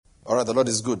All right, the Lord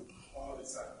is good. All the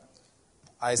time.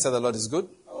 I said the Lord is good.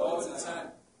 All the time.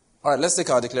 All right, let's take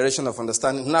our declaration of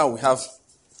understanding. Now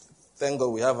thank God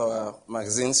we have our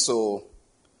magazine, so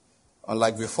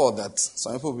unlike before that,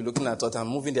 some people will be looking at us and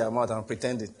moving their mouth and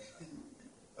pretending.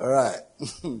 All right.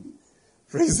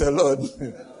 Praise the Lord.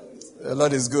 The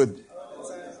Lord is good.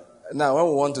 Now, when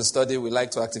we want to study, we like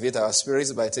to activate our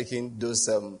spirits by taking those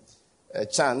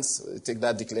chants, take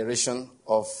that declaration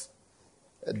of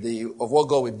what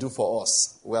God will do for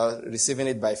us. We are receiving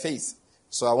it by faith.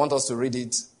 So I want us to read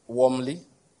it warmly,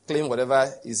 claim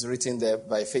whatever is written there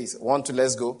by faith. 1, 2,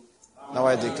 let's go. Now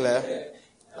I declare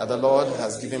that the Lord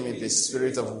has given me the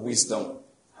spirit of wisdom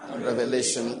and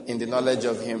revelation in the knowledge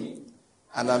of Him,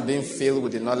 and I'm being filled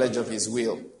with the knowledge of His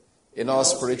will, in all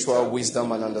spiritual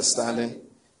wisdom and understanding.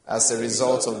 As a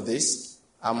result of this,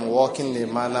 I'm walking in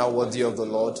a manner worthy of the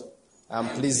Lord. I'm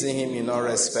pleasing Him in all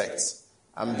respects.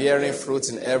 I'm bearing fruit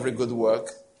in every good work,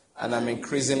 and I'm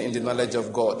increasing in the knowledge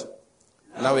of God.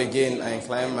 Now again, I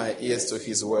incline my ears to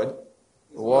His word.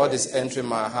 The word is entering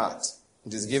my heart.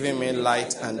 It is giving me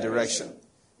light and direction.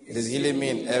 It is healing me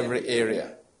in every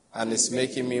area, and it's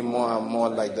making me more and more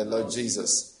like the Lord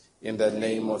Jesus. In the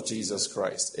name of Jesus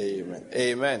Christ. Amen.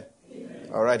 Amen. Amen.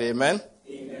 All right, amen.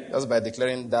 Amen. Just by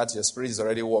declaring that, your spirit is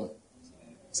already warm.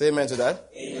 Say amen to that.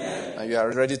 Amen. And you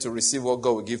are ready to receive what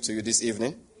God will give to you this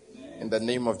evening. Amen. In the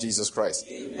name of Jesus Christ.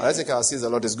 Now, let's take our seats. The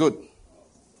Lord is good.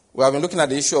 We have been looking at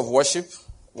the issue of worship,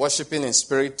 worshiping in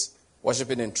spirit,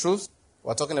 worshiping in truth.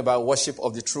 We're talking about worship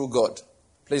of the true God.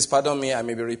 Please pardon me, I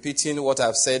may be repeating what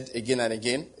I've said again and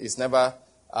again. It's never,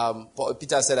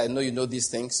 Peter said, I know you know these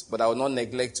things, but I will not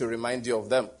neglect to remind you of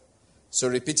them. So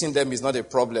repeating them is not a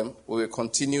problem. We will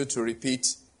continue to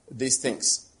repeat these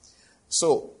things.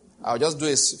 So I'll just do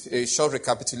a short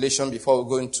recapitulation before we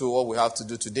go into what we have to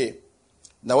do today.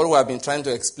 Now, what we have been trying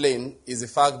to explain is the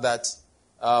fact that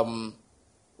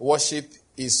worship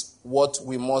is what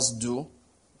we must do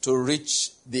to reach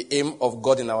the aim of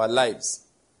God in our lives.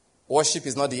 Worship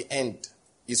is not the end.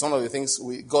 It's one of the things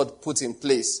God put in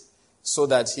place so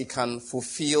that He can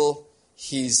fulfill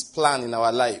His plan in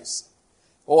our lives.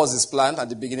 What was His plan at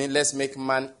the beginning? Let's make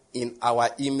man in our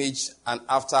image and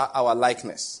after our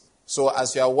likeness. So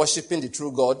as you are worshiping the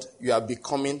true God, you are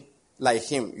becoming like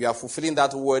Him. You are fulfilling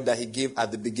that word that He gave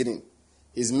at the beginning.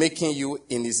 He's making you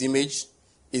in His image.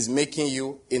 He's making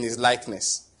you in His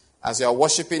likeness. As you are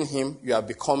worshiping Him, you are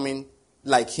becoming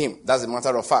like Him. That's a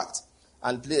matter of fact.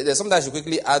 And there's something I should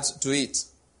quickly add to it.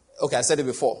 Okay, I said it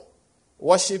before.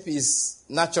 Worship is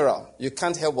natural. You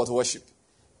can't help but worship.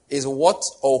 It's what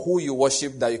or who you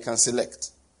worship that you can select.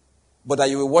 But that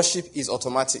you will worship is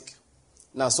automatic.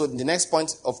 Now, so the next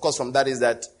point, of course, from that is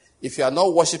that if you are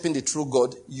not worshiping the true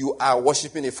God, you are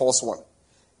worshiping a false one.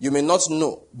 You may not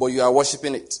know, but you are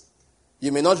worshiping it.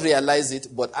 You may not realize it,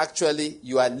 but actually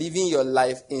you are living your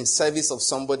life in service of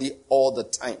somebody all the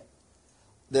time.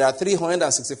 There are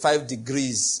 365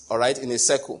 degrees, all right, in a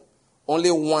circle.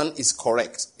 Only one is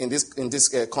correct in this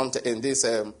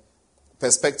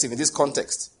perspective, in this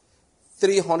context.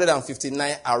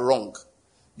 359 are wrong.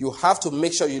 You have to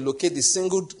make sure you locate the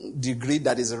single degree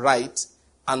that is right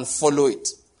and follow it.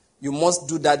 You must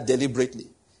do that deliberately.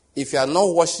 If you are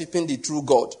not worshiping the true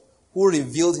God, who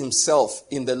revealed Himself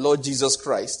in the Lord Jesus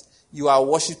Christ, you are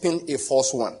worshiping a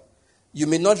false one. You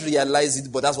may not realize it,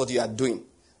 but that's what you are doing.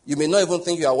 You may not even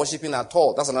think you are worshiping at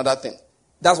all. That's another thing.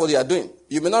 That's what you are doing.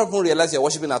 You may not even realize you are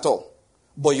worshiping at all,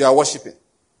 but you are worshiping.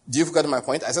 Do you forget my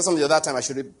point? I said something the other time. I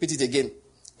should repeat it again.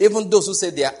 Even those who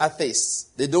say they are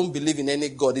atheists, they don't believe in any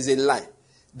God, is a lie.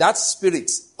 That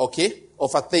spirit, okay,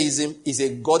 of atheism is a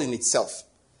God in itself.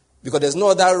 Because there's no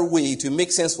other way to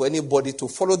make sense for anybody to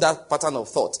follow that pattern of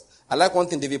thought. I like one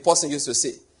thing David Paulson used to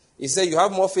say. He said, you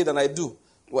have more faith than I do.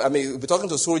 Well, I mean, we'll be talking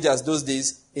to soldiers those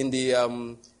days in the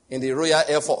Royal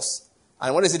Air Force.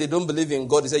 And when they say they don't believe in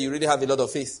God, they say, you really have a lot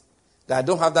of faith. That I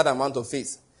don't have that amount of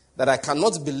faith. That I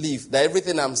cannot believe that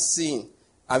everything I'm seeing,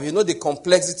 and you know the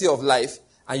complexity of life,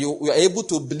 and you are able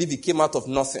to believe it came out of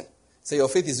nothing. Say, your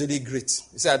faith is really great.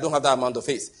 You say, I don't have that amount of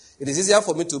faith. It is easier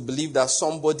for me to believe that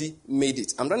somebody made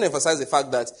it. I'm trying to emphasize the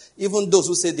fact that even those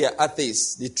who say they are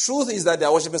atheists, the truth is that they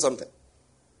are worshiping something.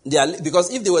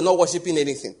 Because if they were not worshiping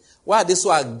anything, why are they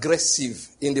so aggressive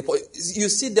in the point? You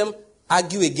see them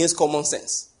argue against common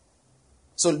sense.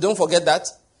 So don't forget that.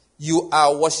 You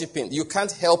are worshiping. You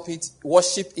can't help it.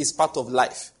 Worship is part of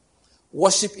life.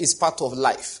 Worship is part of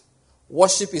life.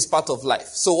 Worship is part of life.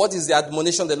 So what is the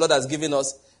admonition the Lord has given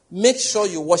us? Make sure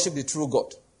you worship the true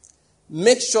God.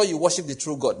 Make sure you worship the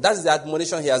true God. That's the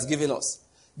admonition He has given us.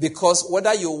 Because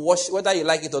whether you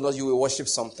like it or not, you will worship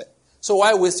something. So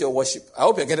why waste your worship? I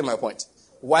hope you're getting my point.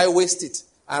 Why waste it?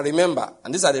 And remember,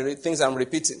 and these are the things I'm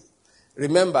repeating.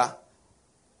 Remember,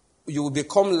 you will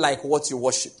become like what you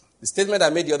worship. The statement I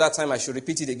made the other time, I should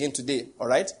repeat it again today, all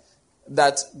right?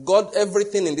 That God,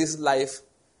 everything in this life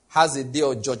has a day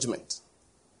of judgment.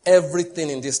 Everything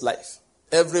in this life,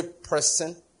 every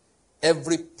person,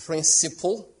 every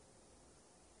principle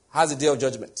has a day of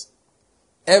judgment.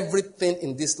 Everything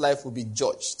in this life will be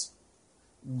judged.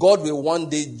 God will one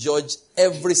day judge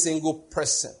every single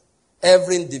person,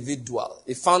 every individual.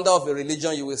 A founder of a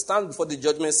religion, you will stand before the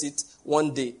judgment seat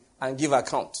one day and give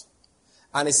account.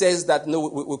 And it says that, no,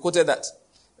 we quoted that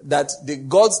the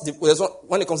gods,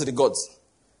 when it comes to the gods,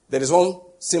 there is one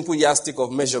simple yardstick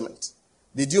of measurement.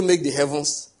 Did you make the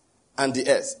heavens and the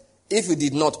earth? If you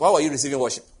did not, why were you receiving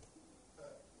worship?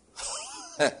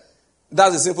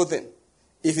 That's a simple thing.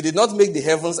 If you did not make the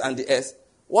heavens and the earth,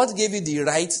 what gave you the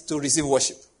right to receive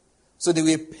worship? So they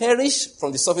will perish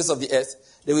from the surface of the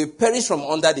earth. They will perish from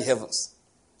under the heavens.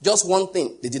 Just one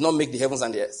thing, they did not make the heavens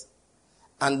and the earth.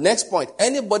 And next point,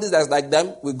 anybody that's like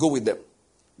them, will go with them.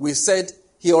 We said,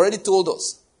 he already told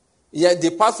us, yeah,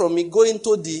 depart from me, go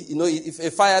into if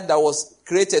a fire that was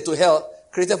created to hell,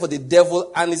 created for the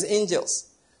devil and his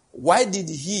angels. Why did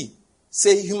he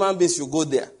say human beings should go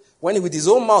there? When with his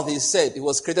own mouth he said it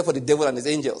was created for the devil and his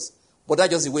angels. But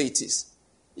that's just the way it is.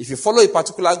 If you follow a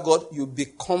particular God, you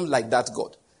become like that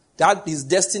God. That his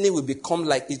destiny will become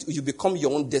like it. You become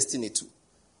your own destiny too.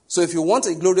 So if you want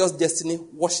a glorious destiny,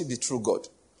 worship the true God.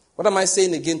 What am I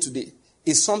saying again today?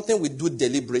 It's something we do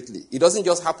deliberately. It doesn't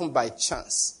just happen by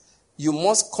chance. You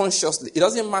must consciously. It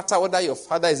doesn't matter whether your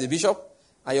father is a bishop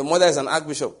and your mother is an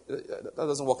archbishop. That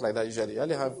doesn't work like that usually. You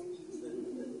only have...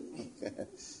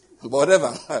 But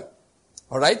whatever.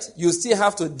 All right? You still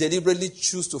have to deliberately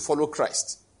choose to follow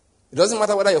Christ. It doesn't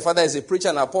matter whether your father is a preacher,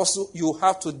 an apostle. You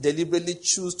have to deliberately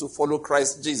choose to follow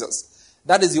Christ Jesus.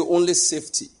 That is the only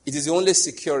safety. It is the only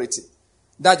security.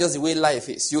 That's just the way life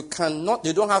is. You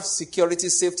don't have security,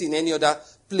 safety in any other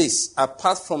place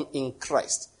apart from in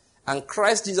Christ. And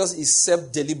Christ Jesus is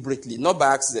served deliberately, not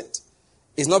by accident.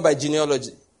 It's not by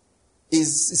genealogy.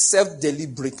 It's served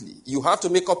deliberately. You have to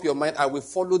make up your mind, I will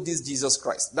follow this Jesus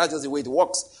Christ. That's just the way it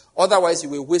works. Otherwise, you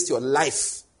will waste your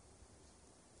life.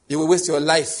 You will waste your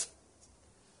life.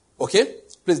 Okay?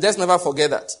 Please, let's never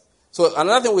forget that. So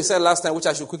another thing we said last time, which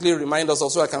I should quickly remind us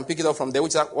also, I can pick it up from there,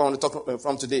 which I want to talk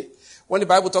from today. When the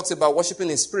Bible talks about worshiping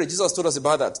in spirit, Jesus told us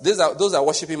about that. Those that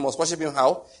worship him must worship him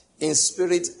how? In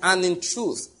spirit and in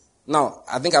truth. Now,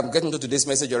 I think I'm getting to today's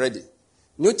message already.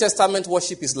 New Testament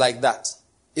worship is like that.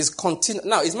 It's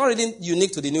Now, it's not really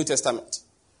unique to the New Testament.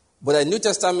 But the New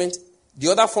Testament,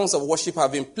 the other forms of worship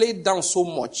have been played down so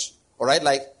much, all right,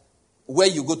 like where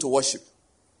you go to worship.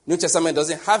 New Testament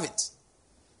doesn't have it.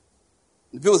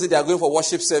 People say they are going for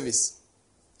worship service.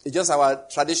 It's just our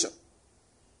tradition.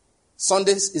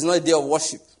 Sundays is not a day of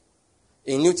worship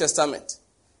in New Testament.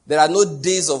 There are no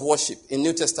days of worship in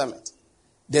New Testament.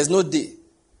 There's no day.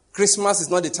 Christmas is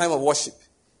not the time of worship.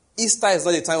 Easter is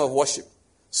not the time of worship.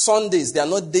 Sundays, they are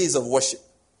not days of worship.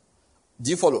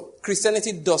 Do you follow?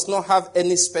 Christianity does not have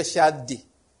any special day.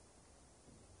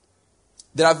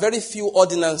 There are very few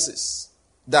ordinances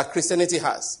that Christianity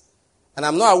has. And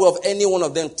I'm not aware of any one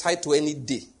of them tied to any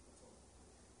day.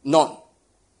 None.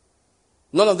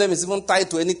 None of them is even tied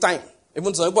to any time.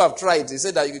 Even some people have tried. They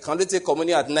say that you can only take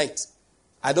communion at night.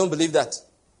 I don't believe that.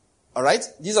 All right?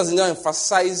 Jesus did not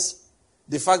emphasize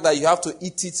the fact that you have to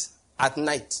eat it at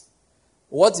night.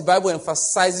 What the Bible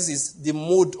emphasizes is the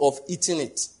mode of eating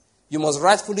it. You must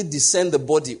rightfully discern the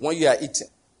body when you are eating.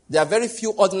 There are very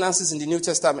few ordinances in the New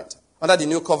Testament. Under the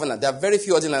New Covenant, there are very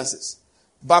few ordinances.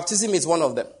 Baptism is one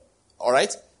of them. All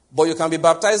right? But you can be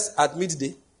baptized at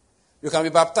midday. You can be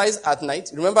baptized at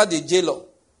night. Remember the jailer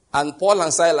and Paul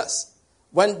and Silas.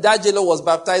 When that jailer was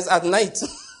baptized at night,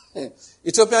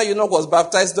 Ethiopian eunuch was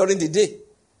baptized during the day.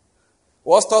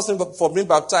 What stops him from being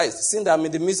baptized? Seeing that I'm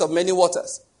in the midst of many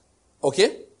waters.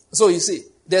 Okay? So you see,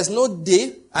 there's no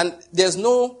day and there's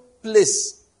no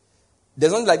place.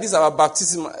 There's not like this our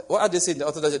baptism. What are they saying in the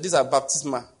Orthodox? These are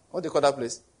baptisma. What do you call that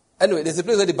place? Anyway, there's a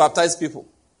place where they baptize people.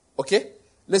 Okay?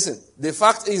 Listen, the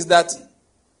fact is that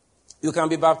you can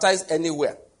be baptized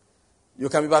anywhere. You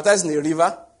can be baptized in a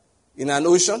river, in an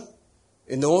ocean,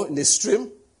 in a stream,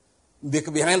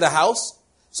 behind a house.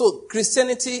 So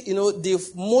Christianity,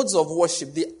 the modes of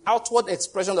worship, the outward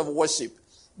expression of worship,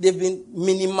 they've been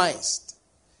minimized.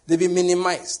 They've been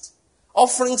minimized.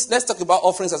 Offerings, let's talk about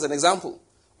offerings as an example.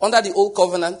 Under the Old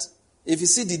Covenant, if you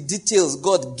see the details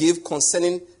God gave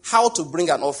concerning how to bring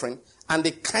an offering and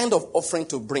the kind of offering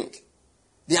to bring,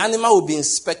 the animal will be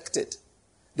inspected.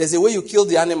 There's a way you kill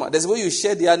the animal. There's a way you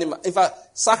share the animal. In fact,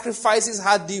 sacrifices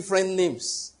had different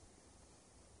names.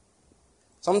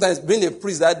 Sometimes being a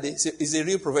priest that day is a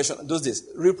real profession. Those days,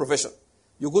 real profession.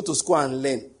 You go to school and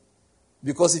learn.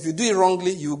 Because if you do it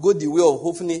wrongly, you go the way of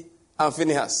Hophni and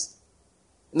Phinehas.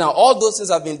 Now, all those things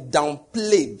have been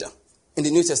downplayed in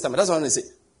the New Testament. That's what I want to say.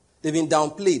 They've been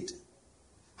downplayed.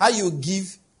 How you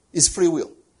give is free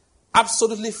will.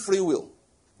 Absolutely free will.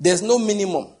 There's no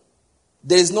minimum.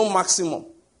 There is no maximum.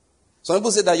 Some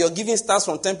people say that your giving starts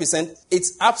from 10%.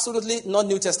 It's absolutely not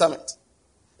New Testament.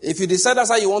 If you decide that's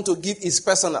how you want to give, it's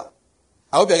personal.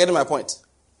 I hope you're getting my point.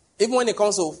 Even when it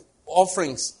comes to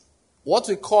offerings, what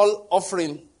we call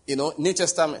offering, New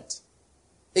Testament,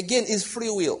 again, is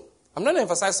free will. I'm going to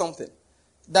emphasize something.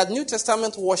 That New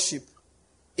Testament worship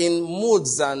in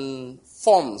modes and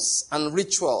forms and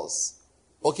rituals,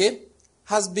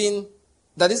 has been,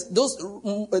 that is,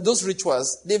 those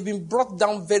rituals, they've been brought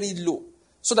down very low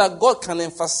so that God can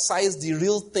emphasize the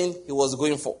real thing he was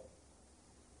going for.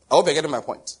 I hope you're getting my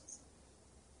point.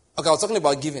 Okay, I was talking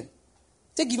about giving.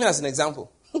 Take giving as an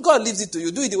example. God leaves it to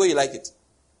you. Do it the way you like it.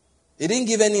 He didn't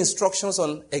give any instructions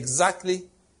on exactly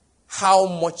how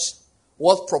much,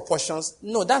 what proportions.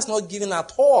 No, that's not giving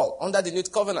at all under the New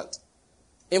Covenant.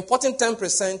 Importing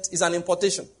 10% is an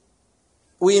importation.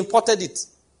 We imported it.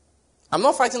 I'm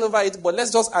not fighting over it, but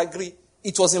let's just agree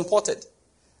it was imported.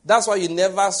 That's why you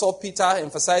never saw Peter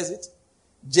emphasize it.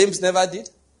 James never did.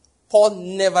 Paul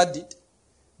never did.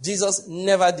 Jesus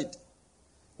never did.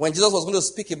 When Jesus was going to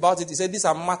speak about it, he said, these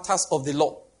are matters of the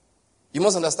law. You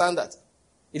must understand that.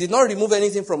 He did not remove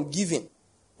anything from giving.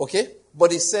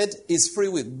 But he said it's free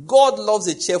will. God loves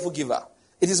a cheerful giver.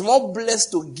 It is more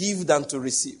blessed to give than to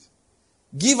receive.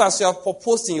 Give as you have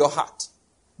purposed in your heart.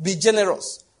 Be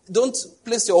generous. Don't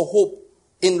place your hope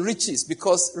in riches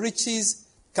because riches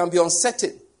can be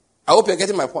uncertain. I hope you're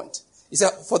getting my point. He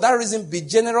said, for that reason, be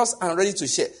generous and ready to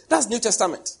share. That's New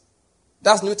Testament.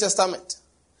 That's New Testament.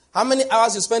 How many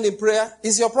hours you spend in prayer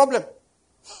is your problem.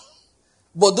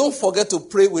 But don't forget to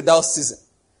pray without ceasing.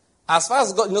 As far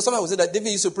as God, somebody will say that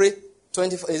David used to pray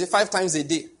 5 times a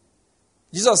day.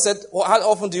 Jesus said, how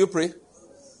often do you pray?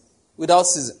 Without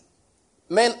ceasing.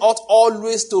 Men ought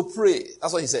always to pray.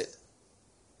 That's what he said.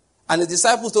 And the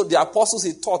disciples told, the apostles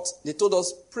they told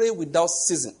us, pray without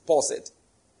ceasing, Paul said.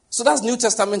 So that's New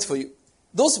Testament for you.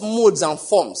 Those modes and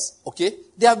forms,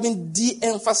 they have been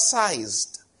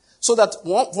de-emphasized. So that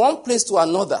one place to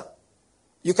another,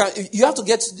 you have to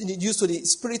get used to the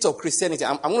spirit of Christianity.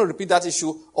 I'm going to repeat that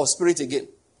issue of spirit again.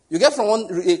 You get from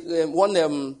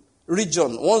one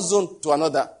region, one zone to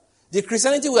another. The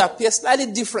Christianity will appear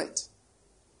slightly different.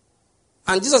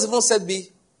 And Jesus even said, be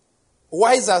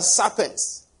wise as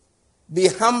serpents. Be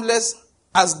harmless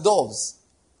as doves.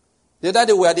 The other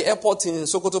day we were at the airport in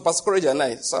Sokoto, Pastor Courage and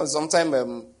I. Sometime,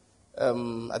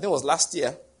 I think it was last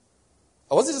year.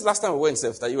 Or was it just last time we went,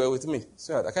 that you were with me?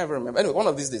 So I can't even remember. Anyway, one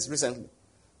of these days, recently.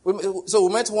 So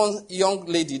we met one young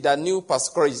lady that knew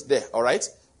Pastor Courage there, all right?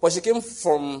 But she came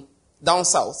from down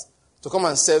south to come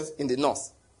and serve in the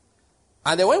north.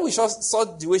 And then when we saw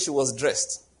the way she was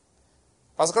dressed,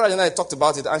 Pastor Courage and I talked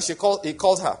about it, and he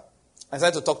called her and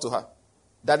started to talk to her.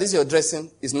 That this your dressing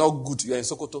is not good. You are in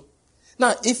Sokoto.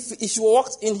 Now, if you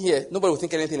walked in here, nobody would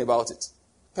think anything about it.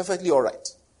 Perfectly all right.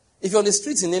 If you're on the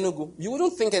streets in Enugu, you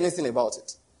wouldn't think anything about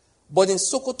it. But in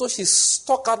Sokoto, she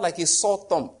stuck out like a sore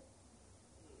thumb.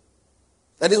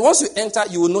 That is, once you enter,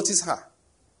 you will notice her.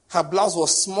 Her blouse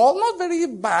was small, not very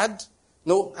bad.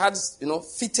 Had,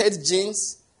 fitted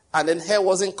jeans, and then hair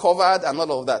wasn't covered and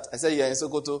all of that. I said, yeah, in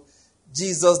Sokoto,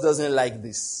 Jesus doesn't like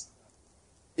this.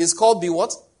 It's called be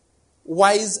what?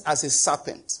 Wise as a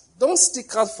serpent. Don't stick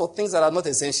out for things that are not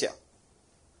essential.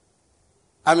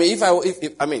 I mean, if I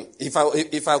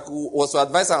was to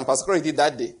advise her and Pastor Corey did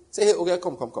that day, say, hey, okay,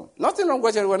 come. Nothing wrong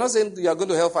with it. We're not saying you are going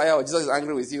to hellfire or Jesus is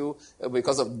angry with you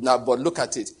because of that, but look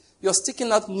at it. You're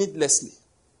sticking out needlessly.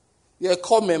 You're a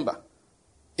core member.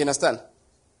 You understand?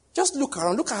 Just look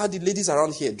around. Look at how the ladies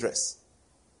around here dress.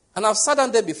 And I've sat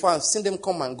down there before. I've seen them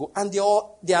come and go. And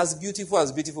they're as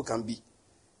beautiful can be.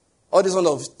 All this one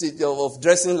of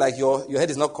dressing like your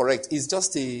head is not correct is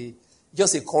just a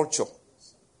culture.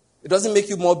 It doesn't make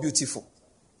you more beautiful.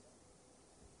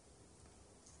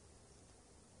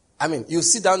 I mean, you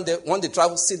sit down there, when they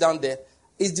travel, sit down there.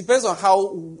 It depends on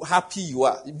how happy you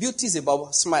are. Beauty is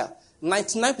about smile.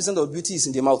 99% of beauty is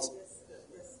in the mouth.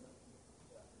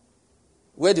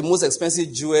 Wear the most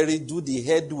expensive jewelry, do the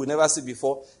hairdo we never see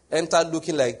before, enter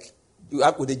looking like you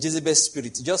are with a Jezebel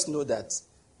spirit. Just know that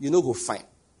you know go fine.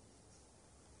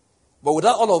 But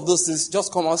without all of those things,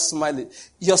 just come out smiling.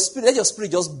 Let your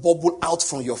spirit just bubble out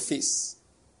from your face.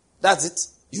 That's it.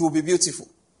 You will be beautiful.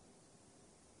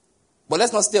 But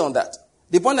let's not stay on that.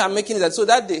 The point I'm making is that, so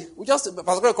that day, Pastor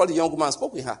Greg called the young woman and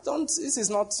spoke with her. This is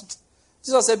not,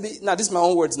 Jesus said, now this is my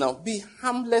own words now, be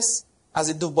harmless as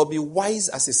a dove, but be wise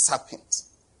as a serpent.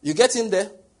 You get in there,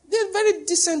 they're very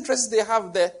decent dresses they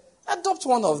have there. Adopt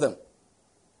one of them.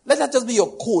 Let that just be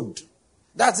your code.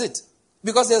 That's it.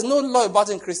 Because there's no law about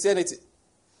it in Christianity.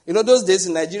 You know, those days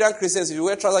in Nigerian Christians, if you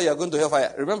wear trousers, you are going to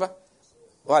hellfire. Remember?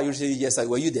 Why you say yes,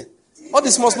 were you there? All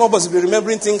these small boys will be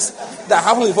remembering things that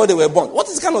happened before they were born. What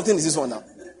is kind of thing is this one now?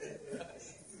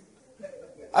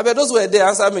 I bet those who were there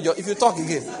answer me, if you talk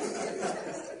again.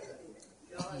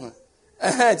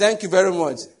 Thank you very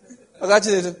much.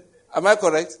 Am I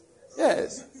correct?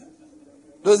 Yes.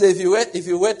 Those days, if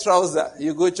you wear trousers,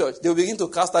 you go to church, they will begin to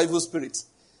cast out evil spirits.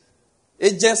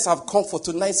 Agents have come for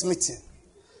tonight's meeting.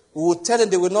 We will tell them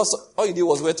they will not. All you did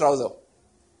was wear trousers.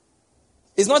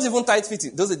 It's not even tight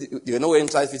fitting. You're not wearing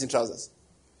tight fitting trousers.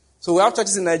 So we have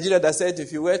churches in Nigeria that said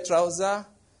if you wear trousers,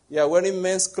 you are wearing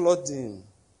men's clothing.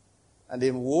 And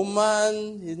a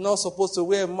woman is not supposed to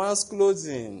wear man's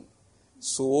clothing.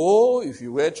 So if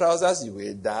you wear trousers, you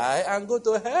will die and go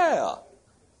to hell.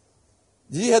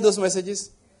 Did you hear those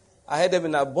messages? I heard them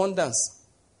in abundance.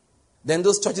 Then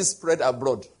those churches spread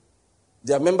abroad.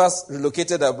 Their members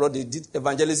relocated abroad. They did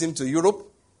evangelism to Europe,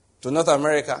 to North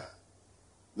America.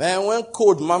 Man, when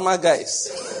cold mama guys.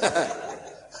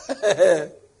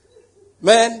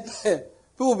 Man,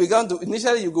 people began to,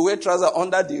 initially you go wear trousers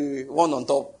under the one on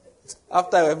top.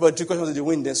 After everybody took questions to the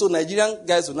wind. So Nigerian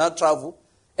guys will now travel,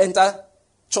 enter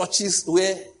churches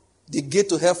where the gate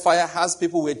to hellfire has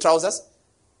people with trousers.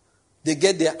 They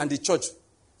get there and the church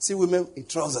see women in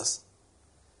trousers.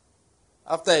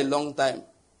 After a long time,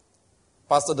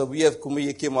 Pastor W.F.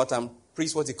 Kumuyi came out and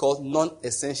preached what he called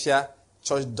non-essential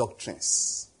church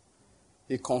doctrines.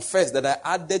 He confessed that I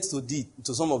added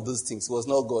to some of those things. It was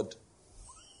not God.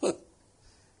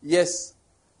 Yes.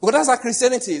 But that's our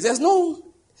Christianity. There's no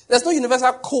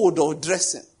universal code of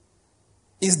dressing.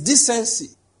 It's decency.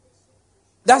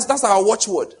 That's our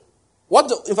watchword.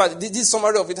 In fact, this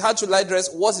summary of it, how should I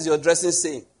dress? What is your dressing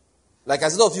saying? Like,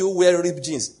 as a lot of you wear ripped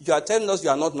jeans. You are telling us you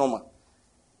are not normal.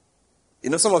 You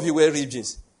know, some of you wear ripped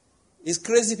jeans. It's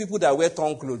crazy people that wear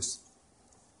torn clothes.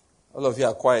 All of you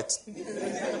are quiet.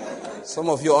 Some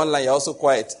of you online are also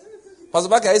quiet. Pastor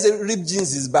Baka, is ripped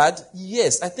jeans is bad?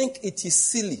 Yes, I think it is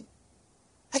silly.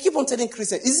 I keep on telling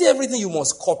Christians, is it everything you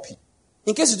must copy?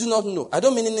 In case you do not know, I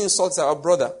don't mean any insults to our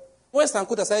brother. West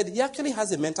Ankuta said he actually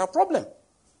has a mental problem.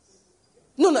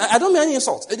 No, I don't mean any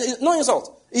insult. No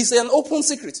insult. It's an open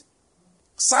secret.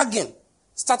 Sagging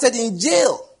started in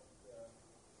jail.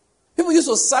 People used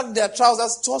to sag their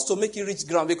trousers just to make you reach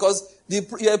ground because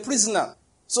you're a prisoner.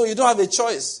 So you don't have a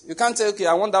choice. You can't say, okay,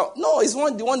 I want that. No, it's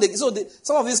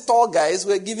some of these tall guys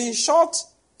were giving short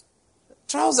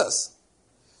trousers.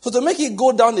 So to make it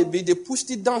go down a bit, they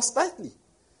pushed it down slightly.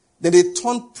 Then they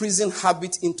turned prison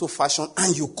habit into fashion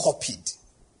and you copied.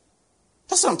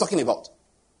 That's what I'm talking about.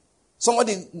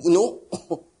 Somebody,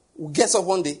 who gets up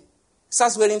one day,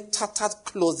 starts wearing tattered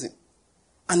clothing,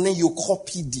 and then you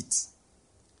copied it.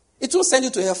 It won't send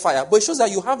you to hellfire, but it shows that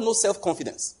you have no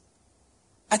self-confidence.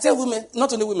 I tell women,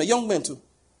 not only women, young men too,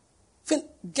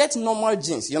 get normal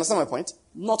jeans. You understand my point?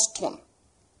 Not torn.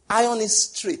 Iron is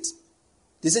straight.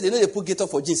 They say they put gator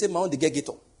for jeans. Say, my own, they get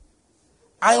gator.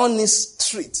 Iron is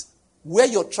straight. Wear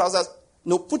your trousers,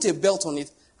 put a belt on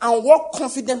it, and walk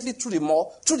confidently through the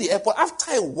mall, through the airport.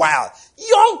 After a while,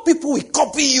 young people will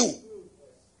copy you.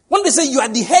 When they say you are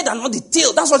the head and not the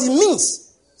tail, that's what it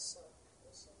means.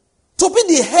 To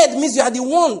be the head means you are the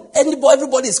one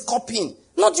everybody is copying.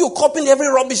 Not you copying every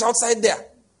rubbish outside there.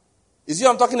 You see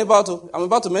what I'm talking about? I'm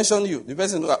about to mention you. The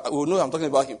person will know I'm talking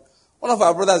about him. One of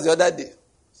our brothers the other day.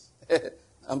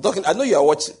 I know you are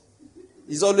watching.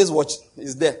 He's always watching.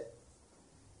 He's there.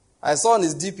 I saw on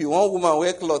his DP, one woman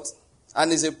wear clothes.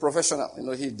 And he's a professional.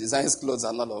 He designs clothes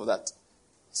and all of that.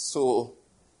 So,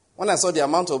 when I saw the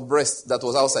amount of breast that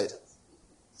was outside,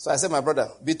 so I said, my brother,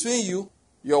 between you,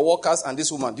 your workers, and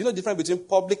this woman, do you know the difference between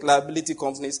public liability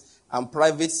companies and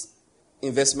private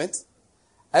investment?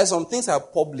 Some things are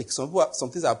public, some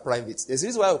things are private. There's a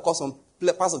reason why we call some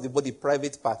parts of the body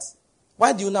private parts.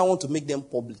 Why do you now want to make them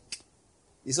public?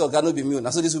 He said, God, no be me. Now,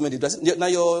 so this woman did. Now,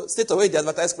 your state of where they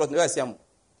advertise clothes, I said,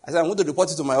 I'm going to report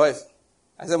it to my wife.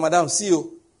 I said, Madam, see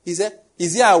you. He said,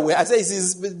 is he aware? I said, it's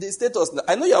his status.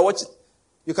 I know you are watching.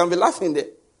 You can be laughing there.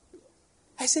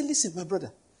 I said, listen, my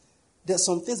brother. There are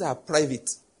some things that are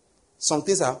private. Some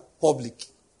things are public.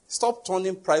 Stop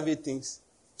turning private things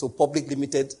to public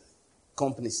limited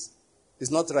companies.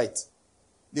 It's not right.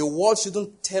 The world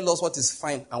shouldn't tell us what is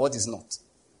fine and what is not.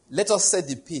 Let us set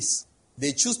the pace.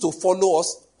 They choose to follow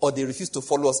us or they refuse to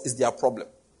follow us is their problem.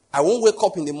 I won't wake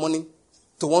up in the morning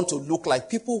to want to look like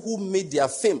people who made their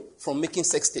fame from making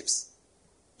sex tapes.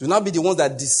 Do not be the ones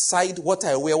that decide what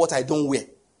I wear, what I don't wear.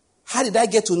 How did I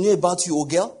get to know about you, oh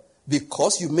girl?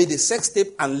 Because you made a sex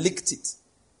tape and leaked it.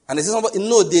 And they say somebody,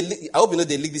 no, I hope you know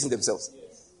they leak this in themselves.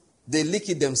 Yes. They leak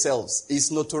it themselves.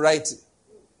 It's notoriety.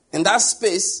 In that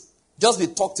space, just be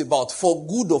talked about. For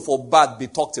good or for bad, be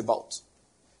talked about.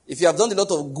 If you have done a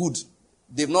lot of good,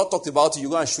 they've not talked about you, you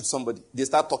go and shoot somebody. They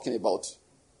start talking about you.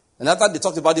 And after they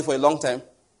talked about it for a long time,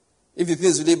 if you feel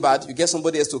it's really bad, you get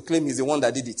somebody else to claim he's the one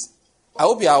that did it. I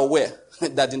hope you are aware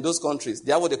that in those countries,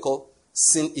 they have what they call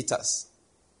sin eaters.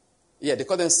 Yeah, they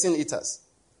call them sin eaters.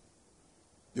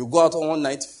 You go out on one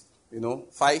night,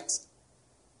 fight.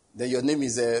 Then your name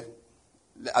is, as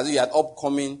if you're an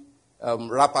upcoming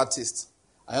rap artist.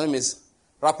 And your name is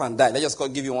Rap and Die. Let's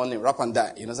just give you one name, Rap and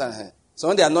Die. You know what I'm saying? So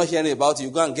when they are not hearing about it,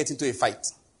 you go and get into a fight.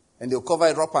 And they'll cover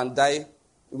it, Rap and Die.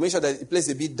 You make sure that the place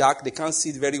is a bit dark. They can't see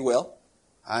it very well.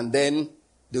 And then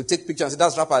they'll take pictures and say,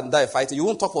 that's Rap and Die fighting. You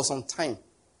won't talk for some time.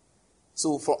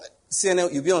 So for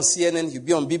CNN, you'll be on CNN, you'll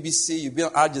be on BBC, you'll be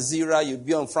on Al Jazeera, you'll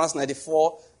be on France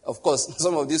 94. Of course,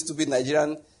 some of these stupid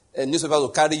Nigerian newspapers will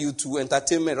carry you to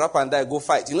entertainment, Rap and Die, go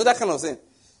fight. You know that kind of thing.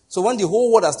 So when the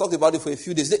whole world has talked about it for a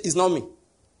few days, it's not me.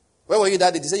 Where were you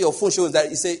that day? They say your phone shows that.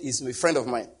 He say it's a friend of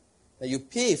mine. That you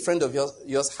pay a friend of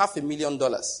yours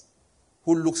 $500,000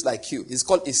 who looks like you. He's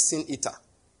called a sin eater.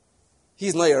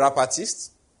 He's not a rap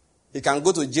artist. He can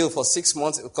go to jail for 6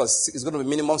 months because it's going to be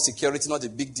minimum security, not a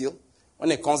big deal.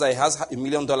 When it comes out, he has $1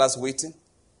 million waiting.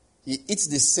 He eats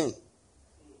the sin.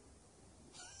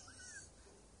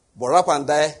 But Rap and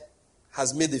Die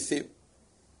has made the fame.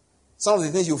 Some of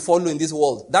the things you follow in this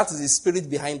world, that is the spirit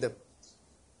behind them.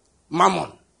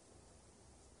 Mammon.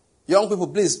 Young people,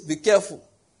 please be careful.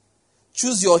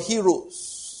 Choose your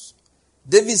heroes.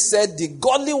 David said, the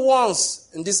godly ones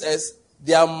in this earth,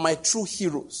 they are my true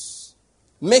heroes.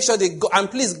 Make sure they go, and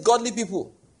please, godly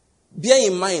people, bear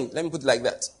in mind, let me put it like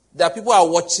that. There are people who are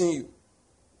watching you.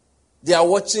 They are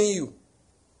watching you.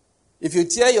 If you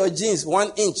tear your jeans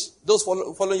 1 inch, those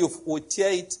following you will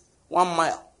tear it 1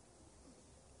 mile.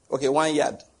 Okay, 1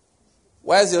 yard.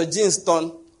 Why is your jeans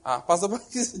torn? Pastor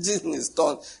Banky's jeans is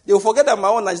torn. They will forget that my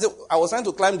own. I was trying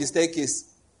to climb the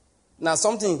staircase. Now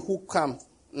something hook come.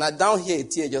 Now down here it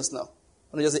tear just now.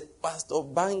 And I just say, Pastor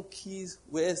Banky's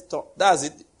wears torn. That's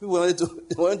it. People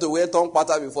wanted to wear torn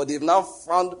pattern before. They've now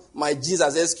found my jeans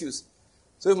as excuse.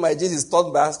 So if my jeans is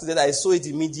torn by accident, I sew it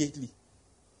immediately.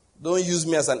 Don't use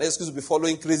me as an excuse to be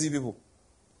following crazy people.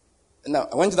 Now,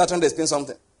 I went to that trying to explain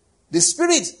something. The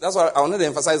spirit, that's why I wanted to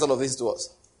emphasize all of this to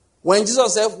us. When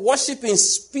Jesus said, worship in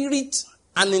spirit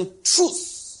and in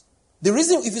truth. The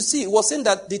reason, if you see, it was saying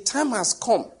that the time has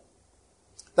come.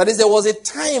 That is, there was a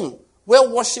time where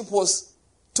worship was,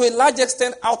 to a large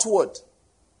extent, outward.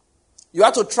 You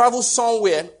had to travel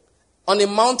somewhere on a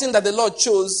mountain that the Lord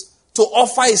chose to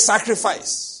offer a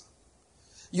sacrifice.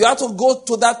 You had to go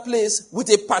to that place with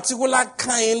a particular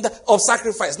kind of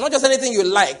sacrifice. Not just anything you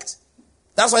liked.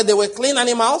 That's why there were clean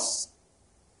animals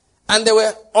and there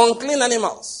were unclean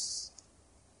animals.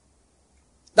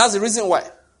 That's the reason why.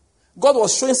 God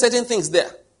was showing certain things there.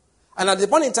 And at the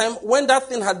point in time, when that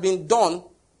thing had been done,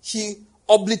 he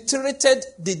obliterated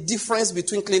the difference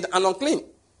between clean and unclean.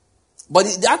 But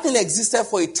that thing existed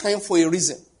for a time, for a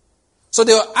reason. So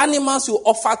there were animals you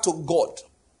offered to God.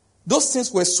 Those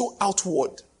things were so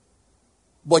outward.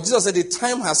 But Jesus said the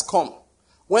time has come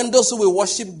when those who will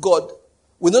worship God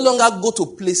will no longer go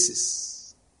to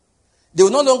places. They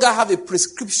will no longer have a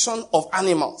prescription of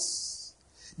animals.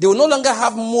 They will no longer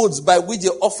have modes by which they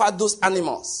offer those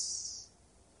animals.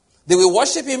 They will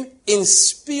worship him in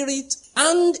spirit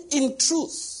and in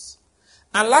truth.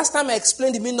 And last time I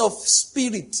explained the meaning of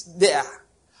spirit there.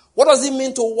 What does it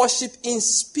mean to worship in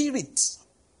spirit?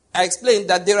 I explained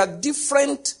that there are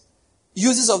different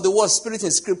uses of the word spirit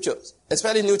in scriptures,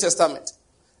 especially New Testament.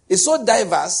 It's so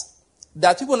diverse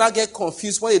that people now get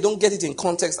confused when they don't get it in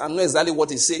context and know exactly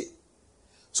what it say.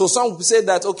 So some say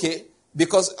that, okay,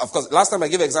 because, of course, last time I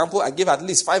gave an example, I gave at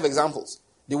least 5 examples.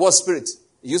 The word spirit,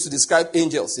 it used to describe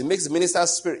angels. It makes the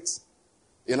ministers spirits.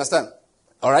 You understand?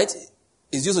 All right?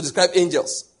 It's used to describe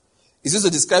angels. It's used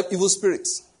to describe evil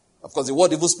spirits. Of course, the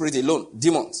word evil spirit alone,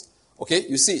 demons. Okay,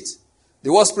 you see it.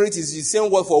 The word spirit is the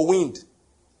same word for wind.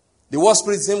 The word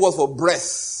spirit is the same word for breath.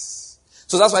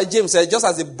 So that's why James said, just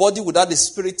as the body without the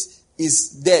spirit is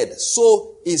dead,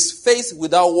 so is faith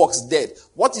without works dead.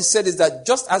 What he said is that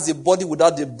just as the body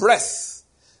without the breath,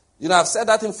 I've said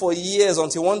that thing for years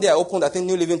until one day I opened, I think,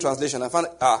 New Living Translation. I found,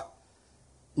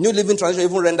 New Living Translation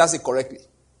even renders it correctly.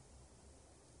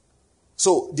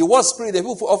 So the word spirit, the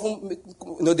people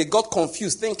often, they got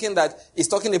confused thinking that it's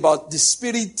talking about the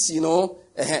spirit, No,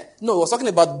 it was talking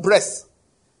about breath.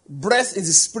 Breath is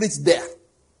the spirit there.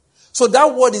 So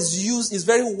that word is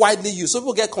very widely used. So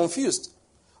people get confused.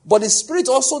 But the spirit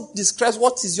also describes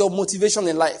what is your motivation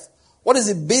in life. What is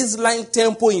the baseline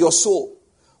tempo in your soul?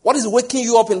 What is waking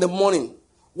you up in the morning?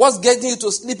 What's getting you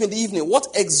to sleep in the evening? What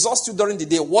exhausts you during the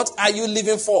day? What are you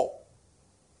living for?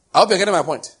 I hope you're getting my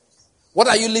point. What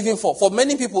are you living for? For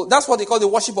many people, that's what they call the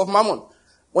worship of mammon.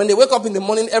 When they wake up in the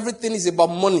morning, everything is about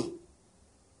money.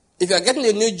 If you're getting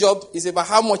a new job, it's about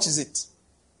how much is it.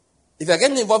 If you're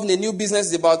getting involved in a new business,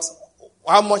 it's about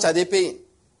how much are they paying?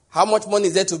 How much money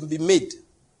is there to be made?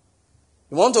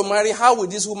 You want to marry, how will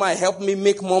this woman help me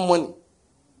make more money?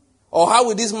 Or how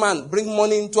will this man bring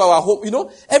money into our home?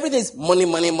 Everything is money,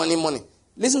 money, money, money.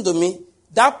 Listen to me.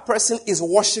 That person is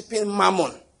worshiping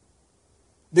mammon.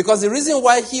 Because the reason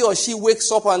why he or she wakes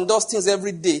up and does things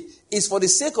every day is for the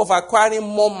sake of acquiring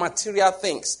more material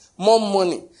things, more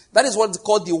money. That is what's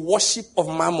called the worship of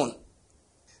mammon.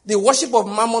 The worship of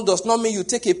mammon does not mean you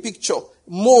take a picture,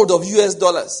 mold of US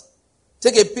dollars.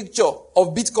 Take a picture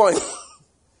of Bitcoin.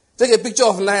 Take a picture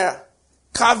of Naira.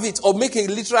 Carve it or make a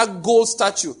literal gold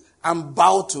statue and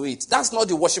bow to it. That's not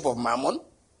the worship of mammon.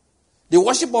 The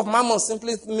worship of mammon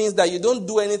simply means that you don't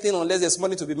do anything unless there's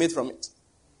money to be made from it.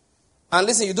 And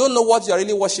listen, you don't know what you are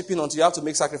really worshiping until you have to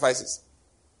make sacrifices.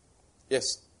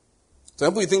 Yes. Some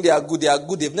people you think they are good.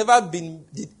 They've never been,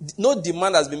 no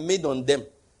demand has been made on them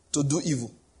to do evil.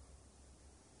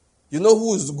 You know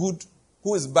who is good,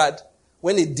 who is bad,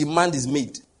 when a demand is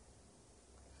made.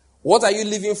 What are you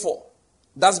living for?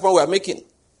 That's what we are making.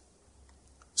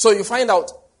 So you find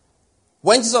out,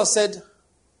 when Jesus said,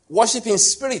 worship in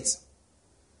spirit,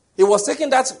 he was taking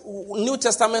that New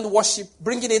Testament worship,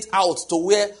 bringing it out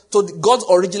to God's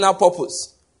original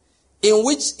purpose, in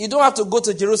which you don't have to go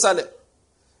to Jerusalem.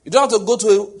 You don't have to go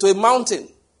to a mountain.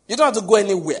 You don't have to go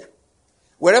anywhere.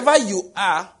 Wherever you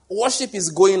are, worship is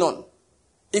going on.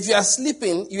 If you are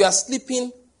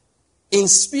sleeping in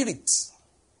spirit.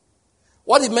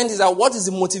 What it meant is that what is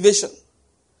the motivation?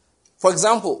 For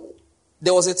example,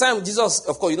 there was a time Jesus,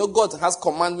 of course, God has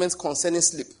commandments concerning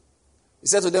sleep. He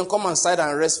said to them, come inside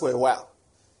and rest for a while.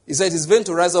 He said it's vain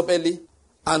to rise up early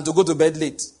and to go to bed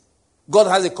late. God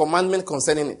has a commandment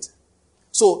concerning it.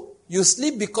 So you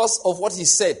sleep because of what he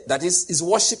said, that is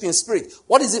worship in spirit.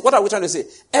 What is it? What are we trying to say?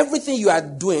 Everything you are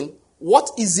doing,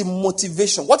 what is the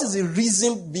motivation? What is the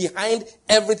reason behind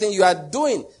everything you are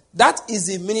doing? That is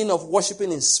the meaning of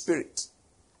worshiping in spirit.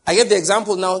 I gave the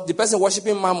example now, the person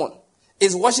worshiping mammon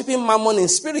is worshiping mammon in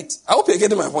spirit. I hope you're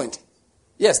getting my point.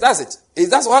 Yes, that's it.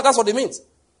 That's what it means.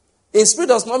 In spirit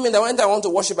does not mean that when I want to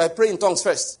worship, I pray in tongues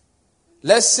first.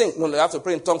 Let's sing. No, I have to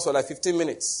pray in tongues for like 15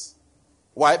 minutes.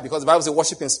 Why? Because the Bible says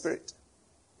worship in spirit.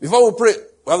 Before we pray,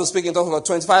 we have to speak in tongues for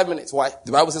 25 minutes. Why?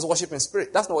 The Bible says worship in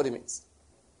spirit. That's not what it means.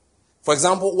 For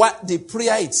example, what the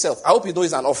prayer itself, I hope you know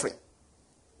is an offering.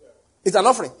 It's an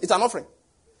offering. It's an offering.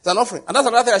 It's an offering. And that's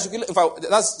another thing I should give. In fact,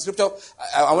 that's scripture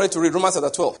I wanted to read, Romans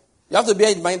chapter 12. You have to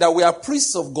bear in mind that we are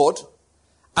priests of God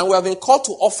and we have been called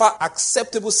to offer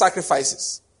acceptable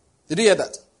sacrifices. Did you hear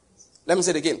that? Let me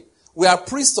say it again. We are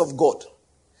priests of God.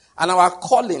 And our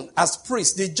calling as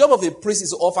priests, the job of a priest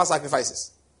is to offer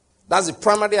sacrifices. That's the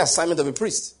primary assignment of a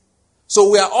priest. So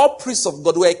we are all priests of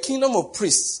God. We are a kingdom of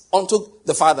priests unto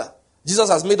the Father. Jesus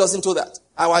has made us into that.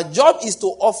 Our job is to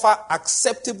offer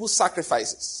acceptable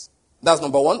sacrifices. That's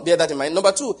number one. Bear that in mind.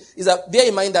 Number two is that bear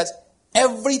in mind that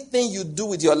everything you do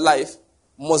with your life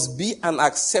must be an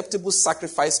acceptable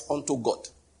sacrifice unto God.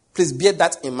 Please bear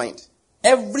that in mind.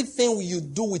 Everything you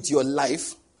do with your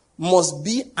life must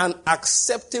be an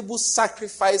acceptable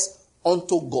sacrifice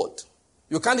unto God.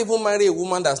 You can't even marry a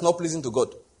woman that's not pleasing to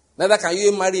God. Neither can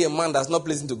you marry a man that's not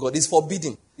pleasing to God. It's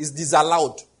forbidden. It's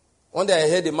disallowed. One day I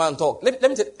heard a man talk. Let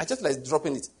me tell you, I just like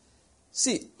dropping it.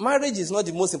 See, marriage is not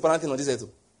the most important thing on this earth.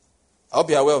 I hope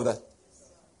you're aware of that.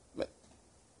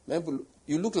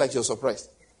 You look like you're surprised.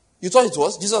 You thought it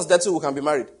was? Jesus died so we can be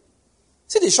married.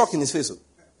 See the shock in his face.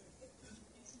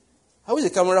 I wish the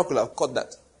camera could have caught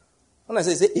that. When I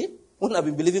say, wouldn't have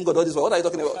been believing God all this while. What are you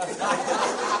talking about?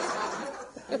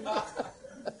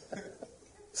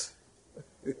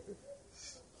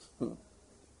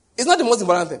 It's not the most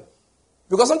important thing.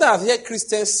 Because sometimes I've heard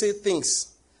Christians say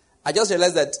things. I just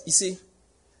realized that, you see,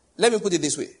 let me put it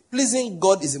this way. Pleasing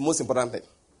God is the most important thing.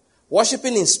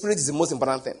 Worshipping in spirit is the most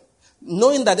important thing.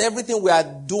 Knowing that everything we are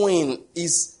doing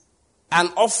is an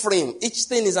offering. Each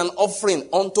thing is an offering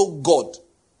unto God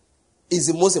is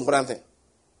the most important thing.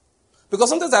 Because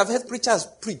sometimes I've heard preachers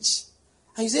preach.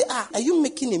 And you say, are you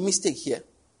making a mistake here?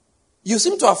 You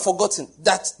seem to have forgotten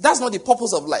that that's not the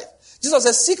purpose of life. Jesus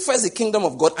says, seek first the kingdom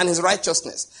of God and his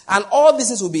righteousness, and all these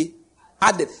things will be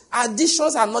added.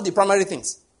 Additions are not the primary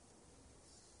things.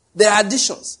 They are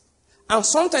additions. And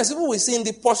sometimes people will see in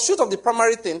the pursuit of the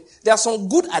primary thing, there are some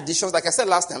good additions, like I said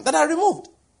last time, that are removed.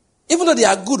 Even though they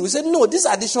are good, we say, no, this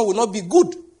addition will not be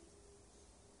good.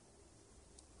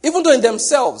 Even though in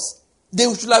themselves,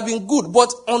 they should have been good.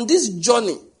 But on this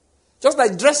journey, just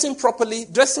like dressing properly,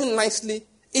 dressing nicely,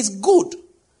 is good.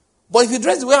 But if you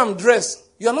dress the way I'm dressed,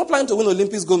 you are not planning to win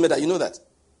Olympics gold medal. You know that.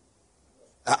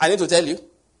 I need to tell you.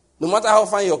 No matter how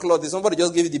fine your clothes is, somebody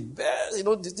just gave you the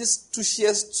best, this 2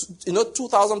 shares,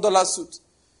 $2,000 suit.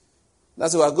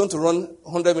 That's why we're going to run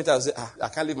 100 meters. Say, I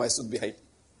can't leave my suit behind.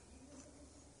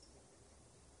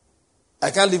 I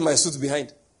can't leave my suit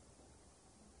behind.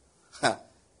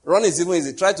 Run is even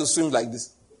easy. Try to swim like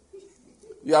this.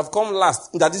 You have come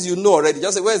last. That is, you know already.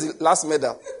 Just say, where's the last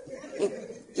medal?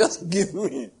 Just give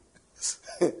me.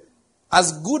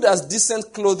 As good as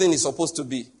decent clothing is supposed to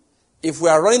be, if we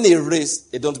are running a race,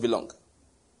 they don't belong.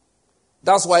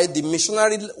 That's why the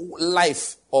missionary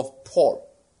life of Paul,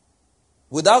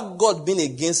 without God being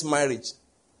against marriage,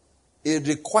 it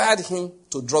required him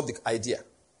to drop the idea.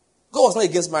 God was not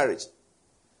against marriage.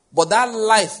 But that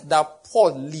life that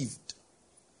Paul lived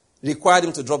required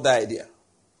him to drop that idea.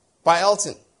 Pa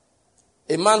Elton,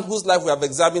 a man whose life we have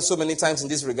examined so many times in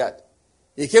this regard,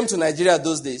 he came to Nigeria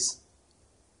those days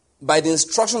by the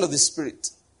instruction of the Spirit.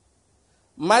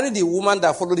 Married the woman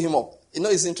that followed him up.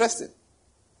 It's interesting.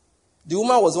 The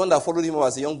woman was the one that followed him up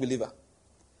as a young believer.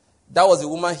 That was the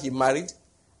woman he married,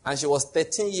 and she was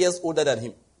 13 years older than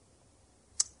him.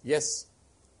 Yes.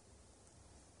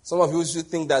 Some of you should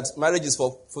think that marriage is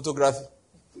for photography.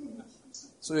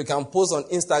 So you can post on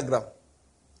Instagram.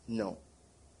 No.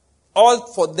 All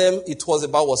for them it was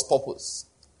about was purpose.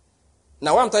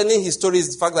 Now, what I'm telling his story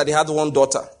is the fact that he had one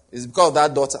daughter. It's because of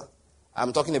that daughter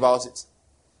I'm talking about it.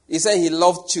 He said he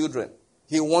loved children.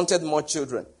 He wanted more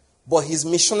children. But his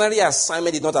missionary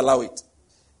assignment did not allow it.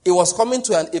 He was coming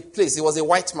to a place. He was a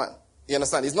white man. You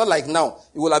understand? It's not like now.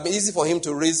 It would have been easy for him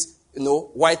to raise,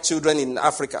 white children in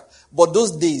Africa. But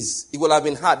those days, it would have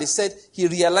been hard. He said he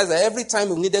realized that every time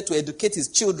he needed to educate his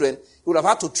children, he would have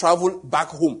had to travel back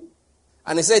home.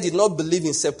 And he said he did not believe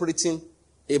in separating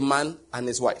a man and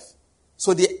his wife.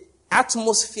 So the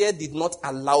atmosphere did not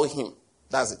allow him.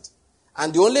 That's it.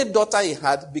 And the only daughter he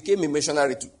had became a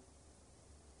missionary too,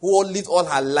 who lived all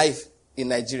her life in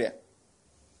Nigeria.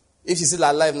 If she's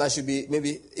still alive now, she'll be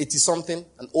maybe 80-something,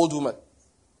 an old woman.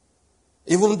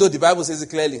 Even though the Bible says it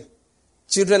clearly,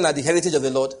 children are the heritage of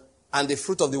the Lord, and the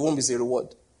fruit of the womb is a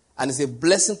reward. And it's a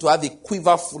blessing to have a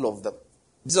quiver full of them.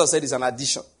 Jesus said it's an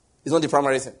addition. It's not the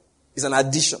primary thing. It's an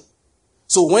addition.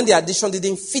 So when the addition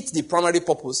didn't fit the primary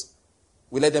purpose,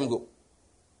 we let them go.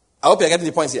 I hope you're getting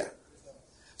the point here.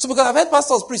 So because I've heard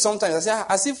pastors preach sometimes, I say,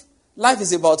 as if life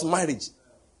is about marriage.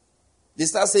 They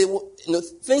start saying,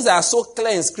 things that are so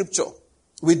clear in scripture,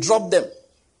 we drop them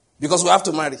because we have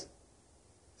to marry.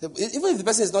 Even if the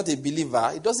person is not a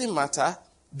believer, it doesn't matter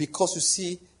because you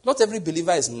see, not every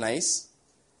believer is nice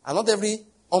and not every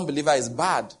unbeliever is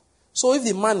bad. So if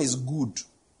the man is good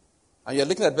and you're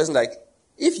looking at the person like,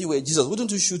 if you were Jesus,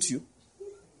 wouldn't you shoot you?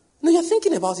 No, you're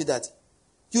thinking about it that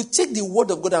you take the word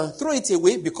of God and throw it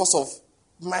away because of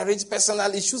marriage, personal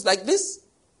issues like this.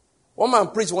 One man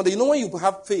preached one day, when you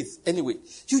have faith anyway,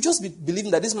 you just be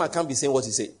believing that this man can't be saying what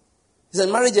he said. He's a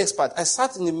marriage expert. I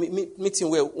sat in a meeting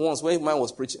where a man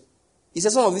was preaching. He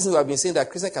said some of these things we have been saying that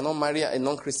Christians cannot marry a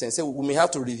non-Christian. He said we may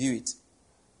have to review it.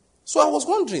 So I was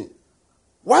wondering,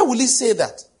 why will he say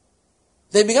that?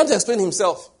 Then he began to explain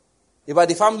himself about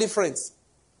the family friends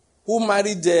who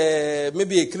married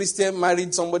maybe a Christian,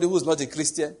 married somebody who's not a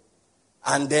Christian,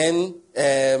 and then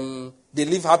they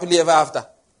live happily ever after.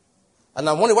 And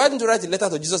I'm wondering, why didn't you write a letter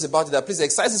to Jesus about it? That please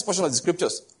excise this portion of the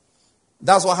scriptures.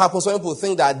 That's what happens when people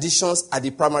think that additions are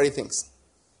the primary things.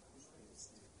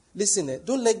 Listen,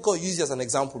 don't let God use you as an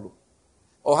example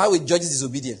or how he judges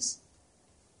disobedience.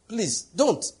 Please,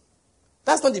 don't.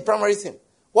 That's not the primary thing.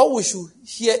 What we should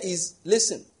hear is,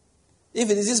 listen, if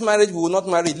it is this marriage, we will not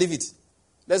marry, leave it.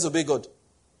 Let's obey God.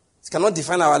 It cannot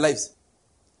define our lives.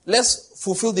 Let's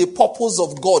fulfill the purpose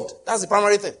of God. That's the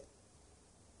primary thing.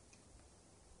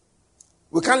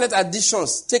 We can't let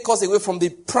additions take us away from the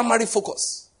primary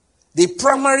focus. The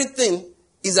primary thing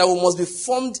is that we must be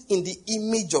formed in the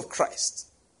image of Christ.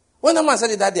 When a man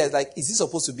said it that day, I was like, is this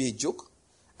supposed to be a joke?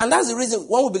 And that's the reason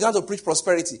when we began to preach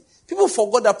prosperity, people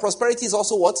forgot that prosperity is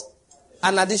also what?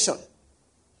 An addition.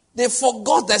 They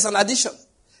forgot there's an addition.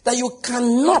 That you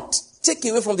cannot take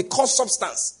away from the core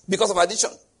substance because of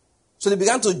addition. So they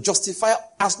began to justify,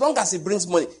 as long as it brings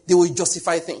money, they will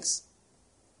justify things.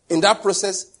 In that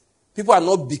process, people are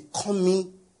not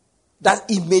becoming that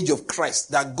image of Christ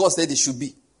that God said they should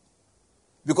be.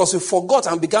 Because we forgot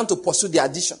and began to pursue the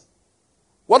addition.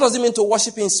 What does it mean to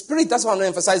worship in spirit? That's what I'm going to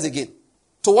emphasize again.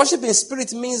 To worship in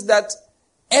spirit means that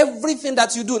everything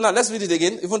that you do, now let's read it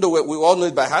again, even though we all know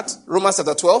it by heart. Romans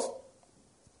chapter 12.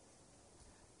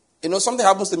 You know, something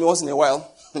happens to me once in a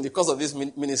while in the course of this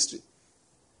ministry.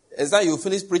 It's that you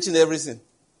finish preaching everything.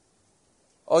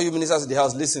 All you ministers in the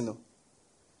house, listen. No.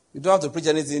 You don't have to preach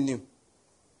anything new.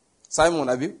 Simon,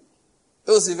 have you?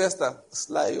 Oh, Sylvester,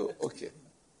 Sly, okay.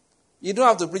 You don't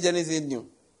have to preach anything new.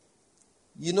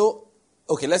 You know,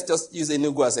 okay, let's just use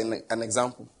Enugu as an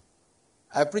example.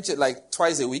 I preach it like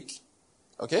twice a week.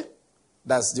 Okay?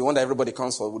 That's the one that everybody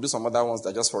comes for. We'll do some other ones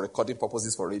that are just for recording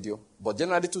purposes for radio. But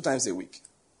generally 2 times a week.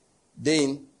 Day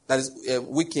in, that is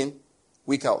week in,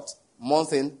 week out.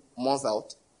 Month in, month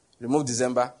out. Remove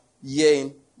December. Year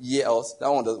in, year out.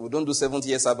 That one, we don't do 70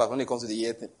 years Sabbath when it comes to the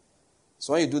year thing.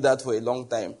 So when you do that for a long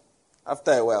time,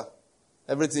 after a while,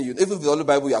 everything you, even if the only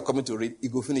Bible you are coming to read,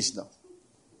 it go finish now.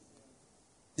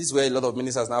 This is where a lot of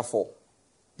ministers now fall.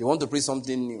 They want to preach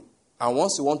something new. And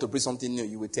once you want to preach something new,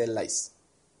 you will tell lies.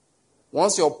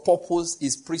 Once your purpose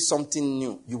is preach something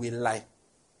new, you will lie.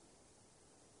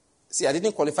 See, I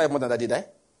didn't qualify more than that, did I?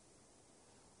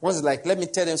 Once it's like, let me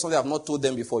tell them something I've not told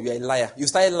them before, you're a liar. You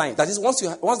started lying. That is, once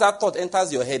that thought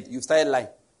enters your head, you started lying.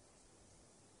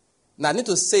 Now, I need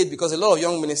to say it because a lot of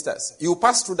young ministers, you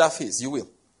pass through that phase. You will.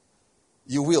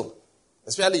 You will.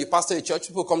 Especially you pastor a church,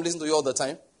 people come listen to you all the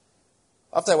time.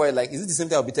 After a while, like, is it the same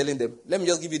thing I'll be telling them? Let me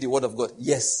just give you the word of God.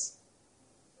 Yes.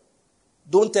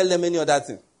 Don't tell them any other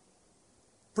thing.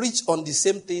 Preach on the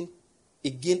same thing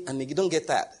again and again. Don't get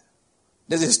tired.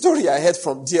 There's a story I heard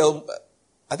from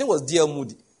I think it was D.L.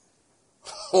 Moody.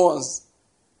 Once.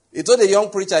 He told a young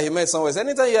preacher he met somewhere,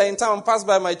 anytime you are in town, pass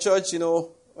by my church,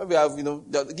 maybe I've, give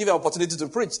you an opportunity to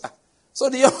preach. So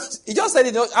he just said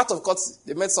it out of courtesy.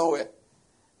 They met somewhere.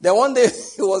 Then one day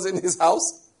he was in his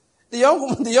house. The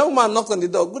young man knocked on the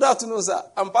door. Good afternoon, sir.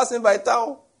 I'm passing by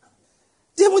town.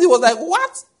 D.L. Moody was like,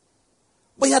 what?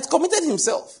 But he had committed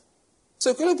himself. So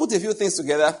he couldn't put a few things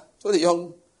together, told the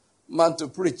young man to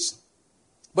preach.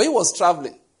 But he was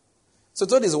traveling. So he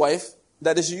told his wife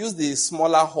that they should use the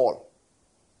smaller hall.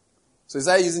 So he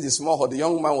started using the small hall. The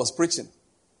young man was preaching.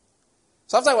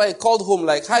 So after a while, he called home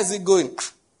like, how is it going?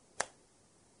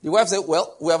 The wife said,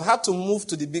 well, we have had to move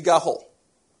to the bigger hall.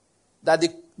 That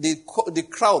the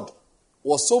crowd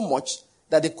was so much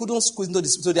that they couldn't squeeze into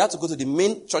this. So they had to go to the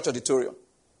main church auditorium.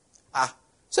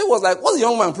 So he was like, what's the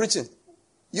young man preaching?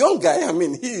 Young guy,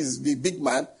 he is the big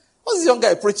man. What's the young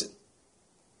guy preaching?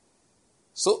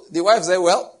 So the wife said,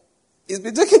 well, he's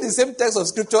been taking the same text of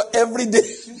scripture every day.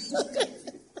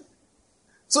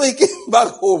 So he came back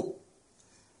home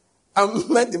and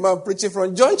met the man preaching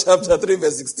from John chapter 3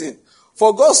 verse 16.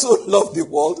 For God so loved the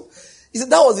world. He said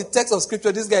that was the text of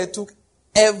scripture this guy took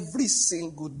every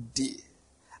single day.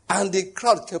 And the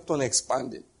crowd kept on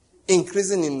expanding,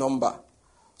 increasing in number.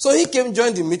 So he came,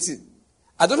 joined the meeting.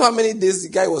 I don't know how many days the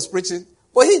guy was preaching,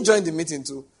 but he joined the meeting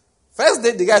too. First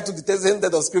day, the guy took the same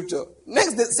text of scripture.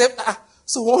 Next day, same.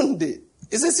 So one day,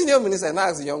 he's a senior minister, and I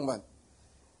asked the young man,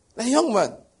 young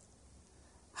man,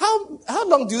 how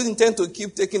long do you intend to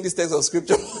keep taking this text of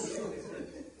scripture?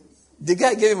 The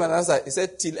guy gave him an answer. He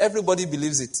said, till everybody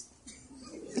believes it.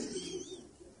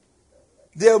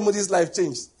 D.L. Moody's life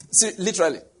changed. See,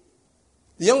 literally.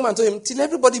 The young man told him, till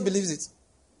everybody believes it.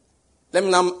 Let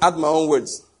me now add my own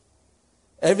words.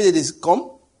 Every day they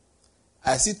come,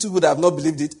 I see two people that have not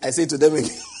believed it, I say to them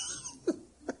again.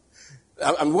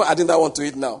 I'm adding that one to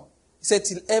it now. He said,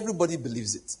 till everybody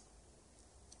believes it.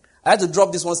 I had to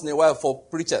drop this once in a while for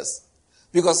preachers.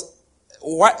 Because,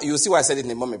 you'll see why I said it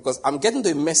in a moment. Because I'm getting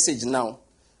to a message now,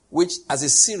 which as a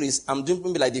series, I'm doing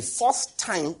maybe like the 4th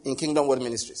time in Kingdom World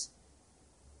Ministries.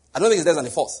 I don't think it's less than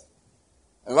the 4th.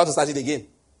 I'm about to start it again.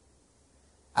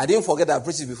 I didn't forget that I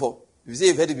preached it before. If you say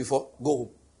you've heard it before, go home.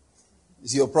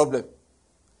 It's your problem.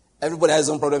 Everybody has his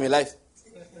own problem in life.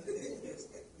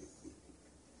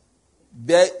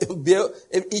 Bear,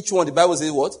 each one, the Bible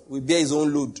says what? We bear his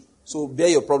own load. So bear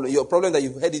your problem. Your problem that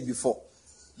you've heard it before.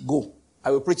 Go.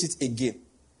 I will preach it again.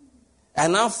 I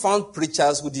now found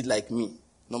preachers who did like me.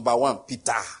 Number 1,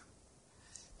 Peter.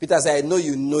 Peter said, I know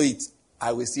you know it.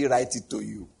 I will still write it to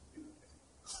you.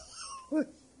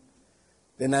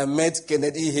 Then I met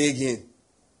Kenneth E. Hagin.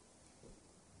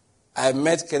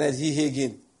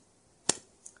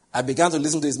 I began to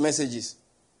listen to his messages.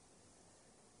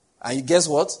 And guess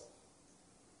what?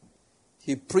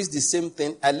 He preached the same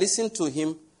thing. I listened to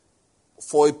him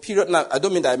for a period, now, I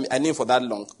don't mean that I knew him for that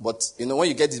long, but, when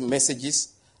you get his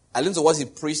messages, I listened to what he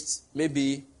preached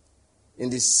maybe in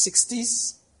the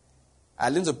 60s. I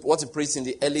listened to what he preached in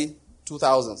the early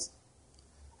 2000s.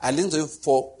 I listened to him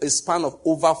for a span of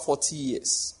over 40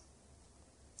 years.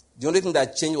 The only thing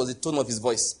that changed was the tone of his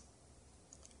voice.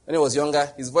 When he was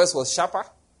younger, his voice was sharper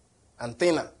and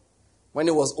thinner. When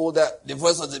he was older, the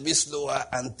voice was a bit slower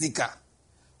and thicker.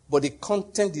 But the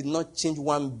content did not change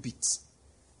one bit.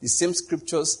 The same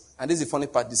scriptures, and this is the funny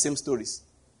part, the same stories.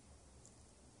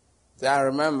 So I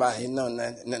remember,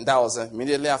 that was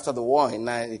immediately after the war in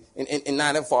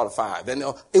 1945. Then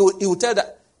he would tell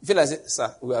that, you feel like,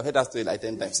 sir, we have heard that story like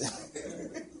 10 times.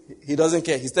 He doesn't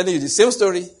care. He's telling you the same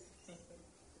story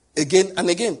again and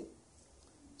again.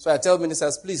 So I tell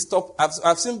ministers, please stop.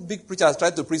 I've seen big preachers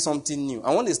try to preach something new.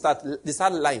 And when they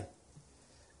start lying.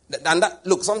 And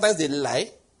look, sometimes they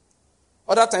lie.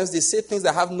 Other times they say things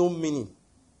that have no meaning.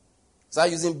 Start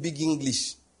using big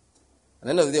English. And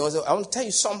then the day, I want to tell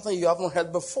you something you haven't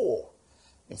heard before.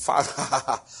 In fact,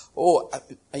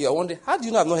 and you're wondering, how do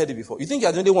you know I've not heard it before? You think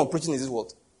you're the only one preaching in this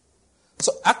world?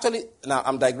 So actually, now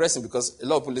I'm digressing because a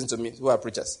lot of people listen to me who are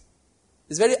preachers.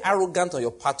 It's very arrogant on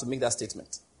your part to make that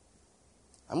statement.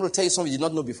 I'm going to tell you something you did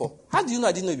not know before. How do you know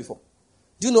I didn't know it before?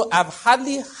 Do you know I've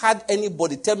hardly had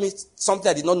anybody tell me something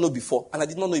I did not know before, and I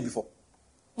did not know it before.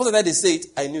 Most of the time they say it,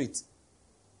 I knew it.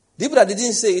 The people that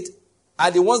didn't say it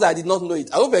are the ones that I did not know it.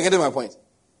 I hope you're getting my point.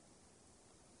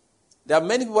 There are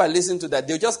many people I listen to that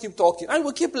they'll just keep talking and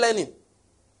we'll keep learning.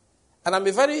 And I'm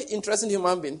a very interesting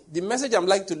human being. The message I'm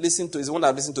like to listen to is one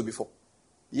I've listened to before.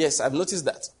 Yes, I've noticed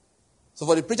that. So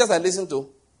for the preachers I listen to,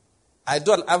 I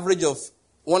do an average of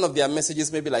one of their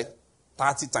messages maybe like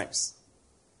 30 times.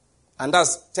 And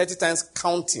that's 30 times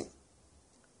counting.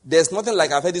 There's nothing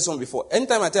like I've heard this one before.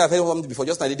 Anytime I tell I've heard something before,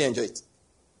 just I didn't enjoy it.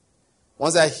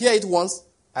 Once I hear it once,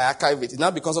 I archive it. It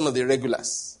now becomes one of the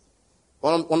regulars.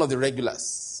 One of the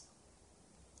regulars.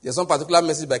 There's one particular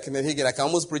message by Kenneth Hagin, I can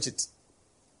almost preach it.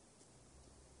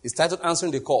 It's titled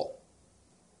Answering the Call.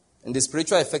 In the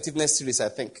Spiritual Effectiveness series, I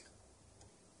think.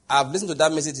 I've listened to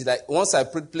that message. That once I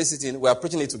place it in, we are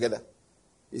preaching it together.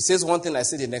 He says one thing, I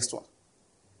say the next one.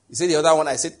 He said the other one,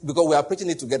 I said, because we are preaching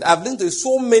it together. I've listened to it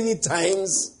so many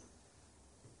times.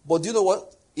 But do you know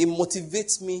what? It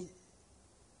motivates me.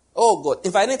 Oh God.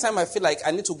 If anytime I feel like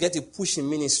I need to get a push in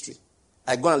ministry,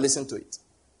 I go and listen to it.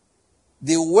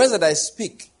 The words that I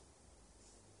speak,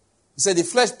 he said the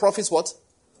flesh profits what?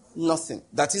 Nothing.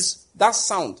 That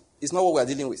sound is not what we are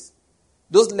dealing with.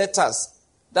 Those letters,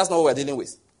 that's not what we are dealing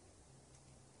with.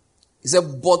 He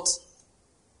said, but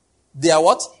they are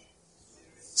what?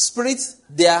 Spirit,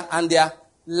 and their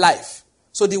life.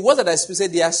 So the words that I speak say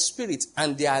they are spirit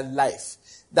and they are life.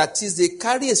 That is, they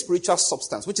carry a spiritual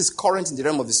substance, which is current in the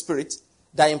realm of the spirit,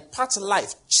 that imparts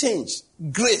life, change,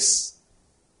 grace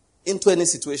into any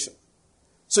situation.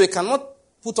 So you cannot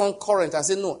put on current and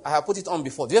say, no, I have put it on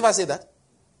before. Do you ever say that?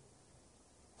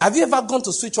 Have you ever gone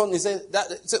to switch on and say,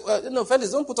 no,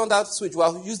 fellas, don't put on that switch. We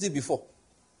have used it before.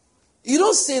 You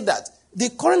don't say that. The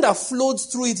current that flowed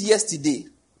through it yesterday,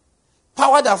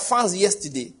 power that fans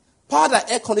yesterday, power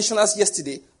that air conditioners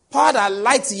yesterday, power that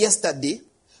lights yesterday,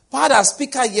 power that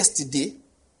speaker yesterday,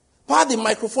 power the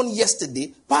microphone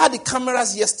yesterday, power the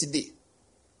cameras yesterday.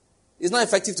 It's not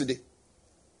effective today.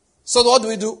 So what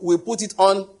do? We put it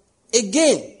on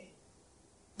again.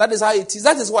 That is how it is.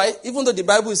 That is why, even though the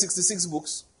Bible is 66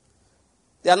 books,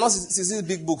 they are not 66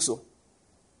 big books. So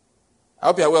I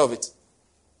hope you are aware of it.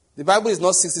 The Bible is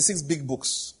not 66 big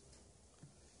books.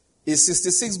 It's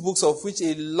 66 books of which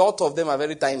a lot of them are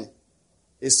very tiny.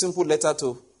 A simple letter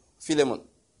to Philemon.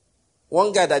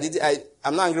 One guy that did it,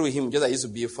 I'm not angry with him, just I used to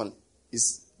be fun,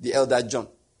 is the Elder John.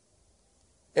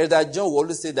 Elder John will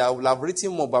always say that I will have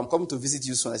written more, but I'm coming to visit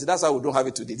you soon. I said, that's why we don't have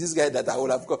it today. This guy that I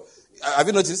will have got. Have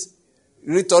you noticed?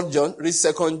 Read 3rd John, read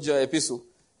 2nd John epistle.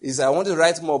 He said, I want to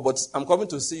write more, but I'm coming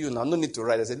to see you now. No need to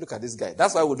write. I said, look at this guy.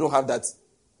 That's why we don't have that.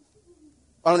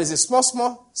 And it's a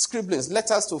small scribblings,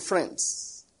 letters to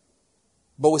friends.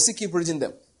 But we still keep reading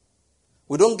them.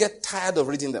 We don't get tired of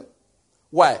reading them.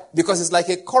 Why? Because it's like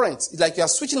a current. It's like you are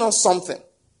switching on something.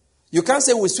 You can't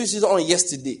say we switched it on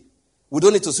yesterday. We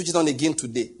don't need to switch it on again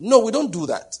today. No, we don't do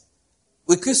that.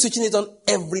 We keep switching it on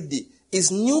every day. It's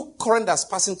new current that's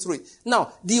passing through it.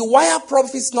 Now, the wire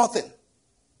profits nothing.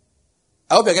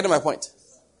 I hope you're getting my point.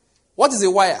 What is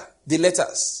a wire? The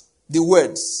letters. The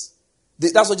words.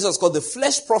 That's what Jesus called the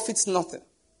flesh profits nothing.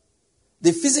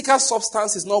 The physical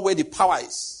substance is not where the power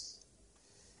is.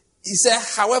 He said,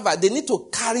 however, they need to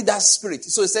carry that spirit.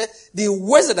 So he said, the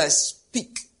words that I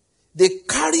speak, they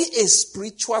carry a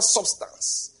spiritual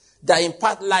substance that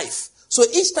impart life. So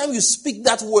each time you speak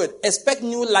that word, expect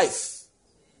new life.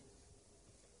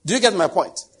 Do you get my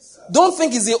point? Don't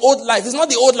think it's the old life. It's not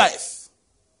the old life.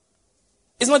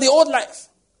 It's not the old life.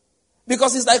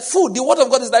 Because it's like food. The word of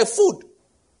God is like food.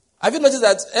 Have you noticed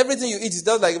that everything you eat is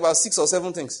just like about 6 or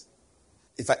 7 things?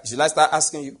 Should I start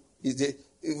asking you?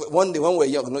 One day when we're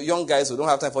young guys who don't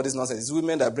have time for this nonsense, it's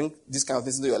women that bring this kind of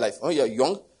things into your life. When you're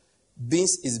young,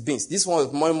 beans is beans. This one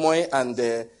with moi moi and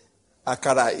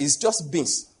akara is just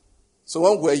beans. So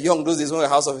when we're young, those days when we're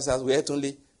house officers, we ate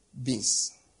only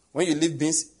beans. When you leave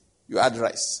beans, you add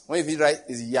rice. When you eat rice,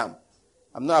 it's yam.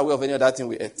 I'm not aware of any other thing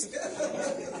we ate.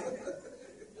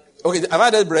 Okay, have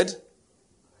I had bread?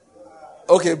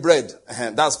 Okay, bread.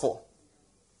 That's 4.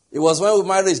 It was when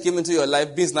marriage came into your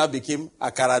life, beans now became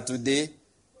akara today,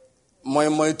 moi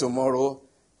moi tomorrow,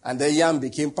 and then yam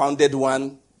became pounded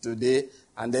one today,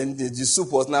 and then the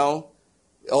soup was now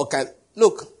all kind.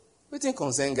 Look, we think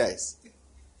concern, guys.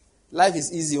 Life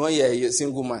is easy when you're a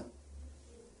single man.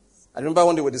 I remember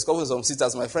one day we were discussing some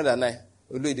sisters, my friend and I,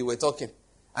 they were talking,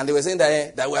 and they were saying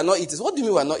that we are not eating. So what do you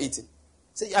mean we are not eating?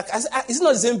 Say, it's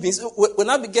not the same beans. We're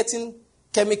not be getting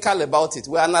chemical about it.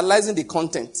 We're analyzing the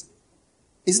content.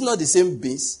 It's not the same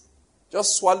beans.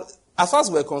 Just swallow. As far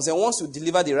as we're concerned, once you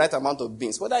deliver the right amount of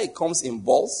beans, whether it comes in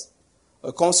balls, or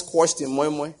it comes squashed in moi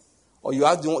moi, or you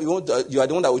are the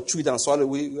one that will chew it and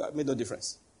swallow it, it made no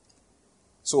difference.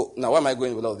 So, now where am I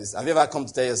going with all this? Have you ever come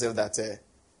to tell yourself that,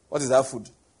 what is that food?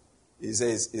 He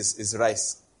says it's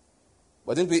rice.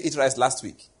 But didn't we eat rice last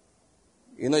week?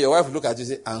 You know, your wife will look at you and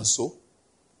say, and so?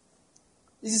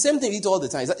 It's the same thing you eat all the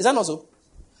time. Is that not so?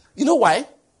 You know why?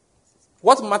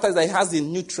 What matters is that it has the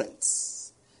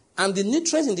nutrients. And the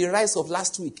nutrients in the rice of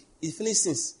last week, it finished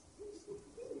since.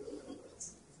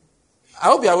 I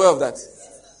hope you're aware of that.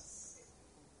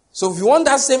 So if you want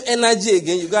that same energy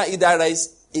again, you got to eat that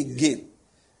rice again.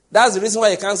 That's the reason why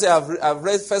you can't say, I've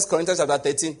read 1 Corinthians chapter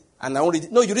 13, and I won't read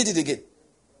it. No, you read it again.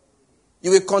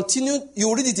 You will continue, you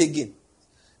will read it again.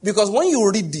 Because when you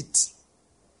read it,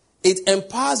 it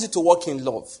empowers you to walk in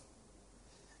love.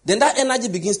 Then that energy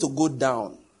begins to go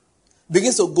down.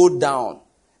 Begins to go down.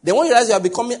 Then when you realize you are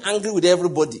becoming angry with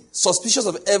everybody, suspicious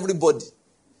of everybody,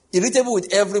 irritable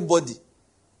with everybody,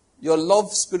 your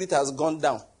love spirit has gone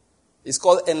down. It's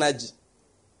called energy.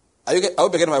 I hope you're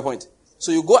getting my point.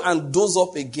 So you go and dose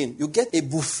up again. You get a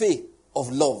buffet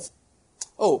of love.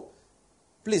 Oh,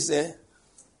 please,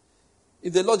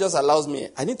 if the Lord just allows me,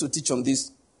 I need to teach on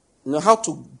this. You know how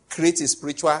to create a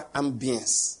spiritual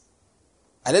ambience.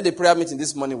 I led a prayer meeting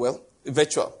this morning,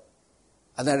 virtual.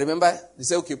 And I remember, they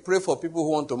said, okay, pray for people who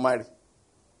want to marry.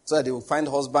 So that they will find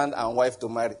husband and wife to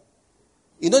marry.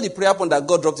 You know the prayer point that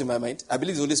God dropped in my mind? I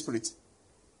believe the Holy Spirit. He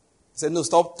said, no,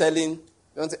 stop telling.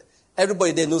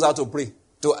 Everybody there knows how to pray.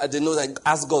 They know that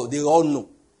ask God. They all know.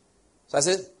 So I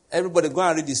said, everybody go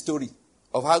and read the story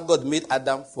of how God made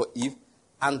Adam for Eve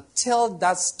and tell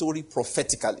that story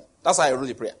prophetically. That's how I wrote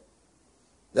the prayer.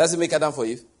 Does it make Adam for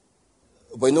Eve?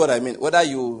 But you know what I mean. Whether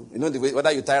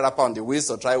whether you tie a wrapper on the waist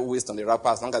or try waist on the wrapper,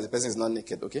 as long as the person is not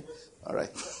naked, okay? All right.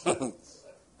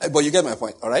 But you get my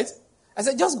point, all right? I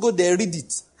said, just go there, read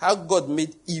it. How God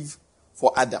made Eve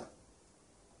for Adam.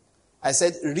 I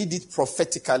said, read it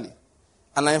prophetically.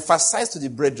 And I emphasized to the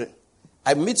brethren,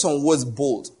 I made some words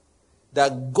bold,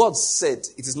 that God said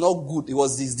it is not good. It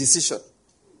was his decision.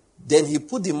 Then he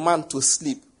put the man to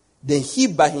sleep. Then he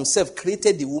by himself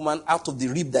created the woman out of the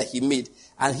rib that he made.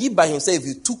 And he by himself,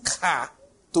 he took her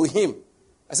to him.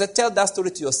 I said, tell that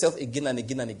story to yourself again and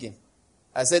again and again.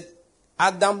 I said,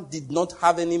 Adam did not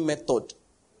have any method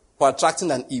for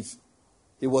attracting an Eve.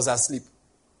 He was asleep.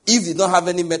 Eve did not have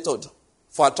any method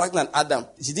for attracting an Adam.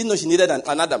 She didn't know she needed an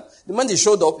Adam. The moment he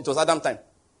showed up, it was Adam time.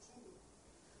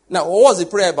 Now, what was the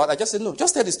prayer about? I just said, no,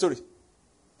 just tell the story.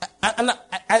 And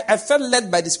I felt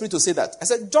led by the Spirit to say that. I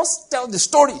said, just tell the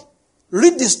story.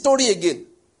 Read the story again.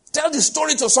 Tell the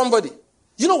story to somebody.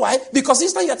 You know why? Because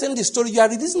each time you are telling the story, you are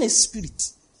releasing a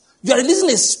spirit. You are releasing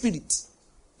a spirit.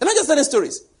 You're not just telling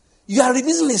stories. You are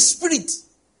releasing a spirit.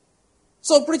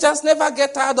 So preachers never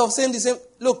get tired of saying the same.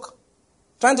 Look,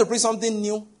 trying to preach something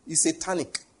new is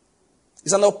satanic.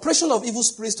 It's an operation of evil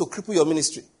spirits to cripple your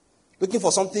ministry. Looking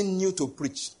for something new to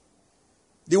preach.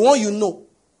 The one you know,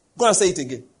 go and say it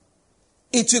again.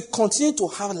 It will continue to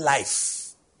have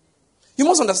life. You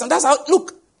must understand. That's how,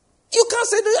 look, you can't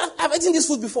say, I've eaten this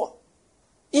food before.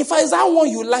 In fact, it's that one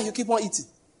you like, you keep on eating.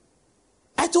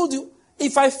 I told you,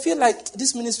 if I feel like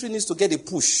this ministry needs to get a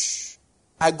push,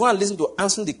 I go and listen to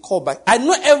answering the call back. I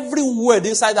know every word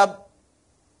inside that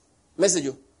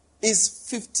message. It's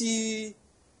 50,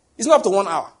 it's not up to 1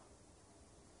 hour.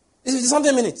 It's 50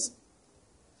 something minutes.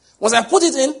 Once I put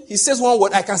it in, he says one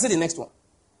word, I can say the next one.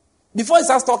 Before he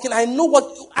starts talking, I know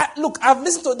look, I've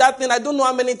listened to that thing, I don't know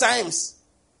how many times.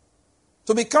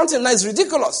 To be counting now is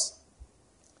ridiculous.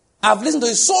 I've listened to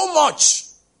it so much.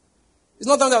 It's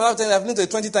not something I've listened to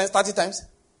it 20 times, 30 times.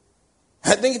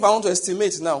 I think if I want to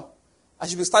estimate now, I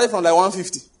should be starting from like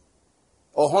 150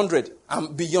 or 100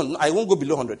 and beyond. I won't go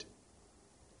below 100.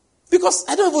 Because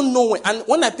I don't even know when. And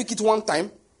when I pick it one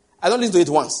time, I don't listen to it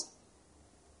once.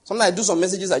 Sometimes I do some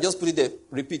messages, I just put it there,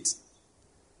 repeat.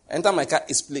 Enter my car,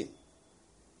 it's playing.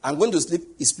 I'm going to sleep,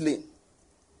 it's playing.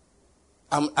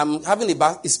 I'm having a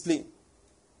bath, it's playing.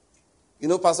 You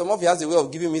know, Pastor Murphy has a way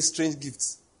of giving me strange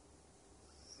gifts.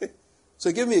 So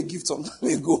he gave me a gift some time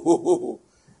ago.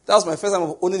 That was my first time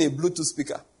of owning a Bluetooth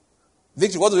speaker.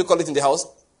 Victory, what do we call it in the house?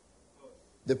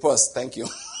 The purse, thank you.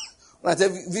 When I tell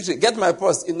Victory, get my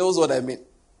purse, he knows what I mean.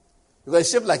 Because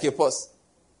it's shaped like a purse.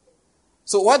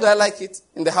 So why do I like it?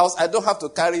 In the house, I don't have to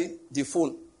carry the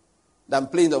phone that I'm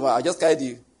playing over. I just carry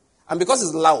the... And because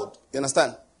it's loud, you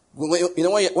understand? When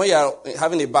you're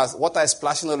having a bath, water is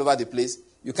splashing all over the place,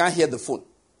 you can't hear the phone.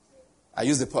 I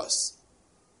use the purse.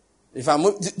 If I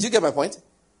move, do you get my point?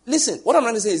 Listen, what I'm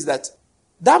trying to say is that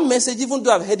message, even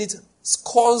though I've heard it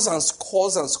scores and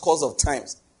scores and scores of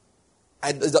times,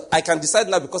 I can decide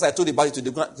now because I told you about it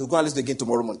today to go and listen to it again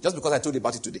tomorrow morning. Just because I told you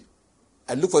about it today.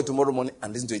 I look for it tomorrow morning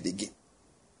and listen to it again.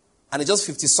 And it's just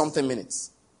 50-something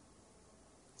minutes.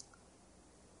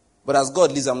 But as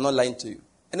God lives, I'm not lying to you.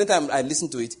 Anytime I listen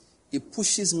to it, it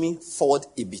pushes me forward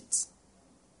a bit.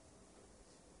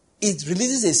 It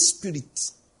releases a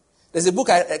spirit. There's a book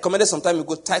I recommended some time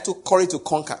ago titled Courage to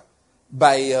Conquer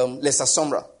by Lester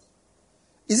Sumrall.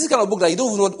 It's this kind of book that you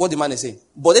don't even know what the man is saying.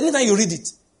 But anytime you read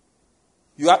it,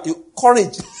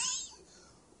 courage.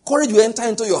 Courage will enter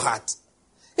into your heart.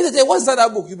 If they say, what's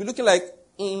that book? You'll be looking like,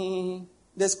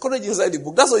 there's courage inside the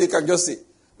book. That's all you can just say.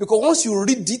 Because once you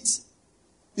read it,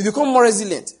 you become more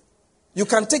resilient. You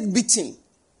can take beating.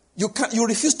 You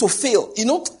refuse to fail. You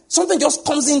know, something just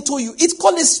comes into you. It's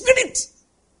called a spirit.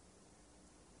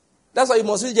 That's why you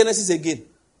must read Genesis again.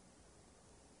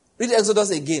 Read Exodus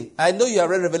again. I know you have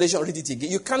read Revelation, read it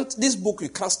again. This book you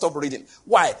can't stop reading.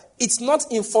 Why? It's not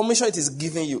information it is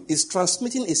giving you. It's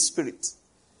transmitting a spirit.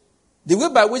 The way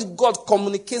by which God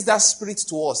communicates that spirit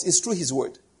to us is through His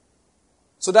word.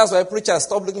 So that's why preachers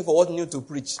stop looking for what new to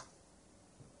preach.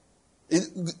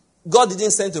 God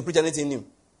didn't send to preach anything new.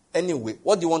 Anyway,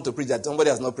 what do you want to preach that somebody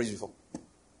has not preached before?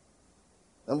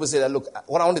 Somebody say that, look,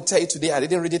 what I want to tell you today, I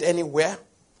didn't read it anywhere.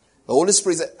 The Holy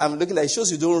Spirit said, I'm looking at it,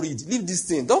 shows you don't read. Leave this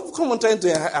thing. Don't come on trying to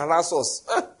harass us.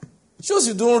 It shows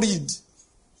you don't read.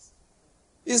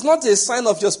 It's not a sign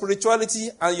of your spirituality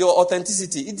and your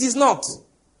authenticity. It is not.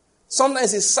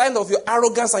 Sometimes it's a sign of your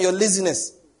arrogance and your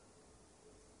laziness.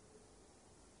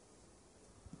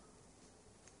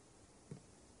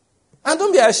 And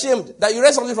don't be ashamed that you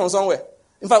read something from somewhere.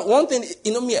 In fact, one thing,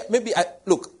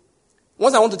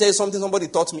 once I want to tell you something somebody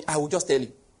taught me, I will just tell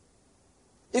you.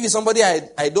 If it's somebody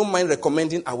I don't mind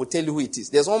recommending, I will tell you who it is.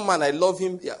 There's one man, I love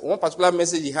him. One particular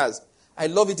message he has. I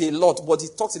love it a lot, but he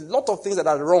talks a lot of things that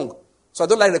are wrong. So I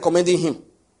don't like recommending him.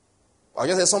 I'll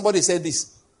just say, somebody said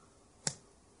this.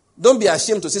 Don't be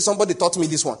ashamed to say somebody taught me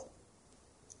this one.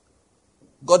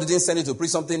 God didn't send you to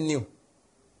preach something new.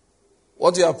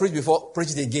 What you have preached before,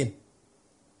 preach it again.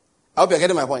 I hope you're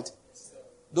getting my point.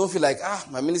 Don't feel like,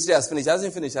 my ministry has finished. It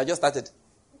hasn't finished. I just started.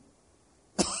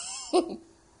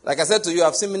 Like I said to you,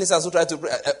 I've seen ministers who try to pray.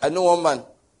 I know one man.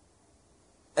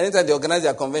 Anytime they organize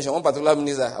their convention, one particular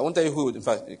minister, I won't tell you who. In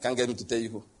fact, you can't get me to tell you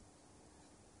who.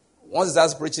 Once he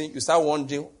starts preaching, you start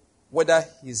wondering whether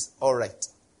he's all right.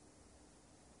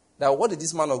 Now, what did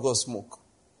this man of God smoke?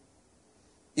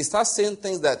 He starts saying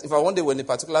things that, if I one day were in a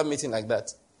particular meeting like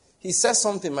that, he says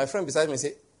something, my friend beside me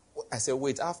said, I said,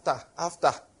 wait, after.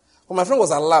 Well, my friend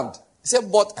was alarmed. He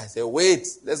said, but, I said, wait,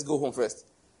 let's go home first.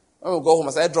 When we go home,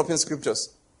 I started dropping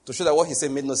scriptures to show that what he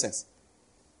said made no sense.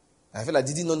 I feel like,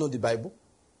 did he not know the Bible?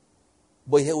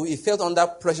 But he felt under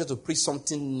pressure to preach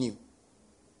something new.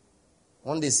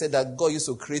 One day he said that God used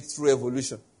to create through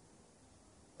evolution.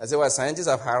 I said, well, scientists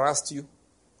have harassed you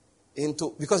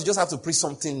because you just have to preach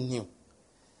something new.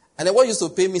 And then what used to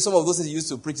pay me, some of those things he used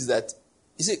to preach is that,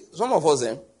 you see, some of us,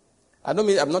 I'm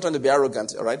not trying to be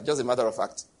arrogant, all right? Just a matter of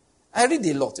fact. I read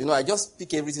a lot. I just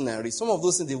pick everything and read. Some of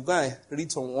those things, they go and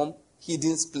read from one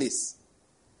hidden place.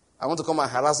 I want to come and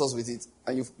harass us with it.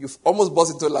 And you've almost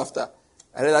burst into laughter.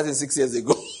 I read that in 6 years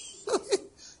ago.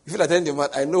 You feel like telling the man,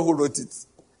 I know who wrote it.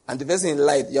 And the person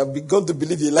lied. You have begun to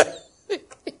believe he lied.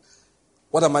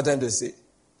 What am I trying to say?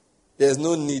 There's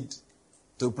no need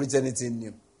to preach anything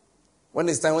new. When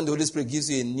it's time, when the Holy Spirit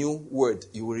gives you a new word,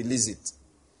 you will release it.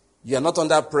 You are not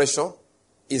under pressure.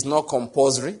 It's not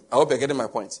compulsory. I hope you're getting my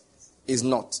point. is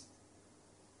not.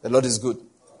 The Lord is good.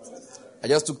 I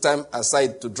just took time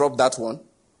aside to drop that one.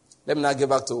 Let me now get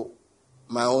back to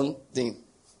my own thing.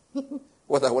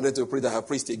 What I wanted to preach, I have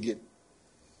preached again.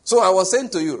 So I was saying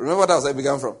to you, remember that's where I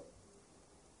began from.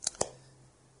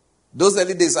 Those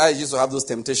early days, I used to have those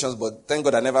temptations, but thank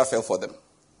God I never fell for them.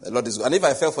 The Lord is good. And if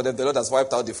I fell for them, the Lord has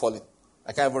wiped out the falling.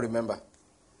 I can't even remember.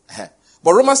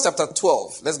 But Romans chapter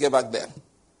 12, let's get back there.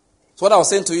 So what I was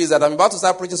saying to you is that I'm about to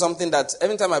start preaching something that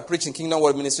every time I preach in Kingdom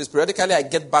World Ministries, periodically I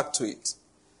get back to it.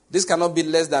 This cannot be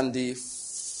less than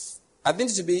I think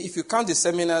it should be, if you count the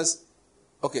seminars,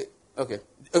 okay.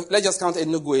 Let's just count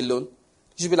Enugu alone.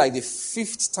 It should be like the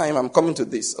 5th time I'm coming to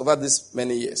this over this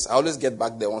many years. I always get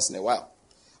back there once in a while.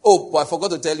 Oh, but I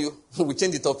forgot to tell you, we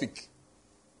changed the topic.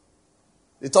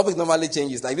 The topic normally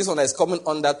changes. Like this one is coming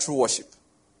under true worship.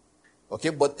 Okay,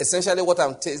 but essentially what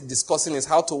I'm discussing is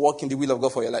how to walk in the will of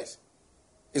God for your life.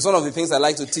 It's one of the things I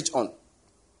like to teach on.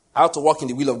 How to walk in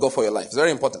the will of God for your life. It's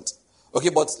very important. Okay,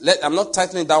 but I'm not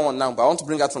titling that one now, but I want to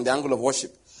bring out from the angle of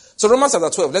worship. So Romans chapter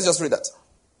 12, let's just read that.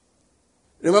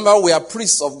 Remember, we are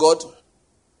priests of God.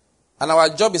 And our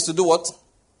job is to do what?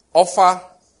 Offer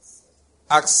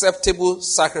acceptable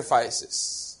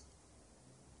sacrifices.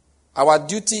 Our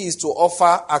duty is to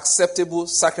offer acceptable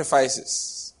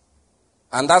sacrifices.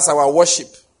 And that's our worship.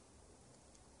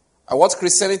 And what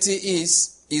Christianity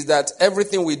is that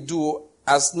everything we do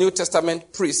as New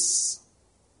Testament priests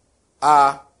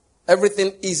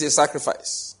everything is a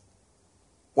sacrifice.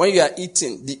 When you are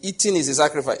eating, the eating is a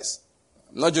sacrifice.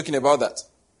 I'm not joking about that.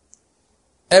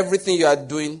 Everything you are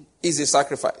doing is a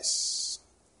sacrifice.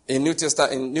 In New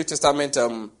Testament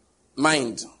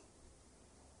mind.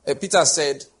 Peter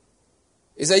said,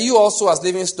 he said, you also as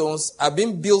living stones are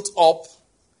being built up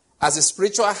as a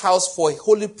spiritual house for a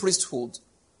holy priesthood.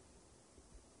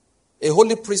 A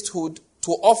holy priesthood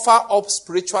to offer up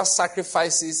spiritual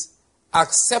sacrifices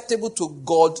acceptable to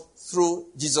God through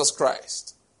Jesus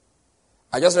Christ.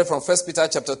 I just read from 1 Peter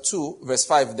chapter 2, verse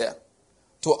 5 there.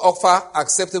 To offer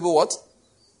acceptable what?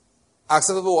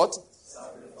 Acceptable what?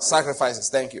 Sacrifices.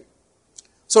 Thank you.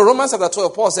 So Romans chapter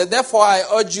 12, Paul said, therefore I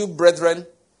urge you, brethren,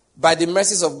 by the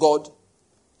mercies of God,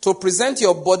 to present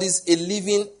your bodies a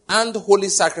living and holy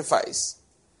sacrifice,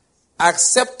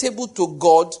 acceptable to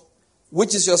God,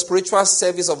 which is your spiritual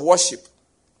service of worship.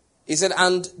 He said,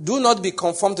 and do not be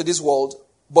conformed to this world,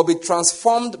 but be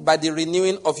transformed by the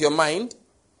renewing of your mind,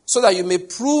 so that you may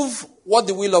prove what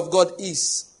the will of God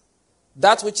is,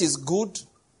 that which is good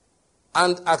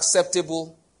and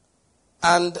acceptable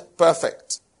and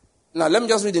perfect. Now, let me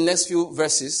just read the next few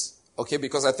verses, okay,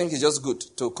 because I think it's just good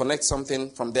to connect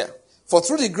something from there. For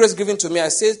through the grace given to me, I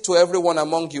say to everyone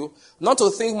among you, not to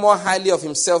think more highly of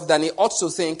himself than he ought to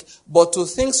think, but to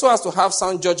think so as to have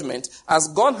sound judgment, as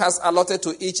God has allotted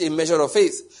to each a measure of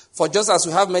faith. For just as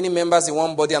we have many members in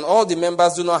one body, and all the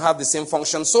members do not have the same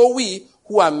function, so we,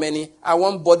 who are many, are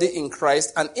one body in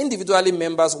Christ, and individually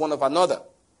members one of another.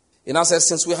 He now says,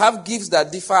 since we have gifts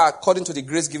that differ according to the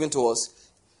grace given to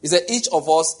us, he said each of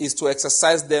us is to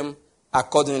exercise them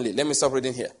accordingly. Let me stop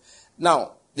reading here.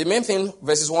 Now, the main thing,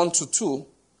 verses 1 to 2.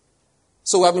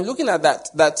 So we have been looking at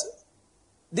that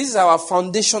this is our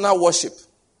foundational worship.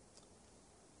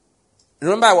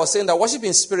 Remember I was saying that worship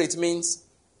in spirit means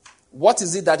what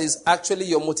is it that is actually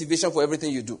your motivation for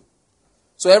everything you do.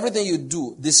 So everything you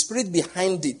do, the spirit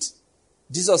behind it,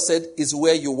 Jesus said, is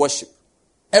where you worship.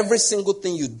 Every single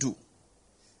thing you do,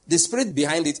 the spirit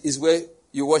behind it is where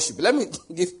you worship.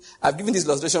 I've given this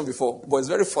illustration before, but it's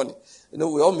very funny.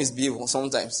 We all misbehave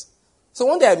sometimes. So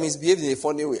one day I misbehaved in a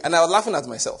funny way, and I was laughing at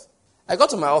myself. I got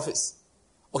to my office.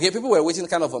 Okay, people were waiting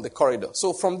kind of on the corridor.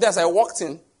 So from there, as I walked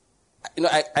in,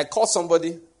 I called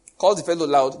somebody, called the fellow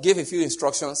loud, gave a few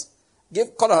instructions,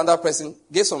 called another person,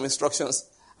 gave some instructions.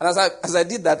 And as I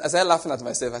did that, I started laughing at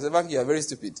myself. I said, Frank, you are very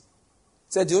stupid.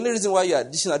 He said, the only reason why you are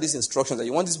dishing out these instructions is that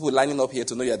you want these people lining up here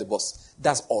to know you are the boss.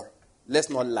 That's all. Let's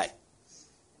not lie.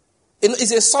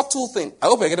 It's a subtle thing. I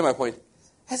hope you're getting my point.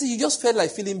 I said, you just felt like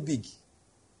feeling big.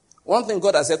 One thing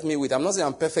God has helped me with, I'm not saying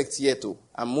I'm perfect yet,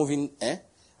 I'm moving,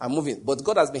 I'm moving. But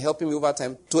God has been helping me over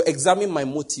time to examine my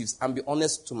motives and be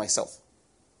honest to myself.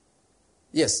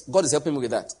 Yes, God is helping me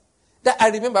with that. I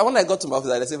remember when I got to my office,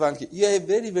 I said, Vanki, you are a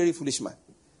very, very foolish man.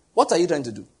 What are you trying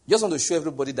to do? You just want to show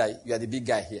everybody that you are the big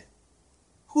guy here.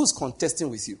 Who's contesting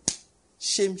with you?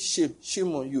 Shame, shame,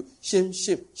 shame on you. Shame,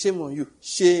 shame, shame on you.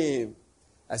 Shame.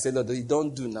 I said, Lord, you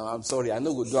don't do now. I'm sorry. I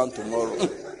know we'll do it tomorrow.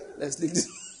 Let's leave this.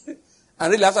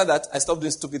 And really after that, I stopped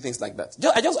doing stupid things like that.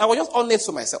 I was just honest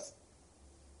to myself.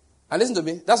 And listen to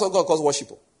me, that's what God calls worship.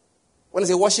 When I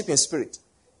say worship in spirit.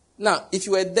 Now, if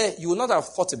you were there, you would not have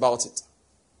thought about it.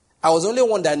 I was the only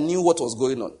one that knew what was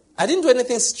going on. I didn't do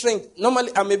anything strange.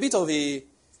 Normally, I'm a bit of a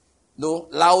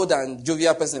loud and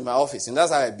jovial person in my office. And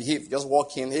that's how I behave. Just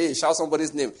walk in, hey, shout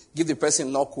somebody's name, give the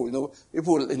person knuckle,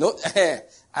 people,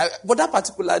 but that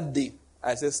particular day,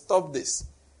 I said, stop this.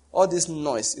 All this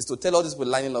noise is to tell all these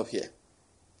people lining up here.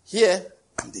 Here,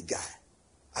 I'm the guy.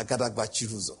 Agadagba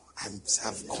Chiruzo.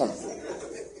 I've come.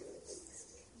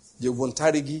 The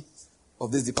Wontarigi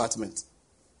of this department.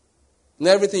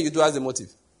 Now, everything you do has a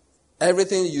motive.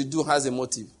 Everything you do has a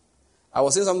motive. I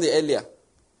was saying something earlier,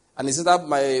 and it's in that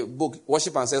my book,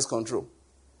 Worship and Sex Control.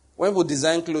 When people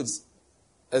design clothes,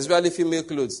 especially female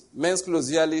clothes, men's clothes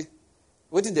usually,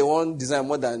 what did they want design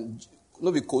more than,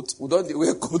 no be coat? We don't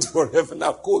wear coat forever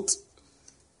now, coat.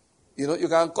 You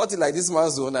can cut it like this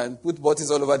man's own and put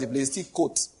buttons all over the place, still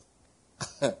coat.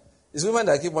 It's women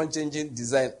that keep on changing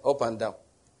design up and down.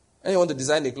 And you want to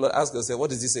design a cloth, ask yourself, what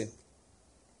does this say?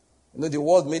 The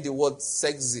world made the word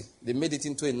sexy. They made it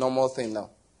into a normal thing now.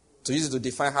 To use it to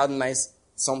define how nice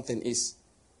something is.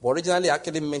 But originally it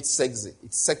actually meant sexy.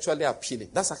 It's sexually appealing.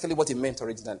 That's actually what it meant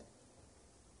originally.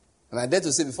 And I dare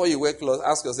to say, before you wear clothes,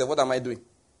 ask yourself, what am I doing?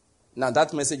 Now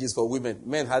that message is for women.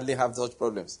 Men hardly have such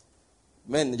problems.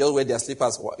 Men just wear their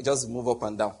slippers, just move up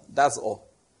and down. That's all.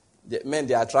 Men,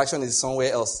 their attraction is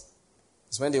somewhere else.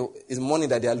 It's money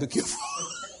that they are looking for.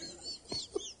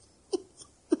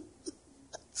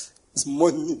 It's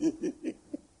money.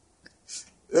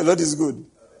 The Lord is good.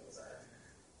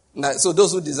 Now, so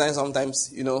those who design sometimes,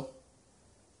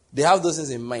 they have those things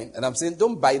in mind. And I'm saying,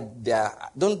 don't buy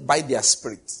their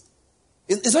spirit.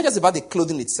 It's not just about the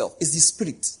clothing itself. It's the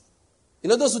spirit.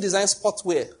 Those who design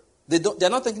sportswear, they're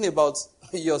not thinking about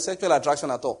your sexual attraction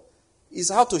at all.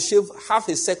 It's how to shave half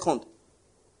a second.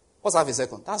 What's half a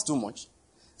second? That's too much.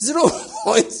 0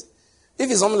 point.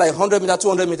 If it's something like 100 meters,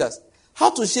 200 meters, how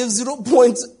to shave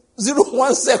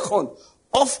 0.01 second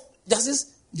off just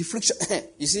the friction.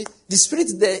 You see, the spirit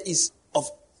there is of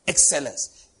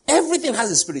excellence. Everything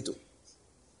has a spirit too.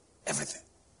 Everything.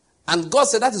 And God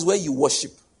said that is where you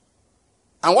worship.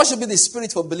 And what should be the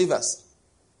spirit for believers?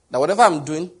 Now, whatever I'm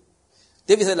doing,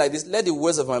 David said like this, let the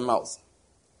words of my mouth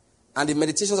and the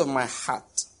meditations of my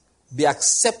heart be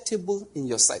acceptable in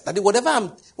your sight. That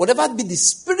whatever be the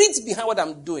spirit behind what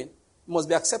I'm doing, it must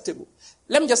be acceptable.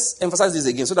 Let me just emphasize this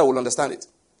again so that we'll understand it.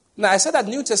 Now, I said that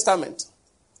New Testament,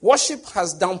 worship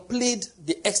has downplayed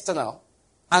the external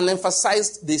and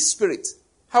emphasized the spirit.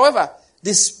 However,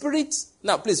 the spirit,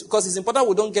 now please, because it's important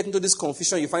we don't get into this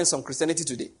confusion you find some Christianity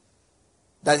today.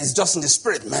 That is just in the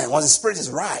spirit, man. When the spirit is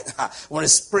right. When the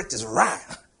spirit is right.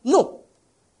 No.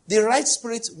 The right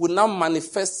spirit will now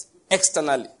manifest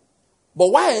externally. But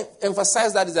why I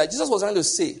emphasize that is that Jesus was trying to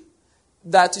say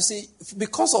that, you see,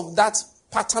 because of that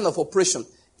pattern of operation,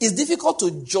 it's difficult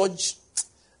to judge.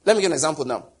 Let me give an example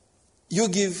now. You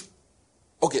give,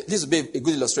 okay, this will be a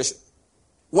good illustration.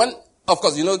 Of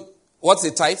course, what's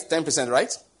the tithe? 10%,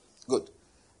 right? Good.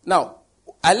 Now,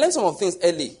 I learned some of things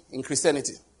early in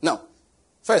Christianity. Now,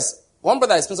 first, one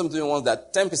brother explained something to me once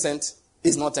that 10%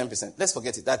 is not 10%. Let's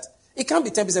forget it. That it can't be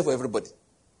 10% for everybody.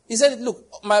 He said, look,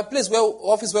 my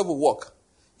office where we work,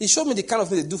 he showed me the kind of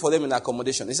thing they do for them in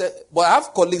accommodation. He said, but I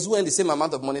have colleagues who earn the same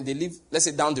amount of money. They live, let's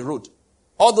say, down the road.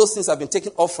 All those things have been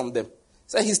taken off from them. He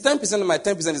said, his 10% and my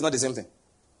 10% is not the same thing.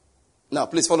 Now,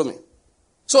 please follow me.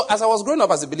 So, as I was growing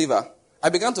up as a believer, I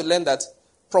began to learn that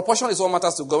proportion is what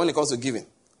matters to God when it comes to giving.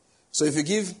 So, if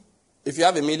you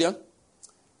have $1 million,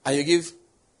 and you give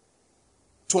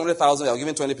 200,000, you're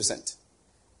giving 20%.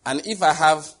 And if I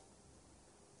have,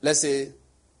 let's say,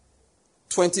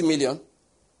 20 million,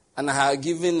 and I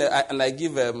give,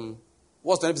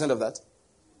 what's 20% of that?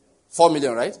 4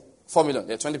 million, right? 4 million,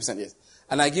 yeah, 20%, yes.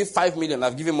 And I give 5 million,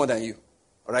 I've given more than you.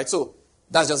 All right, so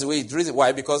that's just the way it reason.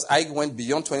 Why? Because I went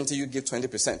beyond 20, you give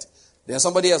 20%. Then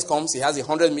somebody else comes, he has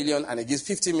 100 million, and he gives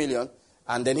 50 million,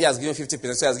 and then he has given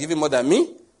 50%. So he has given more than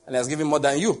me, and he has given more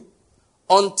than you.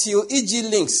 Until E.G.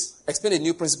 Links explained a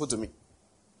new principle to me.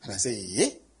 And I say, yeah?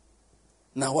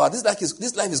 Now, wow, this life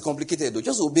is complicated, though.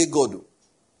 Just obey God, though.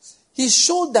 He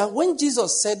showed that when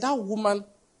Jesus said that woman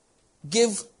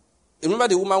gave, remember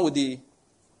the woman with the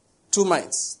 2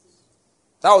 mites?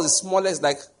 That was the smallest,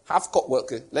 like half cup, well,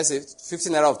 okay, let's say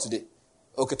 15 naira of today.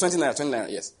 Okay, 20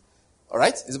 naira, yes. All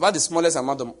right? It's about the smallest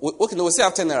amount of, okay, no, we say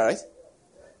have 10 naira, right?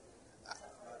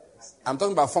 I'm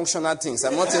talking about functional things.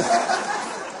 I'm not saying,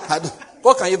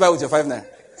 what can you buy with your 5 naira?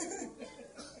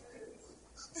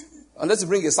 Unless you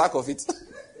bring a sack of it.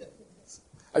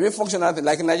 I mean, functional thing.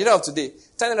 Like in Nigeria of today,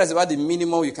 10 naira is about the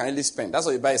minimum you can really spend. That's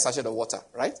why you buy a sachet of water,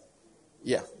 right?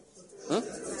 Yeah. No,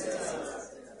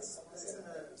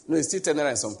 it's still 10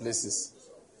 naira in some places.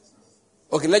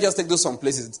 Okay, let's just take those some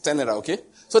places. 10 naira, okay?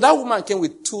 So that woman came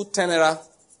with 2 10 naira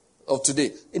of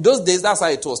today. In those days, that's how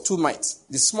it was, 2 mites.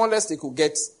 The smallest they could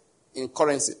get in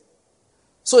currency.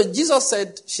 So Jesus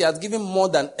said she had given more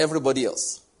than everybody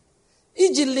else.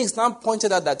 E.G. Links now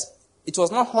pointed out that it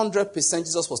was not 100%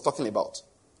 Jesus was talking about.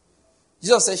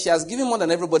 Jesus said she has given more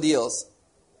than everybody else.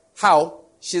 How?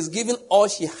 She's given all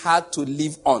she had to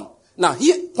live on. Now,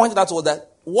 he pointed out that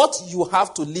what you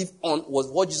have to live on was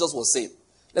what Jesus was saying.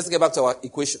 Let's get back to our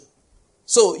equation.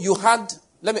 So you had,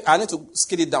 I need to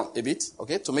scale it down a bit,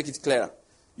 okay, to make it clearer.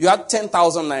 You had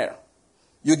 10,000 naira.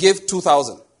 You gave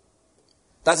 2,000.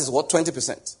 That is what?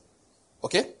 20%.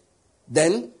 Okay?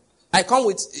 Then,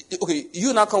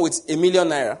 you now come with 1 million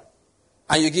naira,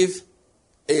 and you give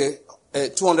a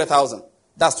 200,000.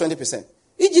 That's 20%.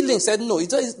 E.G. Link said, no,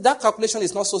 that calculation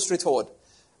is not so straightforward.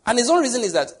 And his own reason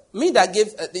is that you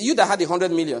that had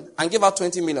 100 million and gave out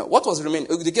 20 million, what was remaining?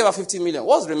 You gave out 50 million.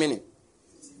 What was remaining?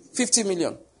 50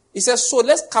 million. He says, so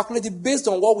let's calculate it based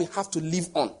on what we have to live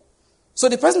on. So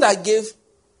the person that gave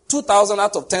 2,000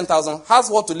 out of 10,000 has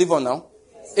what to live on now?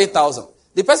 8,000.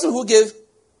 The person who gave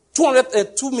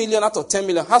 2 million out of 10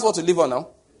 million has what to live on now?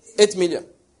 8 million.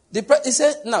 He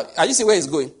said, now, are you see where he's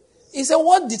going? He said,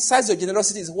 what decides your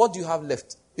generosity is what do you have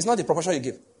left. It's not the proportion you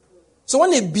give. So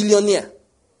when a billionaire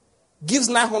gives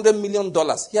 $900 million,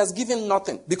 he has given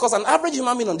nothing. Because an average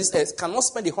human being on this earth cannot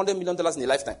spend $100 million in a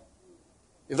lifetime.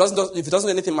 If it doesn't do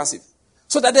anything massive.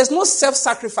 So that there's no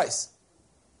self-sacrifice.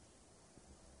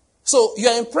 So you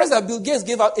are impressed that Bill Gates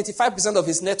gave out 85% of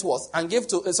his net worth and gave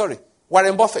to,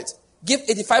 Warren Buffett gave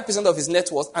 85% of his net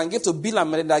worth and gave to Bill and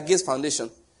Melinda Gates Foundation.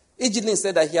 E.G. Link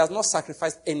said that he has not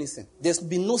sacrificed anything. There's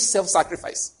been no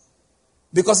self-sacrifice.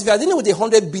 Because if you are dealing with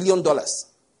 $100 billion,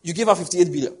 you give out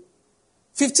 58 billion.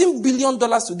 $15 billion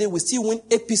today will still win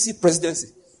APC presidency.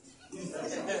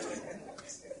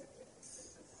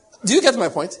 Do you get my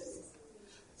point?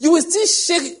 You will still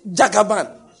shake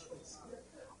Jagaban.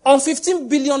 On $15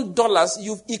 billion,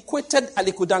 you've equated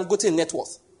Aliko Dangote net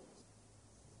worth.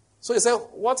 So he said,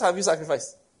 what have you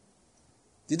sacrificed?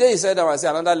 The day he said that, I said,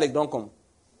 another leg don't come.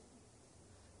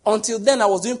 Until then, I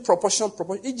was doing proportion.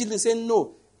 E.G. Link said,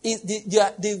 no.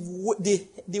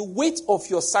 The weight of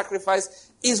your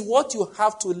sacrifice is what you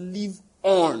have to live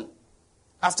on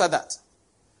after that.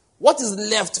 What is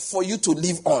left for you to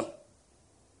live on?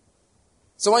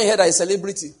 So when you heard that a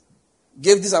celebrity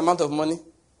gave this amount of money,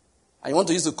 and you want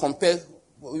to use to compare,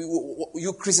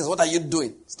 you Christians, what are you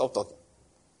doing? Stop talking.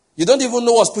 You don't even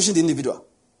know what's pushing the individual.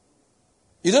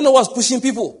 You don't know what's pushing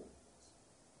people.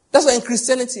 That's why in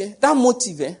Christianity, that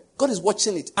motive, God is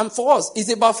watching it. And for us,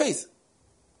 it's about faith.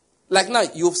 Like now,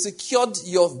 you've secured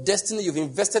your destiny, you've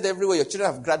invested everywhere, your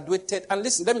children have graduated. And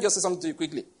listen, let me just say something to you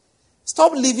quickly.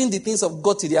 Stop living the things of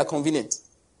God till they are convenient.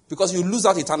 Because you lose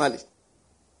out eternally. Did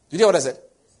you hear what I said?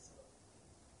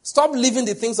 Stop living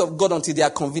the things of God until they are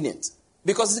convenient.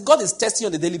 Because God is testing you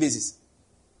on a daily basis.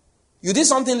 You did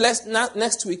something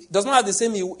next week, does not have the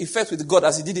same effect with God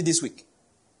as you did it this week.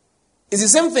 It's the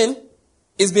same thing.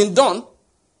 It's been done.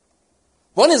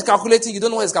 But when it's calculating, you don't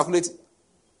know what it's calculating.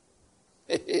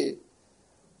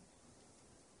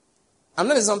 I'm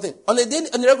not saying something. On a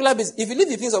regular basis, if you leave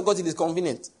the things of God, it is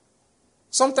convenient.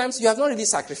 Sometimes you have not really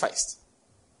sacrificed.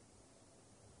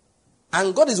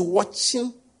 And God is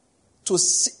watching to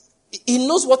see. He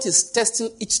knows what is testing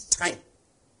each time.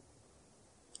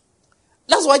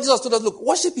 That's why Jesus told us, look,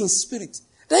 worship in spirit.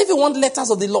 Then if you want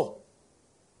letters of the law,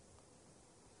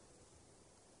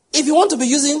 if you want to be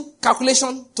using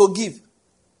calculation to give,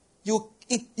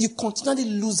 you continually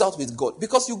lose out with God.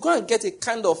 Because you go and get a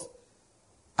kind of,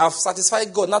 I've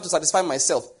satisfied God, now to satisfy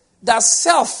myself. That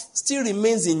self still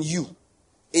remains in you.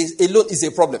 Alone is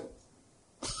a problem.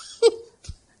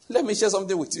 Let me share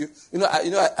something with you.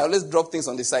 I always drop things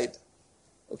on the side.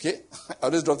 Okay? I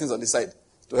always drop things on the side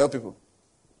to help people.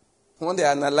 One day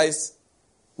I analyzed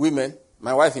women,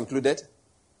 my wife included,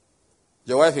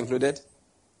 your wife included,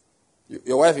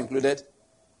 your wife included.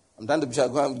 I'm trying to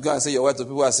go and say your wife to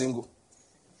people who are single.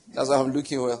 That's why I'm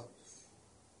looking well.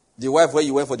 The wife where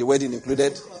you went for the wedding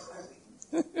included.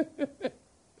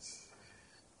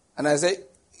 And I say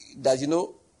that,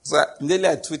 so immediately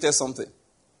I tweeted something.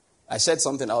 I shared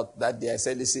something out that day. I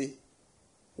said, you see,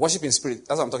 worship in spirit.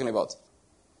 That's what I'm talking about.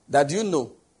 That you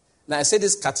know. Now I say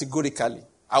this categorically.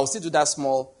 I will still do that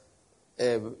small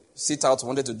sit out I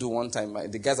wanted to do one time.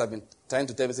 The guys have been trying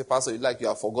to tell me, say, Pastor, you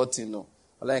have forgotten. No.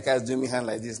 Like guys doing me hand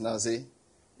like this now. Say,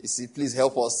 you see, please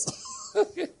help us.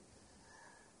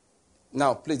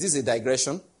 Now, please, this is a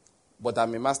digression, but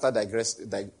I'm a master digressor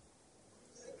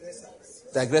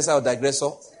or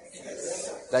digressor?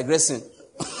 Digressing.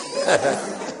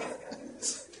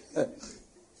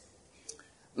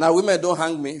 Now, women, don't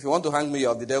hang me. If you want to hang me,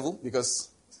 you're of the devil, because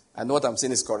I know what I'm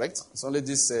saying is correct. It's only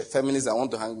these feminists that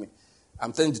want to hang me.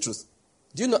 I'm telling the truth.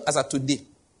 Do you know, as of today,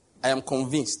 I am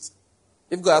convinced,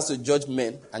 if God has to judge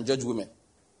men and judge women,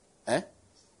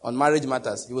 on marriage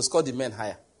matters, he will score the men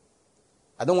higher.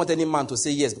 I don't want any man to say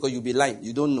yes because you'll be lying.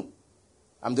 You don't know.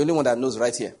 I'm the only one that knows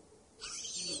right here.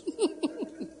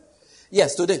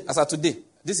 Yes, today, as of today.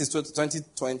 This is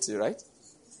 2020, right?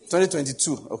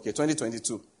 2022. Okay,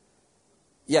 2022.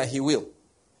 Yeah, he will.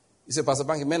 You say, Pastor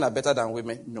Banky, men are better than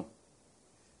women? No.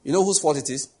 You know whose fault it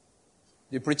is?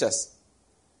 The preachers.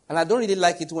 And I don't really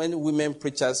like it when women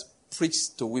preachers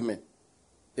preach to women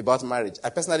about marriage. I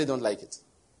personally don't like it.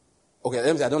 Okay,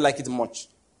 let me say I don't like it much.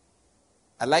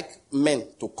 I like men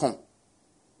to come.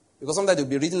 Because sometimes they'll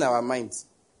be reading our minds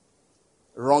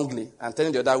wrongly and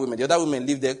telling the other women. The other women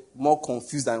leave there more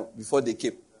confused than before they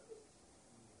came.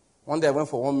 One day I went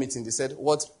for one meeting. They said,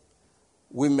 what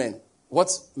men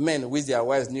wish their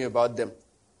wives knew about them.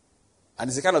 And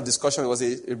it's a kind of discussion. It was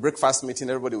a breakfast meeting.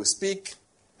 Everybody would speak.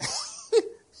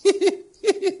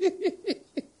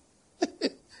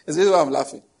 It's really why I'm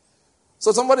laughing.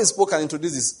 So somebody spoke and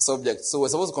introduced this subject. So we're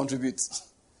supposed to contribute.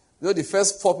 You know, the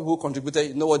first 4 people who contributed,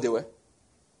 you know what they were?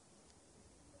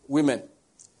 Women.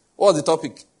 What was the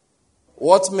topic?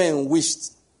 What men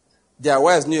wished their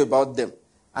wives knew about them.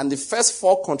 And the first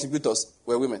 4 contributors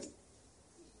were women.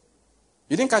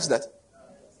 You didn't catch that?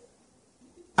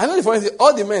 I know the funny thing,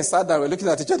 all the men sat down and were looking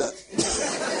at each other.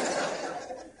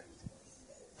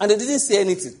 And they didn't say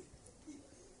anything.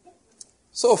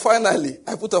 So finally,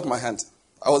 I put up my hand.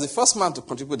 I was the first man to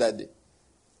contribute that day.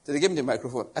 So they gave me the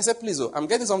microphone. I said, please, I'm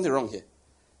getting something wrong here.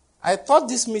 I thought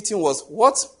this meeting was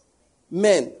what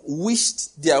men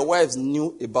wished their wives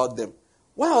knew about them.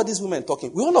 Why are these women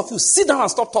talking? Will all of you sit down and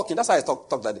stop talking? That's how I talked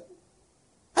that day.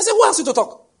 I said, who asked you to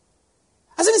talk?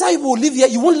 I said, this is how you will live here.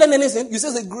 You won't learn anything. You say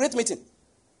it's a great meeting.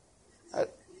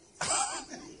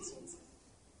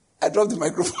 I dropped the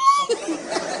microphone.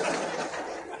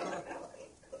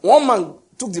 One man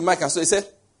took the mic and so he said,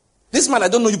 this man, I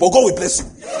don't know you, but God will bless you.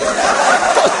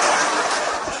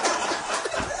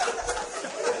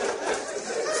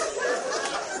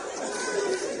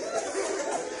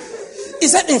 He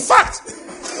said, in fact,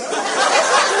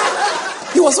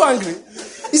 he was so angry.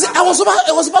 He said, I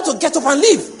was about to get up and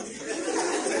leave.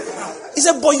 He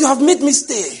said, but you have made me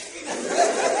stay.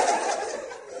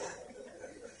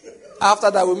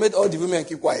 After that, we made all the women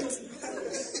keep quiet.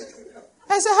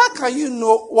 I said, how can you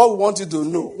know what we want you to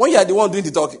know when you are the one doing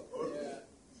the talking?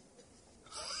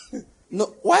 No,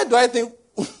 why do I think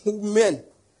men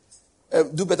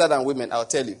do better than women? I'll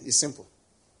tell you. It's simple.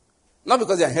 Not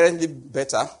because they're inherently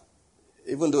better,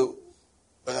 even though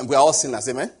we are all sinners,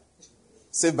 amen?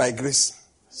 Saved by grace.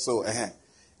 So,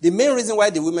 the main reason why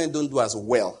the women don't do as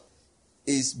well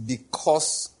is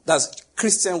because that's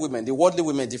Christian women. The worldly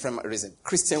women, different reason.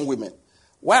 Christian women.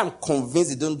 Why I'm convinced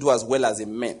they don't do as well as a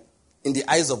man in the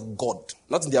eyes of God.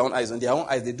 Not in their own eyes. In their own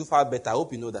eyes, they do far better. I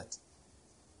hope you know that.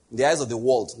 In the eyes of the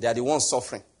world, they are the ones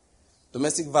suffering.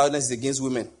 Domestic violence is against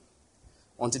women.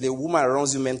 Until a woman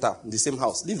runs you mental in the same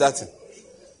house. Leave that thing.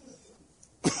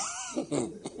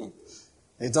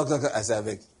 They talk, I say, I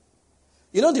beg.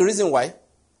 You know the reason why?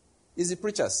 Is the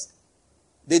preachers.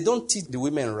 They don't teach the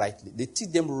women rightly. They teach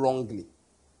them wrongly.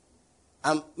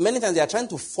 And many times they are trying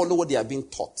to follow what they are being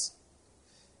taught.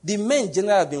 The men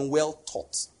generally have been well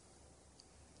taught.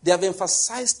 They have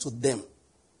emphasized to them,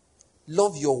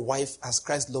 love your wife as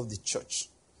Christ loved the church.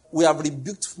 We have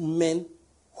rebuked men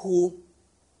who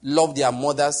love their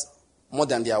mothers more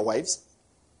than their wives.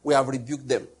 We have rebuked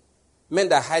them. Men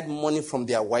that hide money from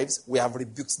their wives, we have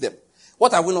rebuked them.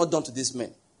 What have we not done to these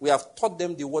men? We have taught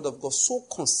them the word of God so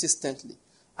consistently.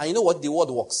 And you know what? The word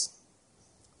works.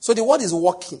 So the word is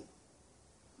working.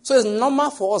 So it's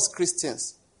normal for us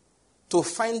Christians to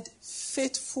find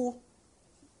faithful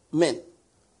men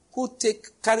who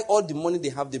carry all the money they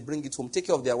have, they bring it home, take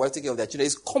care of their wives, take care of their children.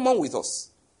 It's common with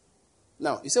us.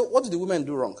 Now, you say, what do the women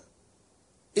do wrong?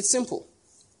 It's simple.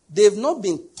 They've not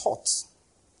been taught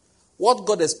what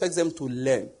God expects them to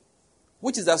learn,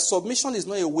 which is that submission is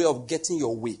not a way of getting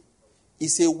your way.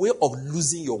 It's a way of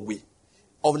losing your way,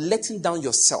 of letting down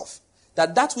yourself.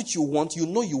 That which you want, you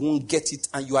know you won't get it,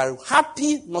 and you are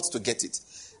happy not to get it.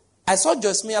 I saw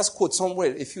Joyce Meyer's quote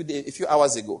somewhere a few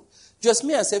hours ago. Joyce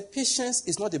Meyer said, patience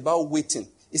is not about waiting.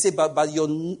 It's about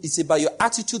your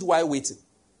attitude while waiting.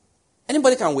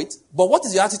 Anybody can wait, but what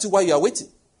is your attitude while you are waiting?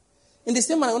 In the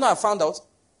same manner, I found out,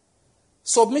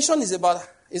 submission is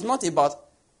not about,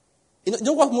 you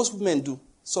know what most women do?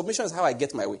 Submission is how I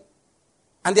get my way.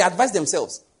 And they advise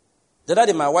themselves. The other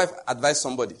day, my wife advised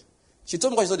somebody. She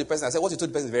told me what she told the person. I said, what you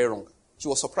told the person is very wrong. She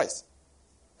was surprised.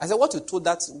 I said, what you told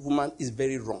that woman is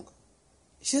very wrong.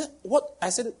 She said, what? I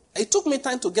said, it took me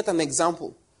time to get an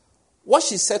example. What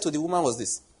she said to the woman was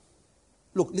this.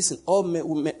 Look, listen, all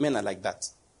men are like that.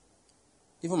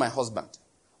 Even my husband.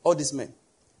 All these men.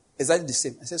 Exactly the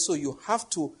same. I said, so you have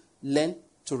to learn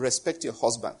to respect your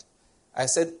husband.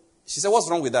 She said, what's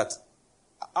wrong with that?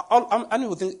 I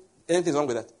don't think anything's wrong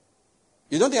with that.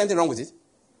 You don't think anything wrong with it?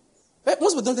 But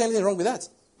most people don't think anything wrong with that.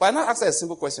 But I now asked her a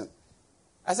simple question.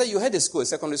 I said, you had a school, a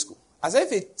secondary school. I said,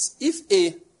 if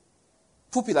a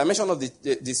pupil, I mentioned one of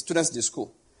the students in the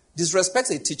school,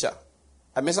 disrespects a teacher,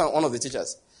 I mentioned one of the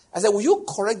teachers. I said, will you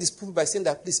correct this pupil by saying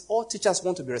that, please, all teachers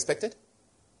want to be respected?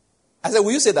 I said,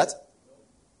 will you say that?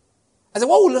 I said,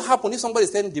 what will happen if somebody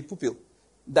is telling the pupil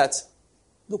that,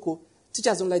 look,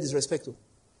 teachers don't like disrespect.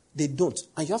 They don't.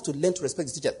 And you have to learn to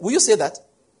respect the teacher. Will you say that?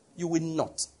 You will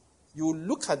not. You will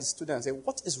look at the student and say,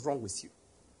 what is wrong with you?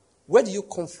 Where do you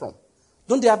come from?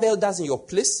 Don't they have elders in your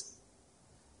place?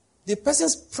 The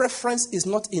person's preference is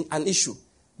not in an issue.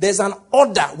 There's an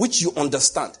order which you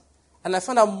understand. And I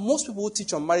find out most people who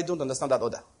teach on marriage don't understand that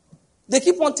order. They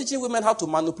keep on teaching women how to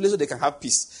manipulate so they can have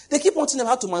peace. They keep on teaching them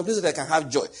how to manipulate so they can have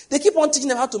joy. They keep on teaching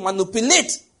them how to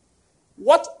manipulate.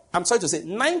 What, I'm sorry to say,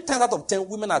 9 times out of 10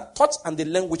 women are taught and they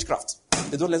learn witchcraft.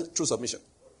 They don't learn true submission.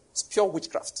 It's pure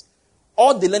witchcraft.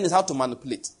 All they learn is how to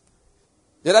manipulate.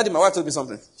 The other day my wife told me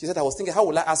something. She said, I was thinking, how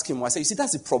will I ask him? I said, you see,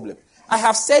 that's the problem. I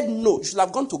have said no. You should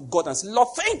have gone to God and said, Lord,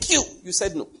 thank you. You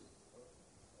said no.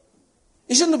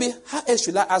 It shouldn't be, how else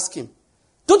should I ask him?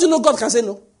 Don't you know God can say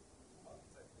no?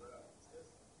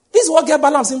 This is what get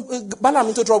Balaam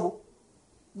into trouble.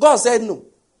 God said no.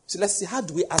 So let's see, how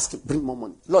do we ask him? Bring more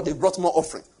money. Lord, they brought more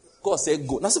offering. God said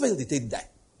go. Now somebody they take die.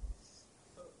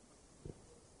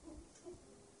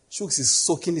 Shooks is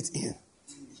soaking it in.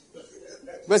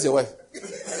 Where's your wife?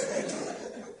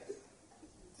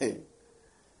 Hey.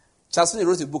 Charles Finney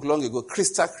wrote a book long ago,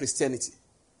 Crystal Christianity.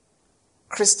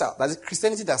 Crystal. That is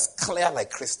Christianity that's clear like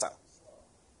crystal.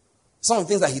 Some of the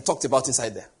things that he talked about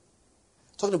inside there.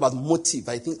 Talking about motive,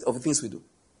 I think, of the things we do.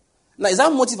 Now, is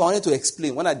that motive I wanted to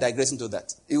explain when I digress into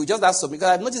that? It was just that something,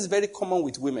 because I've noticed it's very common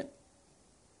with women.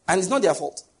 And it's not their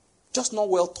fault. Just not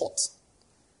well taught.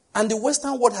 And the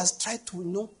Western world has tried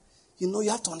to, you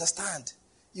have to understand.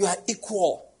 You are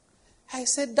equal. I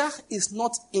said that is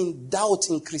not in doubt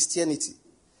in Christianity.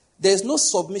 There is no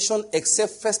submission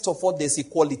except, first of all, there's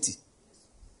equality.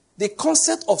 The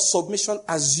concept of submission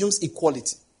assumes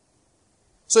equality.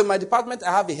 So in my department,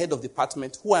 I have a head of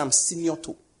department who I am senior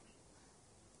to.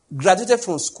 Graduated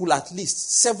from school at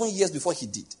least 7 years before he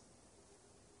did.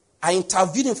 I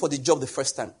interviewed him for the job the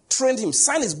first time. Trained him,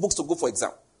 signed his books to go for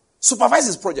exam. Supervised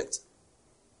his project.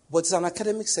 But it's an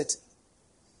academic setting.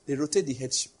 They rotate the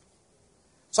headship.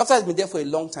 So after I've been there for a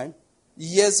long time,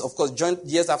 years, of course, joined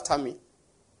years after me,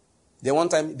 then one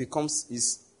time it becomes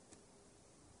his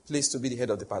place to be the head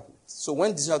of the department. So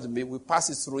when decision has to be made, we pass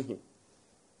it through him.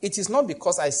 It is not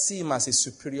because I see him as a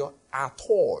superior at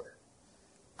all.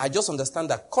 I just understand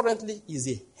that currently he's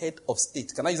a head of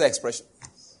state. Can I use that expression?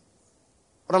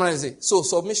 What am I going to say? So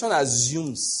submission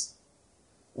assumes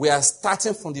we are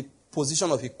starting from the position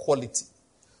of equality.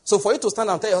 So for you to stand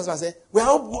and tell your husband and say, we are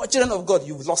all children of God,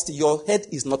 you've lost it. Your head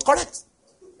is not correct.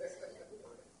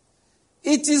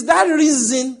 It is that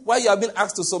reason why you have been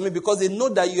asked to submit, because they know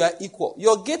that you are equal.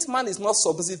 Your gate man is not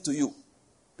submissive to you.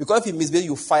 Because if he misbehaves,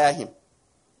 you fire him.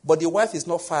 But the wife is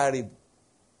not fireable.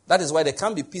 That is why there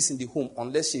can't be peace in the home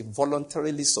unless she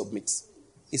voluntarily submits.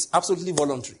 It's absolutely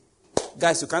voluntary.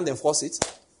 Guys, you can't enforce it.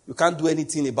 You can't do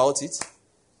anything about it.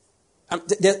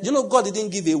 God didn't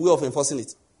give a way of enforcing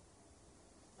it.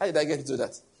 How did I get into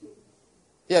that?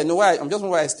 Yeah, why? I'm just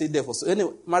why I stayed there for so.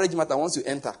 Anyway, marriage matter, once you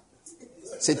enter,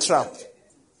 it's a trap.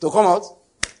 To come out,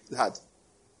 it's hard.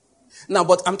 Now,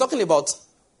 but I'm talking about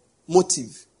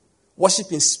motive.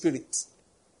 Worship in spirit.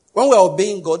 When we're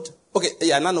obeying God,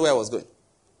 I now know where I was going.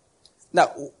 Now,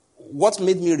 what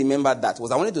made me remember that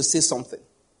was I wanted to say something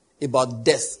about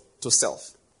death to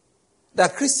self.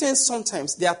 That Christians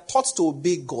sometimes, they are taught to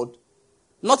obey God,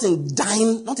 not a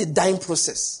dying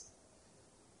process,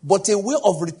 but a way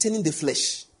of retaining the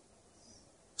flesh.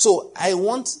 So, I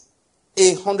want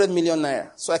 100 million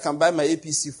naira so I can buy my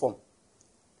APC form.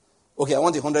 Okay, I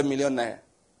want 100 million naira.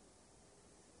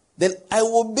 Then I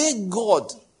obey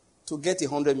God to get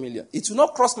 100 million. It will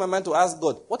not cross my mind to ask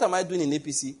God, what am I doing in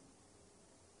APC?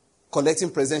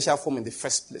 Collecting presidential form in the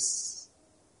first place.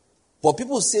 But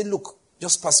people say, look,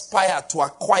 just perspire to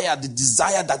acquire the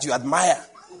desire that you admire.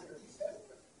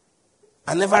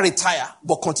 And never retire,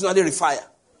 but continually refire.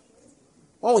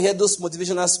 When we hear those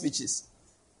motivational speeches,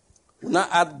 we now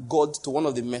add God to one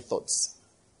of the methods.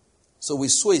 So we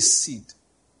sow a seed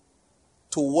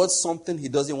towards something he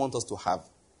doesn't want us to have.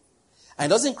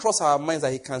 And it doesn't cross our minds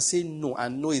that he can say no,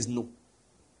 and no is no.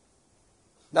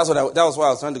 That was what I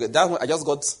was trying to get. That's when I just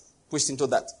got pushed into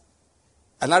that.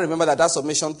 And I remember that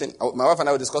submission thing, my wife and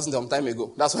I were discussing some time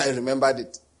ago. That's why I remembered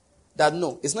it. That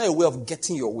no, it's not a way of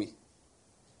getting your way.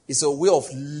 It's a way of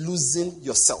losing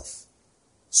yourself.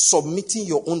 Submitting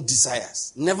your own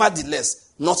desires.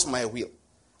 Nevertheless, not my will.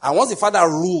 And once the Father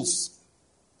rules,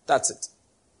 that's it.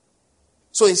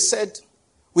 So he said,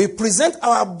 we present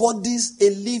our bodies a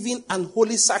living and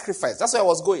holy sacrifice. That's where I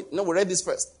was going. We read this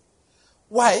first.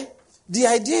 Why? The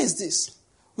idea is this.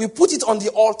 We put it on the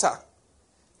altar.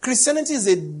 Christianity is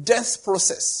a death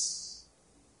process.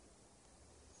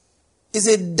 It's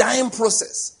a dying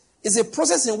process. It's a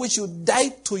process in which you die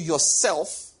to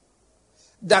yourself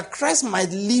that Christ might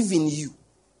live in you.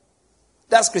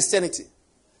 That's Christianity.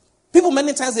 People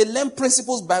many times, they learn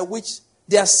principles by which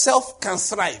their self can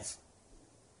thrive.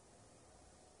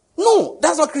 No,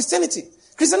 that's not Christianity.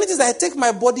 Christianity is that I take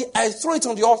my body, I throw it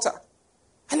on the altar,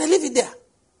 and I leave it there.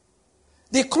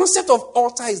 The concept of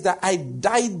altar is that I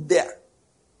died there.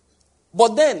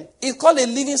 But then, it's called a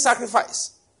living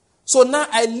sacrifice. So now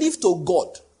I live to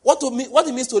God. What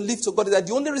it means to live to God is that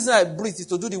the only reason I breathe is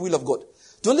to do the will of God.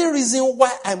 The only reason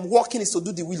why I'm walking is to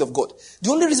do the will of God.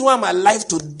 The only reason why I'm alive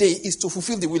today is to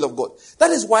fulfill the will of God.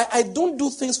 That is why I don't do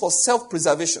things for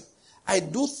self-preservation. I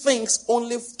do things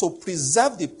only to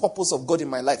preserve the purpose of God in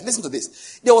my life. Listen to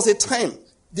this. There was a time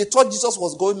they thought Jesus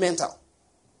was going mental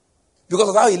because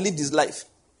of how he lived his life.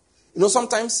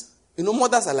 Sometimes,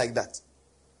 mothers are like that.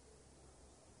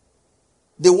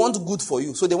 They want good for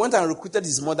you. So they went and recruited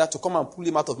his mother to come and pull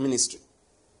him out of ministry.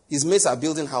 His mates are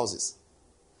building houses.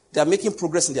 They are making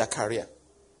progress in their career.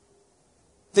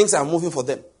 Things are moving for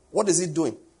them. What is he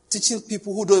doing? Teaching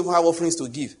people who don't even have offerings to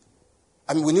give.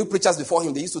 We knew preachers before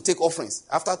him, they used to take offerings.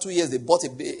 After 2 years, they bought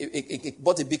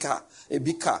a big car,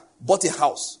 bought a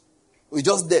house. We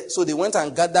just there. So they went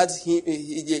and gathered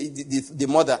the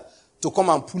mother to come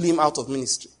and pull him out of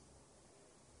ministry.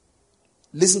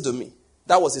 Listen to me.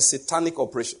 That was a satanic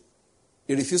operation.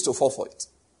 He refused to fall for it.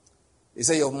 He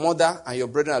said, your mother and your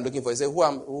brethren are looking for you. He said,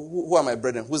 who are my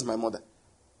brethren? Who's my mother? He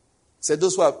said,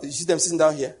 those who are, you see them sitting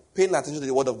down here, paying attention to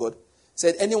the word of God. He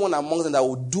said, anyone among them that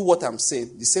will do what I'm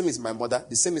saying, the same is my mother,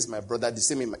 the same is my brother, the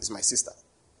same is my sister.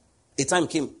 A time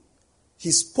came.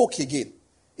 He spoke again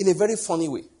in a very funny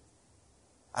way.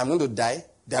 I'm going to die.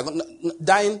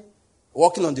 Dying,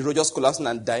 walking on the road, just collapsing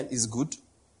and dying is good.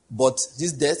 But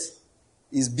this death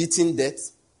is beating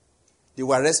death. They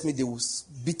will arrest me, they will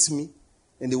beat me,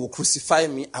 and they will crucify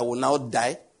me. I will now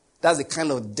die. That's the kind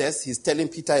of death he's telling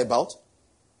Peter about.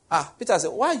 Peter said,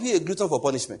 why are you a glutton for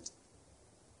punishment?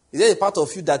 Is there a part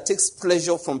of you that takes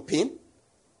pleasure from pain?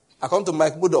 According to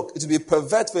Mike Murdoch, it will be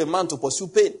pervert for a man to pursue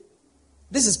pain.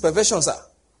 This is perversion, sir.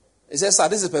 He says, sir,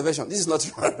 this is perversion. This is not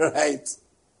right.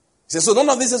 He says, so none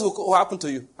of these things will happen to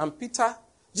you. And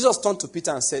Jesus turned to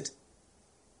Peter and said,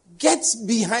 get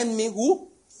behind me who?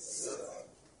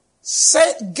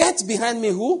 Say, get behind me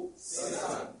who?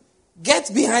 Satan.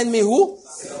 Get behind me who?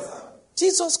 Satan.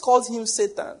 Jesus called him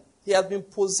Satan. He had been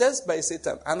possessed by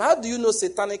Satan. And how do you know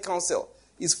satanic counsel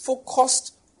is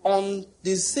focused on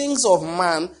the things of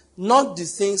man, not the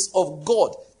things of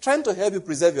God, trying to help you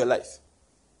preserve your life?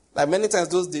 Like many times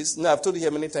those days, I've told you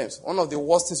here many times, one of the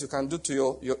worst things you can do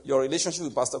to your relationship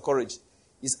with Pastor Courage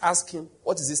is ask him,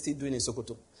 what is he still doing in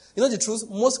Sokoto? You know the truth?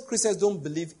 Most Christians don't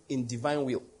believe in divine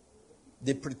will.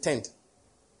 They pretend.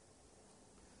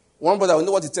 One brother will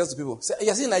know what he tells to people. Say,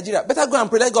 you're in Nigeria. Better go and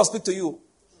pray. Let God speak to you.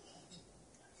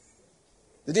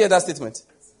 Did you hear that statement?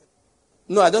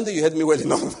 No, I don't think you heard me well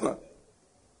enough.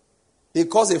 He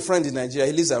calls a friend in Nigeria.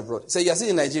 He lives abroad. He said, you're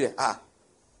in Nigeria.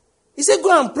 He said,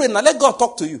 go and pray. Now let God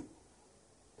talk to you.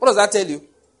 What does that tell you?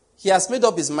 He has made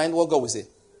up his mind what God will say. Is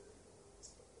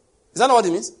that not what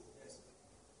it means?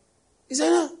 He said,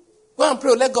 no. Go and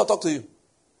pray. Let God talk to you.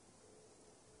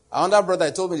 Another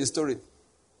brother told me the story.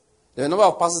 There were a number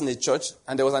of pastors in the church,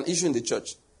 and there was an issue in the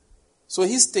church. So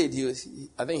he stayed.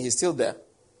 I think he's still there.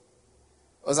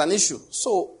 It was an issue.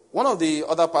 So one of the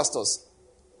other pastors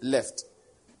left.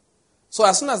 So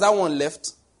as soon as that one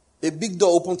left, a big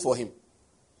door opened for him.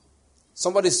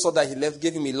 Somebody saw that he left,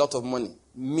 gave him a lot of money.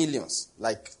 Millions.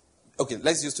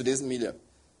 Let's use today's million.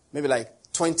 Maybe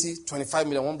like 20, 25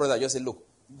 million. One brother just said, look,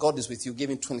 God is with you. Gave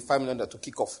him 25 million to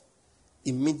kick off.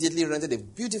 Immediately rented a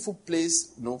beautiful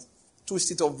place,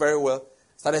 twist it up very well,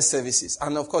 started services.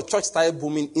 And of course, church started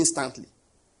booming instantly.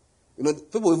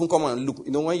 People even come and look.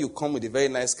 When you come with a very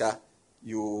nice car,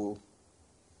 the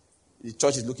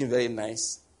church is looking very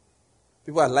nice.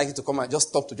 People are likely to come and just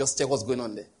stop to just check what's going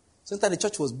on there. So the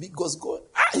church was big, God's going.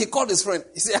 He called his friend.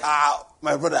 He said,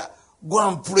 my brother, go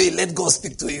and pray. Let God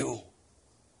speak to you.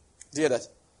 Do you hear that?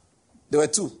 There were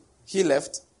two. He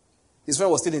left. His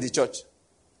friend was still in the church.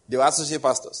 They were associate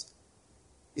pastors.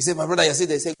 He said, my brother, you see,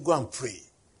 they said, go and pray.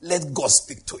 Let God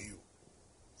speak to you.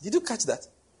 Did you catch that?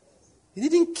 He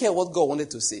didn't care what God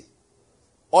wanted to say.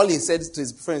 All he said to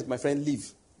his friends, my friend,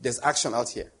 leave. There's action out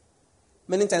here.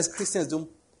 Many times Christians don't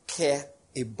care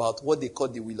about what they call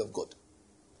the will of God.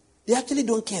 They actually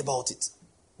don't care about it.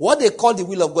 What they call the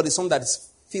will of God is something that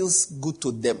feels good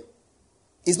to them.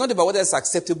 It's not about whether it's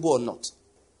acceptable or not.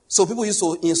 So people used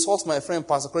to insult my friend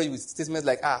Pastor Corey with statements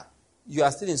like, you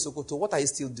are still in Sokoto. What are you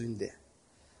still doing there?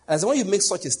 And so when you make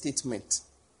such a statement,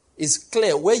 it's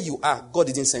clear where you are, God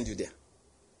didn't send you there.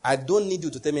 I don't need you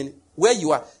to tell me where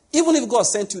you are. Even if God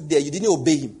sent you there, you didn't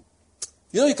obey him.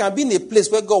 You know, you can be in a place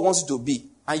where God wants you to be,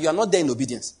 and you are not there in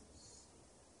obedience.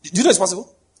 Do you know it's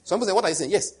possible? Some people say, what are you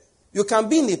saying? Yes. You can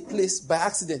be in a place by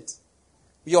accident.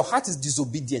 Your heart is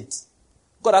disobedient.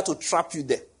 God had to trap you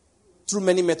there through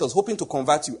many methods, hoping to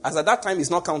convert you. As at that time, it's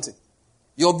not counting.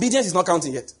 Your obedience is not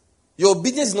counting yet. Your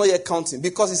obedience is not yet counting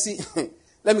because, you see,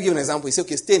 let me give you an example. You say,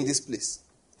 okay, stay in this place.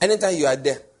 Anytime you are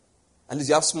there, and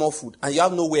you have small food, and you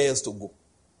have nowhere else to go,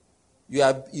 you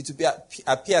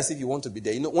appear as if you want to be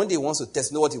there. You know, one day he wants to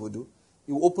test, you know what he will do?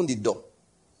 He will open the door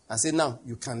and say, now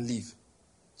you can leave.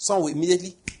 Some will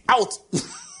immediately, out.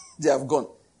 They have gone.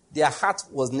 Their heart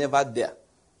was never there.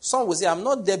 Some will say, I'm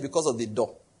not there because of the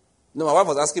door. No, my wife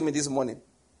was asking me this morning.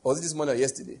 Was it this morning or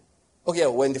yesterday? Okay,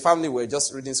 when the family were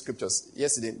just reading scriptures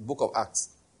yesterday, book of Acts.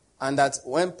 And that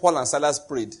when Paul and Silas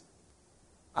prayed,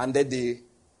 and then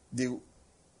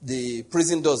the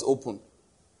prison doors opened.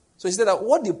 So she said that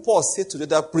what did Paul say to the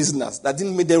other prisoners that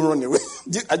didn't make them run away?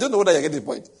 I don't know whether you get the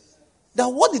point. That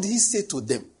what did he say to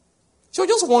them? She was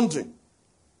just wondering.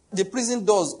 The prison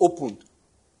doors opened.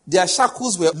 Their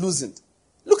shackles were loosened.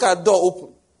 Look at the door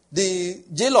open. The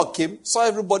jailer came, saw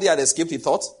everybody had escaped, he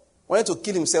thought, wanted to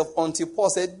kill himself until Paul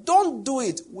said, don't do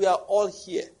it, we are all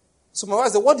here. So my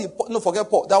wife said, forget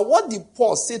Paul. That what did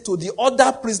Paul say to the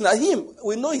other prisoner? Him,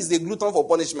 we know he's a glutton for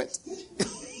punishment.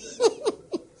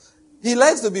 He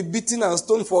likes to be beaten and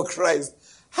stoned for Christ.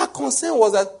 Her concern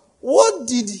was that, what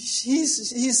did he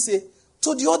say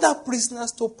to the other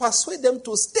prisoners to persuade them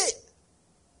to stay?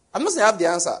 I'm not saying I have the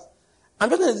answer. I'm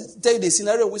just going to tell you the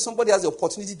scenario where somebody has the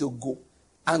opportunity to go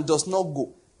and does not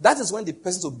go. That is when the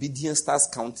person's obedience starts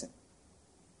counting.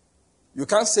 You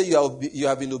can't say you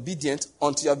have been obedient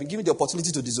until you have been given the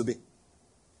opportunity to disobey.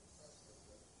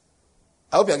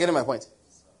 I hope you are getting my point.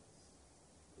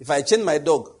 If I chain my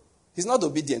dog, he's not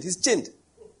obedient, he's chained.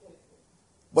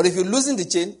 But if you loosen the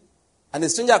chain, and the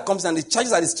stranger comes and he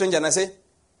charges at the stranger and I say,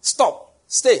 stop,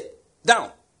 stay,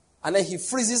 down. And then he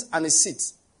freezes and he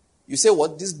sits. You say,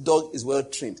 what? This dog is well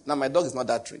trained. Now, my dog is not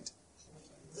that trained.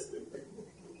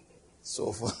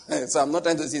 So I'm not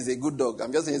trying to say it's a good dog.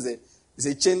 I'm just saying it's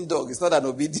a chained dog. It's not an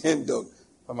obedient dog.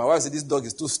 But my wife said this dog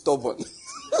is too stubborn.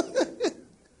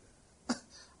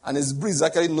 And his breed is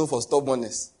actually known for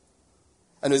stubbornness.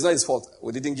 And it's not his fault.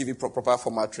 We didn't give you proper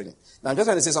formal training. Now, I'm just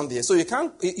trying to say something here. So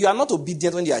you are not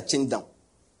obedient when you are chained down.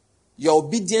 You are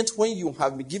obedient when you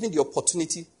have been given the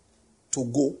opportunity to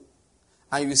go.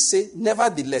 And you say,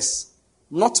 nevertheless,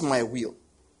 not my will,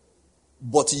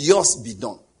 but yours be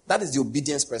done. That is the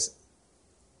obedience person.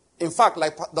 In fact,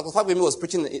 like Dr. Fagbemi was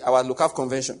preaching in our local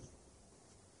convention,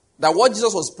 that what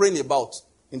Jesus was praying about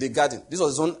in the garden, this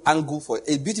was his own angle for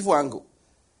a beautiful angle.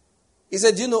 He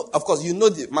said, of course, you know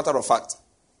the matter of fact,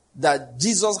 that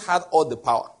Jesus had all the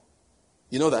power.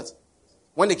 You know that?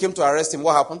 When they came to arrest him,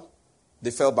 what happened?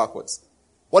 They fell backwards.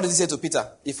 What did he say to Peter?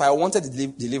 If I wanted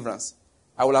deliverance,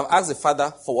 I would have asked the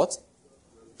Father for what?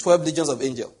 12 legions of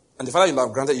angels. And the Father would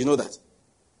have granted, you know that.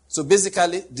 So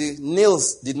basically, the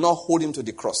nails did not hold him to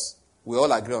the cross. We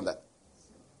all agree on that.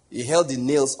 He held the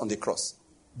nails on the cross.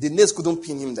 The nails couldn't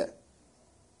pin him there.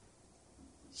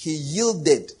 He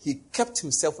yielded. He kept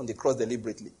himself on the cross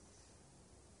deliberately.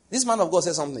 This man of God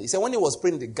said something. He said when he was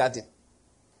praying in the garden,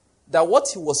 that what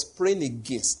he was praying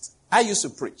against, I used to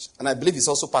preach, and I believe it's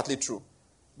also partly true,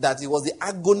 that it was the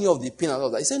agony of the pain and all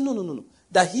that. He said, no.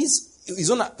 That his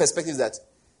own perspective is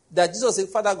that Jesus said,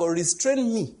 Father God,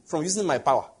 restrain me from using my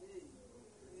power.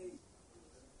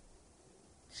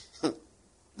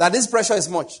 That this pressure is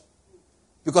much.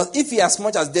 Because if he as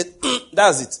much as dead,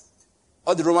 that's it.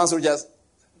 All the Roman soldiers,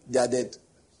 they are dead.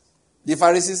 The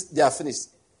Pharisees, they are finished.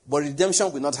 But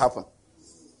redemption will not happen.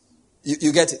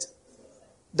 You get it?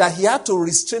 That he had to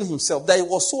restrain himself. That it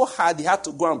was so hard, he had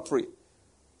to go and pray.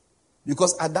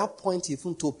 Because at that point, he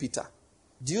even told Peter,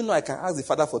 do you know I can ask the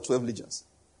Father for 12 legions?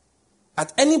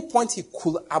 At any point, he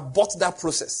could abort that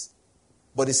process.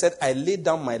 But he said, I laid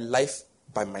down my life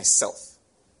by myself.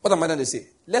 What am I going to say?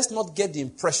 Let's not get the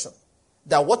impression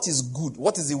that what is good,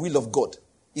 what is the will of God,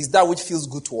 is that which feels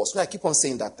good to us. So I keep on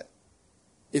saying that.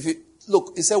 If you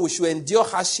look, he said we should endure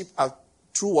hardship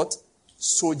through what?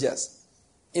 Soldiers.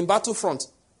 In battlefront,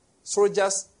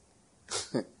 soldiers,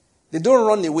 they don't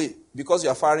run away because you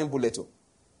are firing bullets.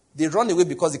 They run away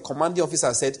because the commanding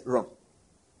officer said run.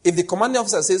 If the commanding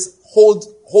officer says hold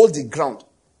the ground,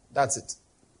 that's it.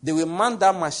 They will man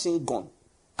that machine gun.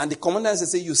 And the commander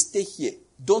says, you stay here.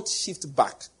 Don't shift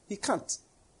back. He can't.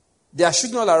 They are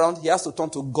shooting all around. He has to turn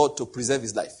to God to preserve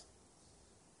his life.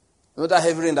 You know that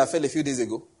heavy rain that fell a few days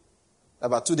ago?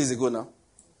 About 2 days ago now.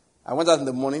 I went out in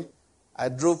the morning. I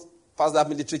drove past that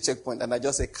military checkpoint and I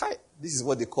just said, Kai, this is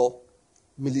what they call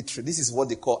military. This is what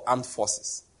they call armed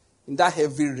forces. In that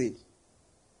heavy rain,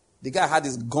 the guy had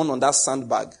his gun on that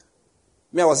sandbag.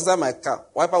 Me, I was inside my car.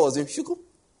 Wiper was doing shuku,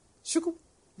 shuku.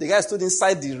 The guy stood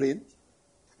inside the rain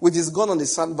with his gun on the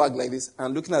sandbag like this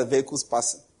and looking at the vehicles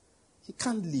passing. He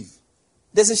can't leave.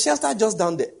 There's a shelter just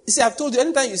down there. You see, I've told you,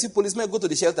 anytime you see policemen go to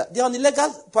the shelter, they're on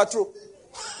illegal patrol.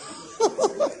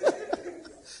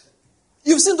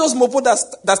 You've seen those mopo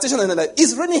that station and like,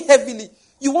 it's raining heavily.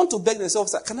 You want to beg the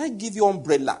officer, can I give you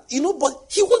umbrella? You know, but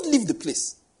he won't leave the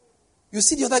place. You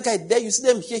see the other guy there, you see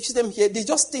them here, you see them here. They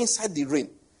just stay inside the rain.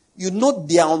 You know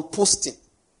they are on posting.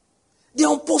 They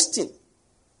are on posting.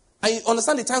 And you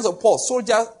understand the times of Paul.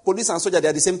 Soldier, police and soldier, they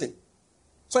are the same thing.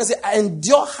 So I say, I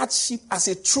endure hardship as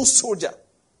a true soldier.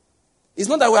 It's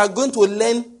not that we are going to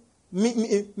learn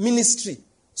ministry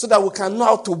so that we can know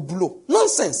how to blow.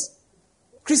 Nonsense.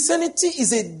 Christianity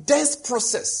is a death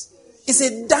process. It's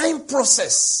a dying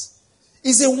process.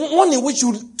 It's a one in which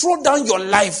you throw down your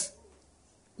life.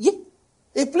 Yeah.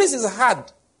 A place is hard.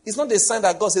 It's not a sign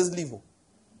that God says leave.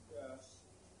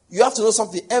 You have to know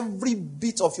something. Every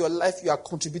bit of your life, you are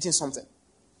contributing something.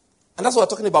 And that's what we're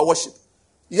talking about worship.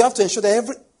 You have to ensure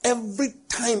that every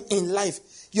time in life,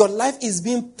 your life is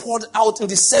being poured out in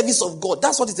the service of God.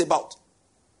 That's what it's about.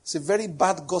 It's a very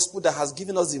bad gospel that has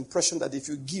given us the impression that if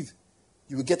you give,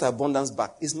 you will get abundance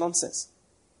back. It's nonsense.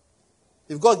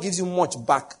 If God gives you much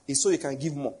back, it's so you can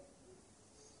give more.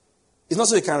 It's not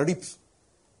so you can reap.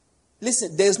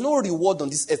 Listen, there's no reward on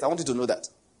this earth. I want you to know that.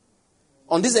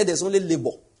 On this earth, there's only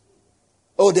labor.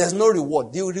 Oh, there's no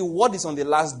reward. The reward is on the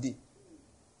last day.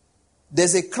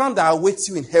 There's a crown that awaits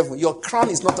you in heaven. Your crown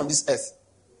is not on this earth.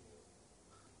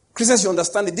 Christians, you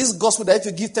understand it. This gospel that if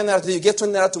you give 10 naira today, you get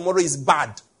 20 naira tomorrow is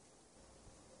bad.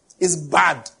 It's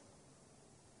bad.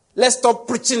 Let's stop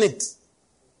preaching it.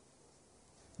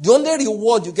 The only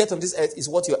reward you get on this earth is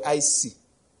what your eyes see.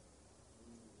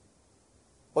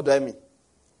 What do I mean?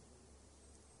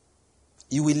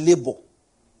 You will labor.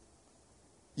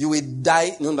 You will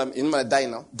die. You know die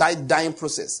now. Dying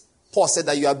process. Paul said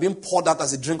that you are being poured out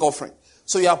as a drink offering.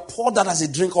 So you are poured out as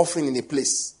a drink offering in a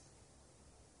place.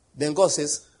 Then God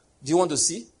says, do you want to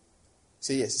see?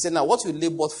 Say yes. He said, now what you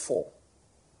labored for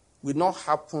will not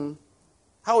happen.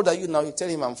 How old are you now? You tell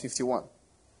him I'm 51.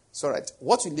 It's all right.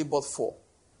 What you labored for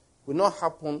will not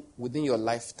happen within your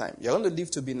lifetime. You're going to live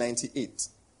to be 98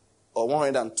 or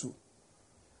 102.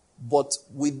 But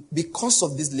because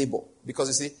of this labor, because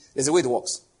you see, there's a way it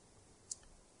works.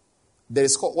 There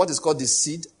is what is called the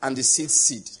seed and the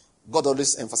seed. God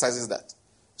always emphasizes that.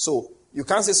 So you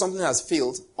can't say something has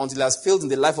failed until it has failed in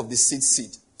the life of the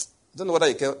seed. I don't know whether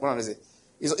you can what I say.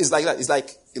 It's like that. It's like,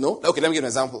 okay, let me give an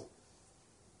example.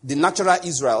 The natural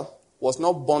Israel was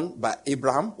not born by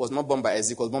Abraham, was not born by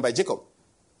Isaac, was born by Jacob.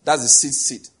 That's the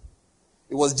seed.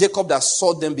 It was Jacob that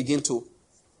saw them begin to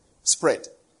spread.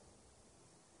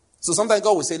 So sometimes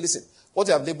God will say, listen, what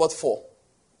you have labored for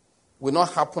will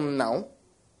not happen now.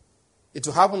 It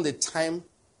will happen the time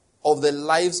of the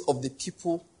lives of the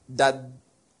people that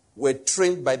were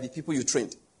trained by the people you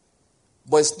trained.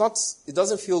 But it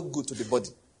doesn't feel good to the body.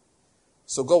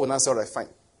 So God will now say, all right, fine.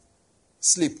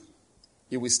 Sleep.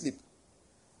 You will sleep.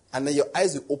 And then your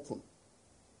eyes will open.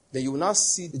 Then you will now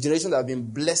see the generation that have been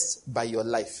blessed by your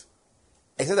life.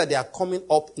 Except that they are coming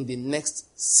up in the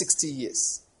next 60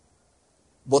 years.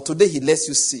 But today he lets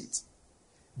you see it.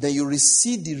 Then you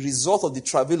receive the result of the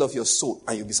travail of your soul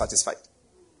and you'll be satisfied.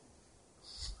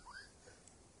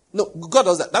 No, God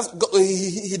does that.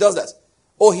 He does that.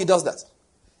 Oh, he does that.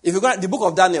 If you go, the book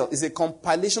of Daniel is a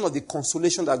compilation of the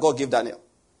consolation that God gave Daniel.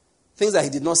 Things that he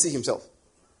did not see himself.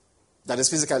 That is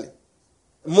physically.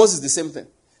 Moses, the same thing.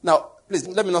 Now, please,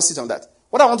 let me not sit on that.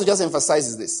 What I want to just emphasize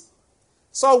is this.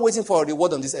 Stop waiting for a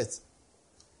reward on this earth.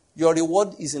 Your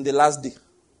reward is in the last day.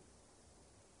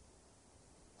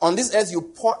 On this earth, you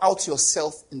pour out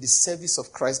yourself in the service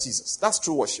of Christ Jesus. That's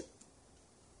true worship.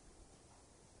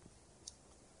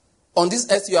 On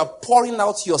this earth, you are pouring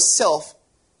out yourself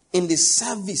in the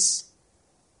service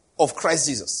of Christ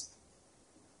Jesus.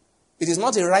 It is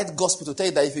not a right gospel to tell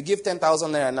you that if you give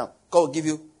 10,000 naira now, God will give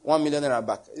you 1 million naira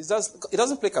back. It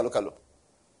doesn't play kalo.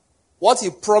 What he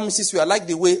promises you, I like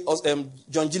the way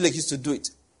John G. Lake used to do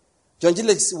it. John G.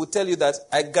 Lake will tell you that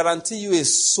I guarantee you a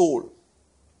soul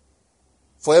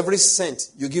for every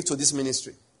cent you give to this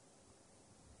ministry.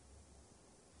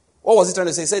 What was he trying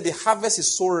to say? He said the harvest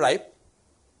is so ripe,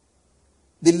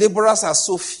 the laborers are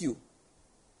so few,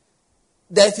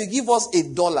 that if you give us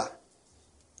 $1,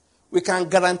 we can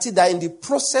guarantee that in the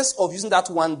process of using that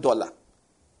 $1,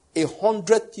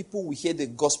 100 people will hear the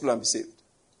gospel and be saved.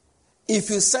 If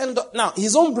you send... Now,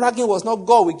 his own bragging was not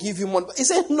God will give you money. He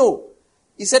said no.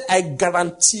 He said, I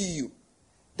guarantee you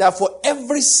that for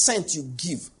every cent you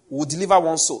give, we'll deliver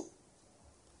one soul.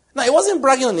 Now, he wasn't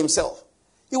bragging on himself.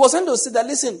 He was trying to say that,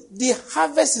 listen, the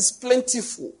harvest is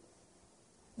plentiful.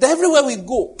 That everywhere we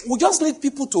go, we just need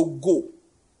people to go.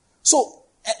 So,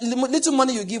 little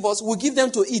money you give us, we'll give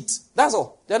them to eat. That's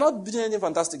all. They're not doing anything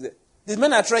fantastic there. These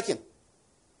men are trekking.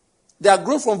 They are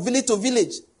growing from village to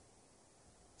village.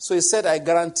 So he said, I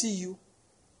guarantee you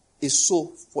a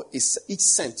soul for each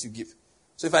cent you give.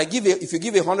 So if you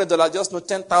give $100, just know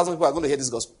 10,000 people are going to hear this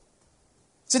gospel.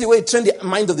 See the way it trained the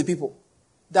mind of the people.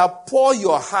 That pour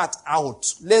your heart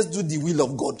out. Let's do the will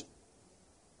of God.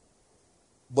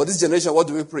 But this generation, what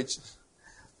do we preach?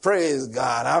 Praise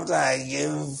God. After I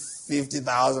gave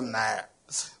 50,000 naira,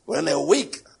 within a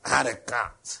week, I had a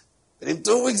car. Within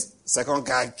 2 weeks, second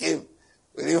car came.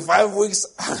 Within 5 weeks,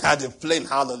 I had a plane.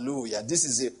 Hallelujah. This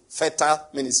is a fertile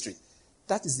ministry.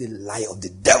 That is the lie of the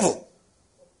devil.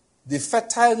 The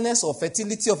fertileness or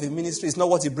fertility of a ministry is not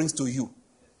what it brings to you.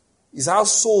 It's how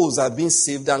souls are being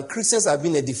saved and Christians are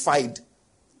being edified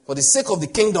for the sake of the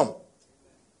kingdom.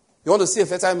 You want to see a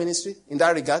fertile ministry in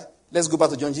that regard? Let's go back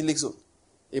to John G. Lake.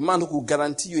 A man who could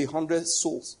guarantee you 100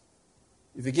 souls.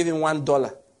 If you give him $1.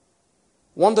 $1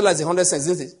 is 100 cents,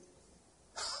 isn't it?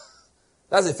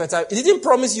 That's a fertile. He didn't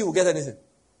promise you will get anything.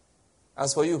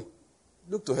 As for you,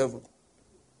 look to heaven.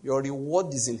 Your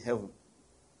reward is in heaven.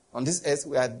 On this earth,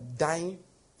 we are dying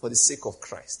for the sake of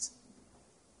Christ.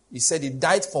 He said he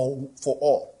died for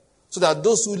all. So that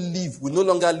those who live will no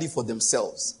longer live for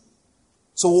themselves.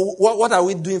 So what are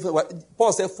we doing?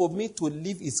 Paul said, for me to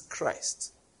live is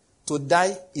Christ. To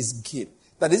die is gain.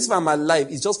 That is, if I'm alive,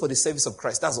 it's just for the service of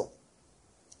Christ. That's all.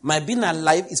 My being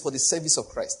alive is for the service of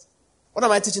Christ. What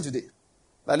am I teaching today?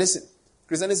 Now listen,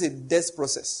 Christianity is a death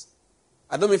process.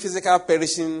 I don't mean physical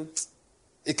perishing.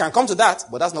 It can come to that,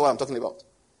 but that's not what I'm talking about.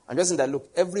 I'm just saying that, look,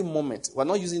 every moment, we're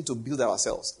not using it to build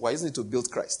ourselves. We're using it to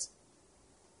build Christ.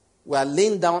 We are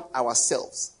laying down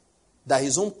ourselves that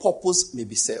his own purpose may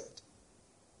be served.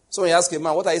 So when you ask a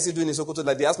man, what are you still doing in Sokoto?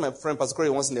 Like they ask my friend Pastor Corey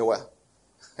once in a while.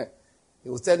 He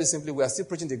will tell you simply, we are still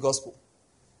preaching the gospel.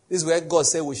 This is where God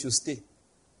said we should stay.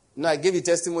 Now, I gave you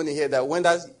testimony here that when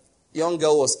that young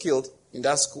girl was killed in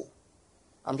that school,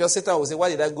 I'm just Satan will say, why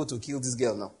did I go to kill this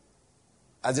girl now?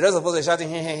 As the rest of us were shouting,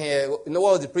 hey, hey, hey. You know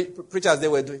what the preachers they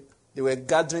were doing? They were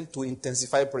gathering to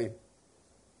intensify prayer.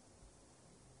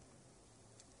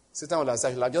 Satan would have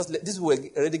said, these were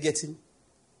already getting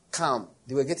calm.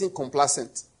 They were getting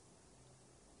complacent.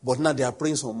 But now they are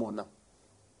praying some more now.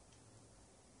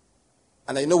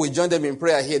 And I know we joined them in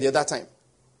prayer here the other time.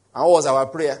 And what was our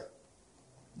prayer?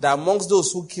 That amongst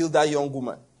those who killed that young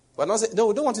woman, we're not saying, no,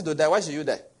 we don't want you to die. Why should you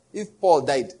die? If Paul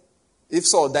died, if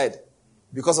Saul died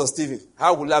because of Stephen,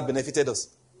 how would that have benefited us?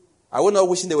 I was not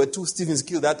wishing there were 2 Stephens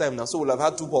killed that time now, so we'll have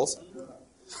had 2 Pauls.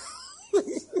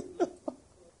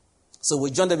 So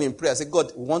we joined them in prayer. I said,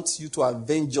 God, we want you to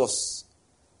avenge us.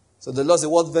 So the Lord said,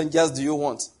 what vengeance do you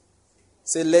want?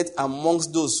 Say, let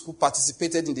amongst those who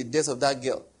participated in the death of that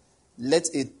girl,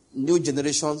 let a new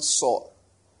generation Saul,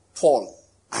 Paul,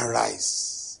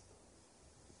 arise.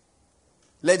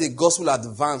 Let the gospel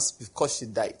advance because she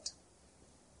died.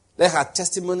 Let her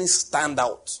testimony stand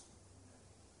out.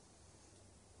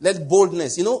 Let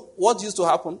boldness. You know what used to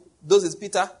happen? Those is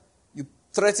Peter. You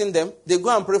threaten them. They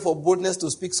go and pray for boldness to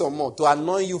speak some more, to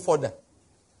annoy you further.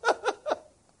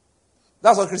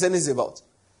 That's what Christianity is about.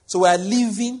 So we are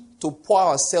living to pour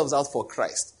ourselves out for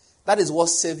Christ. That is what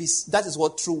service, that is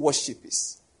what true worship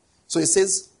is. So it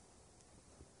says,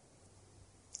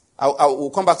 we'll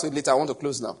come back to it later. I want to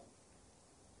close now.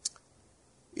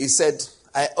 He said,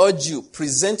 I urge you,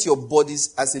 present your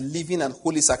bodies as a living and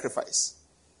holy sacrifice,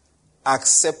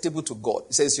 acceptable to God.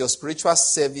 It says your spiritual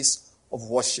service of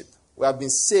worship. We have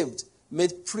been saved,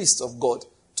 made priests of God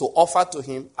to offer to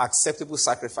him acceptable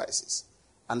sacrifices.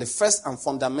 And the first and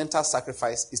fundamental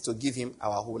sacrifice is to give him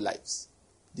our whole lives.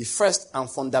 The first and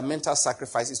fundamental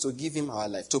sacrifice is to give him our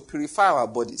life, to purify our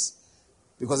bodies.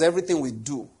 Because everything we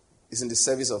do is in the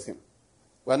service of him.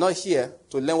 We are not here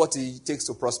to learn what it takes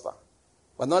to prosper.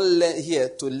 We're not here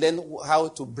to learn how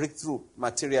to break through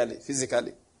materially,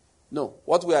 physically. No.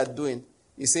 What we are doing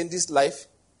is saying this life,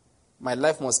 my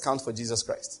life must count for Jesus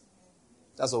Christ.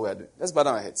 That's what we are doing. Let's bow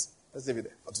down our heads. Let's leave it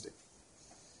there for today.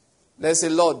 Let's say,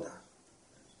 Lord,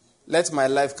 let my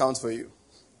life count for you.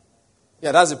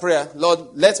 Yeah, that's the prayer. Lord,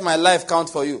 let my life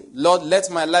count for you. Lord, let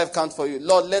my life count for you.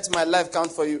 Lord, let my life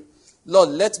count for you. Lord,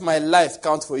 let my life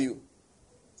count for you.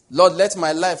 Lord, let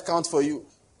my life count for you.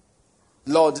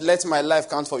 Lord, let my life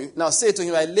count for you. Now say to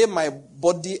him, I lay my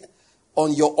body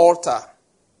on your altar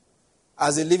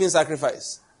as a living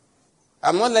sacrifice.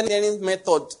 I'm not learning any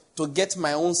method to get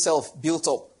my own self built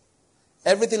up.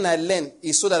 Everything I learn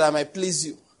is so that I might please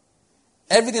you.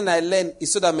 Everything I learn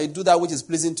is so that I may do that which is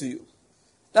pleasing to you.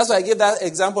 That's why I gave that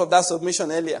example of that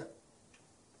submission earlier.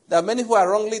 There are many who are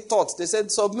wrongly taught. They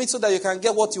said, submit so that you can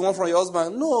get what you want from your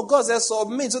husband. No, God says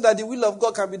submit so that the will of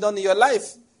God can be done in your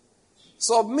life.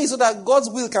 Submit so that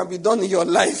God's will can be done in your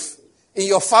life, in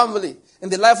your family, in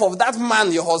the life of that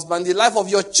man, your husband, in the life of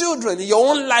your children, in your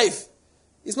own life.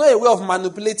 It's not a way of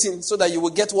manipulating so that you will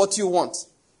get what you want.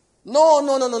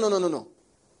 No.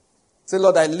 Say,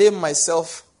 Lord, I lay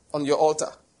myself on your altar.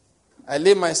 I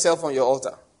lay myself on your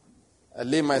altar. I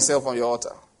lay myself on your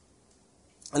altar.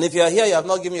 And if you are here, you have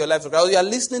not given your life to Christ, or you are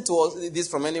listening to this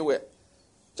from anywhere,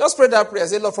 just pray that prayer.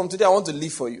 Say, Lord, from today I want to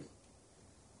live for you.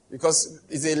 Because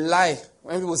it's a lie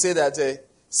when people say that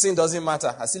sin doesn't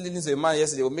matter. I still listened to a man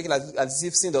yesterday, will make it as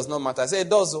if sin does not matter. I say, it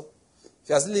does. If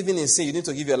you are still living in sin, you need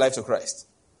to give your life to Christ.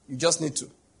 You just need to.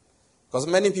 Because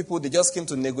many people, they just came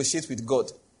to negotiate with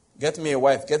God. Get me a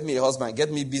wife, get me a husband,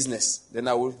 get me business. Then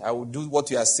I will do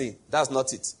what you are saying. That's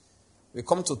not it. We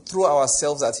come to throw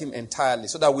ourselves at him entirely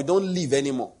so that we don't live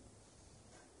anymore.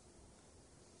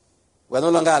 We are no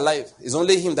longer alive. It's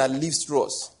only him that lives through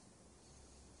us.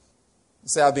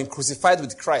 Say, I've been crucified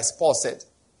with Christ, Paul said.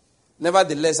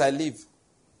 Nevertheless, I live.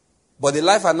 But the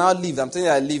life I now live, I'm telling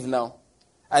you I live now.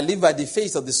 I live by the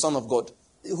faith of the Son of God,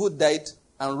 who died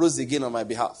and rose again on my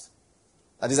behalf.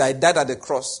 That is, I died at the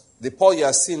cross. The Paul you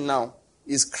are seeing now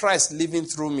is Christ living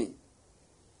through me.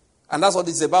 And that's what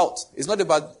it's about. It's not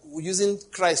about using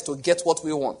Christ to get what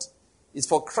we want. It's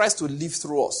for Christ to live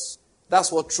through us.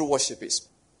 That's what true worship is.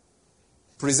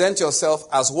 Present yourself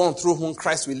as one through whom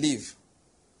Christ will live.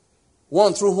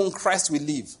 One through whom Christ will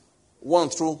live. One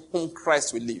through whom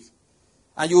Christ will live.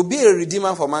 And you will be a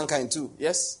redeemer for mankind too.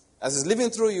 Yes? As he's living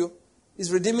through you, he's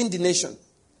redeeming the nation.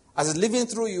 As he's living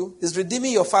through you, he's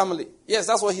redeeming your family. Yes,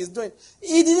 that's what he's doing.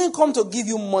 He didn't come to give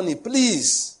you money,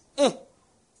 please.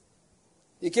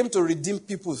 He came to redeem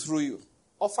people through you.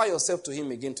 Offer yourself to him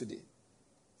again today.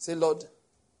 Say, Lord,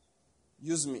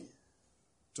 use me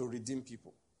to redeem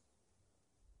people.